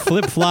there in your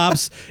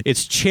flip-flops.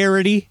 It's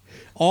charity.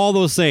 All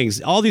those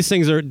things. All these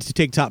things are to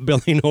take top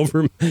billing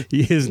over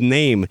his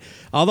name.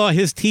 Although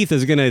his teeth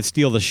is going to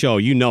steal the show.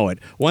 You know it.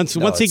 Once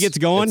he gets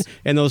going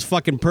and those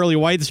fucking pearly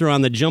whites are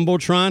on the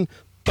Jumbotron,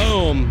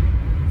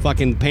 boom,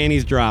 fucking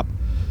panties drop.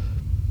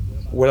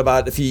 What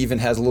about if he even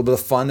has a little bit of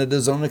fun at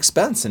his own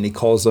expense and he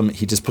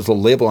just puts a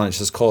label on it,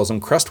 just calls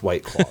them Crest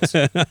White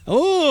Claws.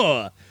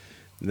 Oh,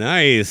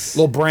 nice.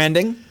 Little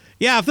branding.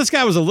 Yeah, if this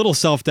guy was a little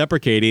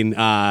self-deprecating,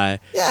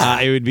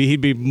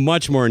 he'd be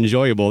much more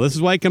enjoyable. This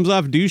is why he comes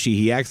off douchey.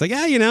 He acts like,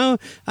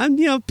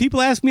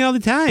 people ask me all the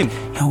time.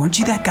 Oh, weren't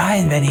you that guy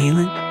in Van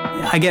Halen?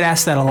 I get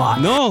asked that a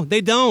lot. No, they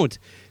don't.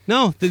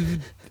 No,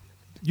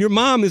 your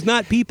mom is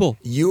not people.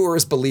 You are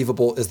as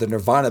believable as the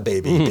Nirvana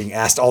baby being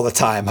asked all the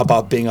time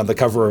about being on the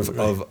cover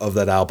of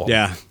that album.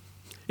 Yeah.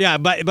 Yeah,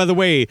 by the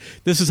way,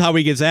 this is how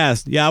he gets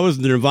asked. Yeah, I was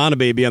the Nirvana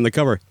baby on the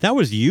cover. That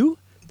was you?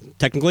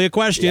 Technically a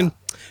question.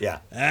 Yeah.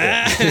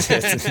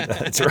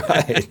 That's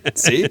right.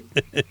 See?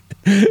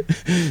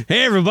 Hey,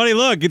 everybody,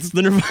 look, it's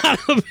the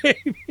Nirvana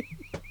baby.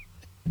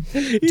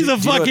 He's a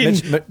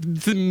fucking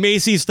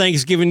Macy's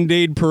Thanksgiving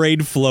Day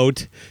parade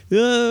float.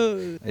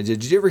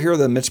 Did you ever hear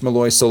the Mitch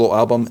Malloy solo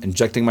album,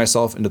 Injecting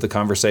Myself into the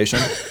Conversation?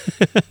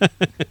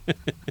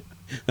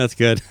 That's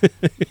good.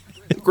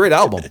 Great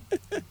album.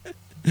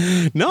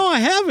 No, I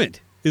haven't.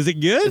 Is it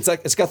good?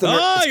 It's got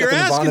the you're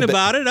asking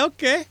about it.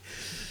 Okay.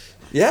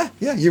 Yeah.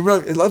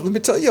 Let me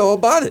tell you all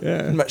about it.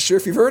 Yeah. I'm not sure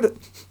if you've heard it.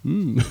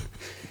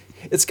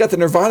 It's got the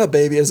Nirvana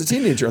baby as a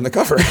teenager on the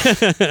cover.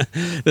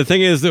 The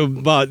thing is,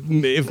 about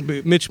if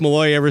Mitch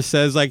Malloy ever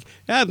says, like,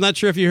 I'm not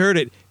sure if you heard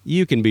it,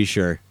 you can be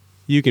sure.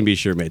 You can be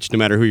sure, Mitch, no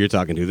matter who you're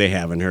talking to, they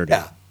haven't heard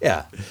it.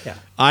 Yeah.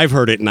 I've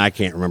heard it, and I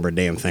can't remember a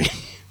damn thing.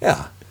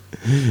 Yeah.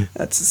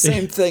 That's the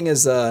same thing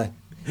as... I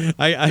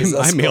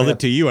mailed it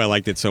to you. I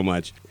liked it so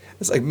much.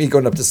 It's like me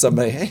going up to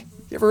somebody, hey,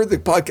 you ever heard the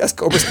podcast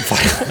Cobras and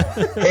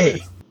Fire?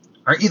 Hey,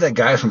 aren't you that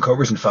guy from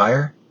Cobras and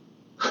Fire?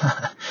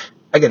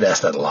 I get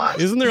asked that a lot.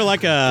 Isn't there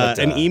like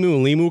an Emu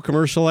and Limu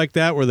commercial like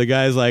that where the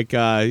guy's like,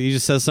 he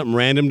just says something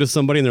random to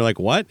somebody and they're like,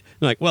 what? And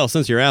they're like, well,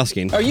 since you're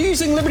asking. Are you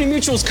using Liberty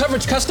Mutual's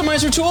coverage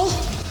customizer tool?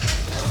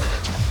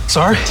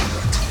 Sorry?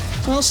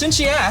 Well, since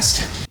you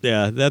asked.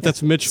 Yeah,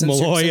 that's Mitch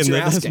Malloy and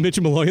that's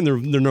Mitch Malloy and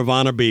the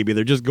Nirvana baby.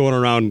 They're just going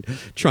around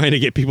trying to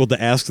get people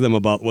to ask them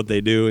about what they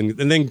do and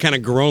then kind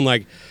of groan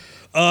like,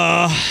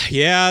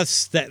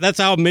 yes. That's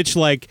how Mitch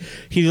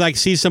he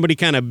sees somebody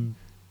kind of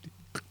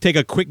take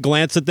a quick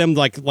glance at them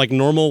like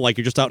normal, like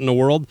you're just out in the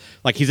world.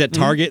 Like he's at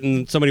Target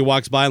and somebody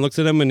walks by and looks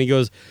at him and he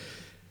goes,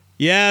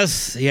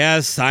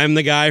 yes, I'm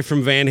the guy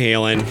from Van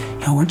Halen.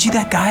 Oh, weren't you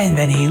that guy in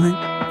Van Halen?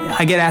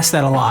 I get asked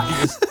that a lot.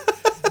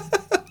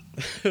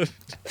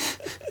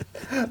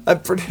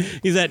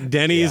 He's at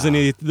Denny's and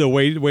the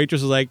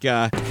waitress is like,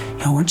 oh,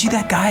 weren't you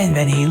that guy in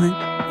Van Halen?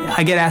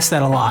 I get asked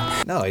that a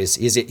lot. No,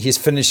 he's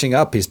finishing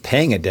up. He's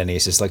paying at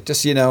Denny's. It's like,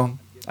 just,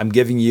 I'm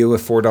giving you a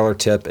 $4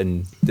 tip,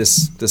 and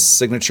this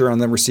signature on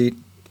the receipt,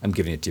 I'm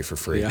giving it to you for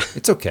free. Yeah.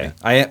 It's okay.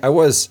 I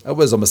was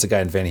almost a guy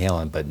in Van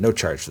Halen, but no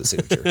charge for the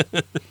signature.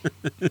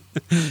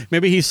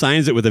 Maybe he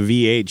signs it with a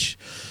VH.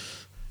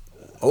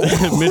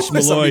 Oh, Mitch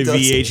Malloy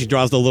VH. He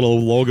draws the little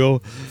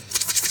logo.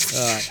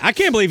 I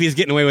can't believe he's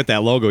getting away with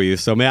that logo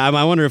use. So, man,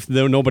 I wonder if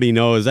nobody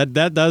knows.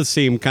 That does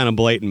seem kind of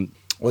blatant.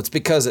 Well, it's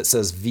because it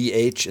says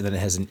VH and then it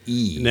has an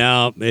E.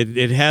 Now,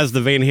 it has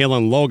the Van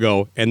Halen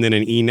logo and then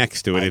an E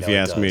next to it, if you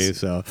ask me.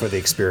 So for the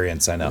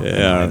experience, I know.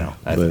 Yeah, I know.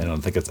 I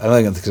don't think it's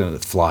going to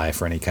fly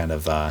for any kind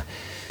of. I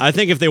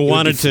think if they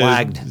wanted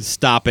to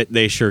stop it,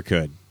 they sure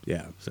could.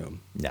 Yeah. So.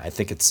 Yeah, I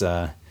think it's.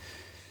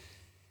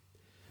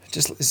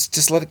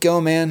 Just let it go,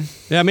 man.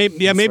 Yeah,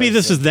 maybe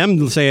this is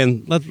them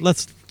saying,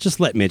 let's just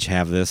let Mitch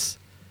have this.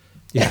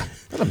 Yeah,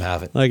 let him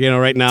have it. Like,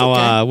 right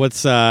now,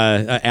 what's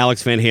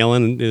Alex Van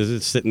Halen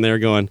is sitting there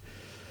going,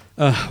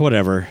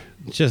 whatever,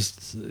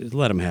 just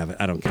let him have it.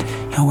 I don't care.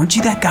 Yo, weren't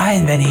you that guy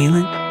in Van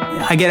Halen?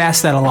 I get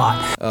asked that a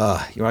lot.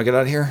 You want to get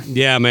out of here?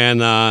 Yeah, man.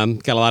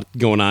 Got a lot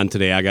going on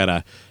today. I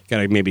gotta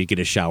maybe get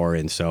a shower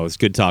in. So it's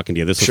good talking to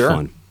you. This was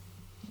fun.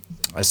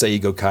 I say you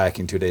go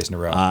kayaking 2 days in a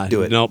row.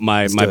 Do it. No,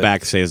 my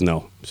back says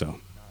no. So.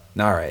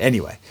 All right.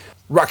 Anyway,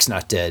 Rock's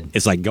not dead.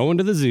 It's like going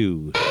to the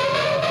zoo.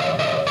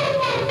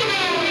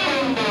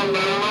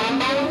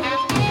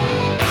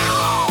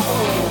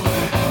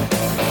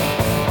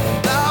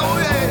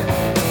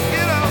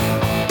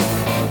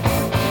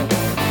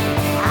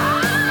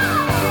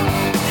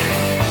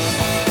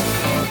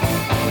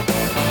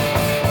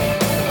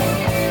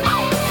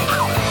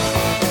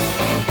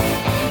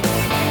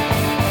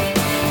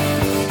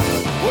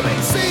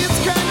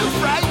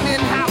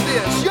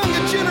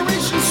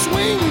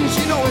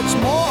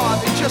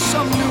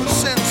 Some new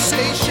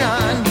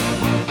sensation.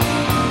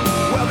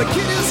 Well, the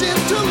kid is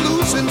into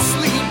losing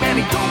sleep, and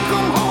he don't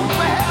come home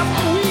for half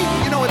the week.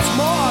 It's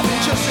more than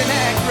just an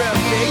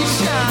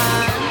aggravation.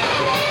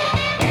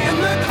 In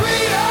the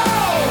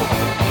cradle,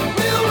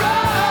 we'll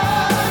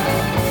ride.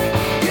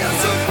 Yes,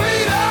 the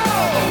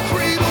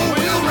cradle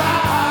will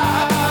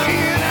ride.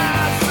 And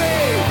I say,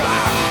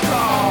 rock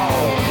on.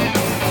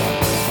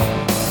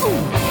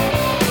 Ooh,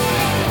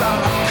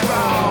 rock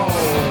on.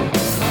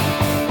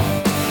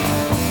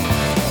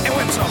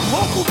 Some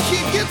local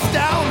kid gets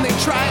down, they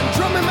try and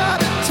drum him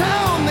out of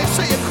town. They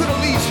say you could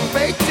at least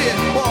fake it,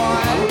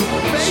 boy.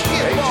 Fake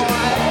it, boy.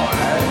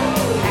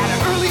 At an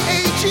early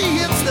age, he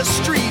hits the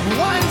street,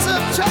 winds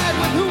up tied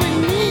with who he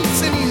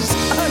meets, and he's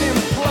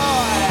unemployed.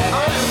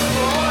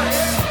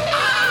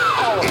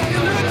 Ow!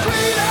 In the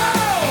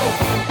cradle,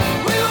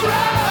 we'll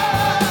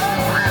ride.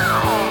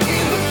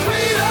 In the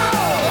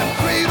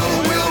cradle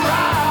will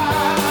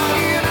ride.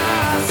 And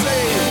I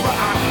say,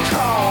 rock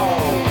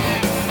on.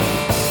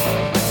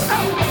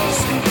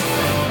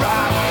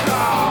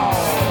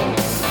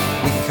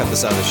 Cut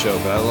this out of the show,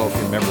 but I don't know if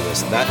you remember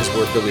this. That is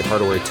where Billy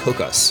Hardaway took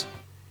us.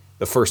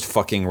 The first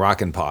fucking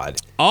Rockin' Pod.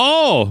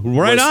 Oh,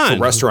 right on.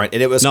 The restaurant.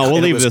 And it was, we'll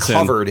leave this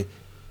covered. In.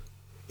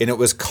 And it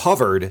was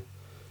covered.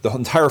 The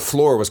entire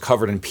floor was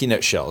covered in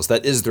peanut shells.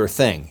 That is their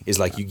thing. Is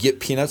like you get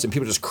peanuts and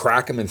people just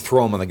crack them and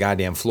throw them on the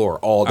goddamn floor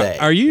all day.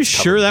 Are you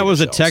sure that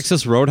was a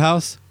Texas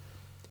Roadhouse?